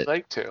 that's I'd it.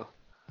 like to.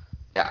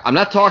 Yeah, I'm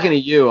not talking to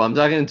you. I'm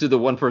talking to the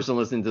one person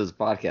listening to this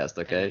podcast.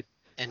 Okay.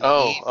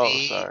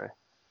 Sorry.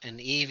 An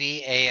EV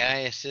AI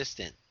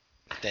assistant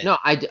that No,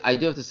 I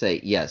do have to say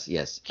yes.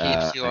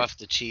 keeps you off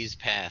the cheese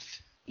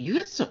path. You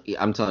have some.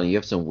 I'm telling you, you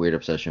have some weird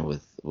obsession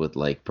with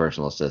like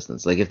personal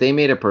assistants. Like if they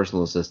made a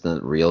personal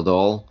assistant real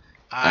doll,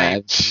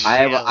 I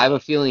have a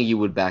feeling you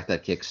would back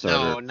that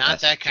Kickstarter. No,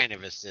 not that kind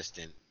of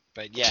assistant.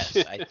 But yes,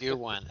 I do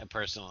want a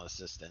personal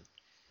assistant.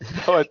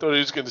 Oh, I thought he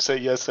was going to say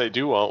yes. I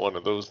do want one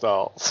of those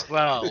dolls.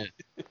 Well,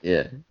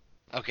 yeah.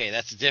 Okay,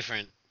 that's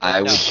different.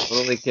 I would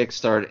totally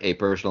kickstart a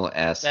personal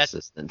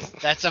assistant.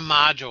 That's a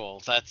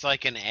module. That's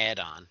like an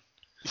add-on.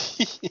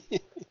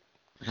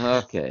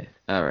 Okay.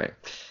 All right.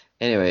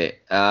 Anyway,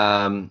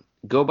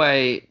 go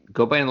buy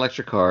an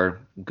electric car.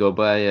 Go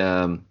buy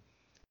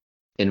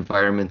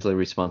environmentally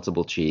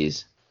responsible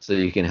cheese so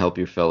you can help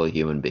your fellow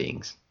human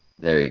beings.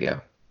 There you go.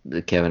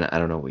 Kevin, I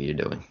don't know what you're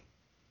doing.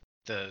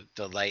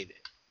 The light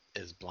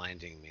is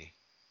blinding me.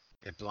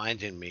 It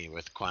blinded me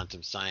with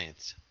quantum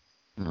science.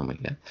 Oh my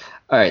god!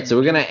 All right, so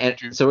we're gonna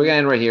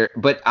end right here.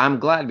 But I'm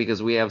glad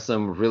because we have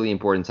some really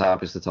important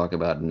topics to talk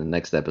about in the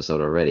next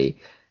episode already.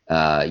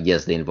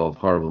 Yes, they involve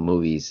horrible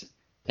movies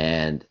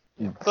and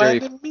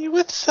blinded me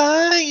with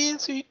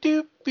science.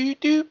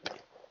 Doop.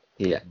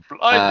 Yeah,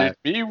 blinded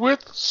me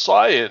with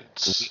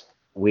science.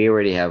 We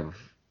already have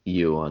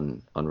you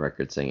on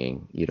record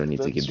singing. You don't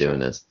need to keep doing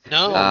this.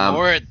 No,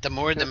 the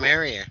more the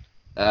merrier.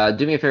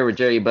 Do me a favor,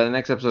 Jerry. By the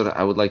next episode,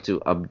 I would like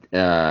to an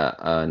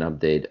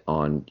update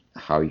on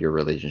how your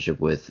relationship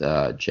with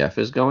Jeff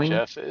is going.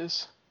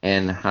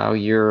 And how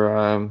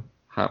your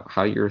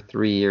how your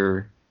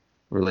 3-year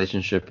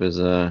relationship is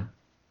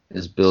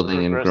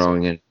building and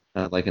growing,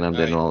 and like an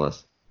update on all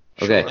this.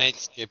 Okay. Good night,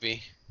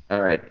 Skippy.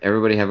 All right,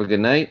 everybody, have a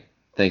good night.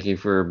 Thank you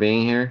for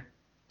being here.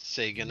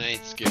 Say good night,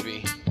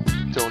 Skippy.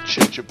 Don't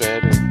shit your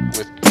bed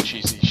with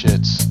cheesy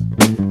shits.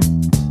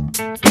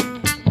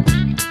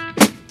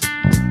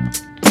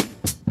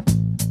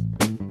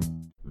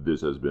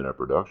 This has been a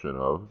production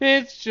of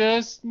It's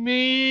Just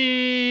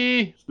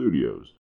Me Studios.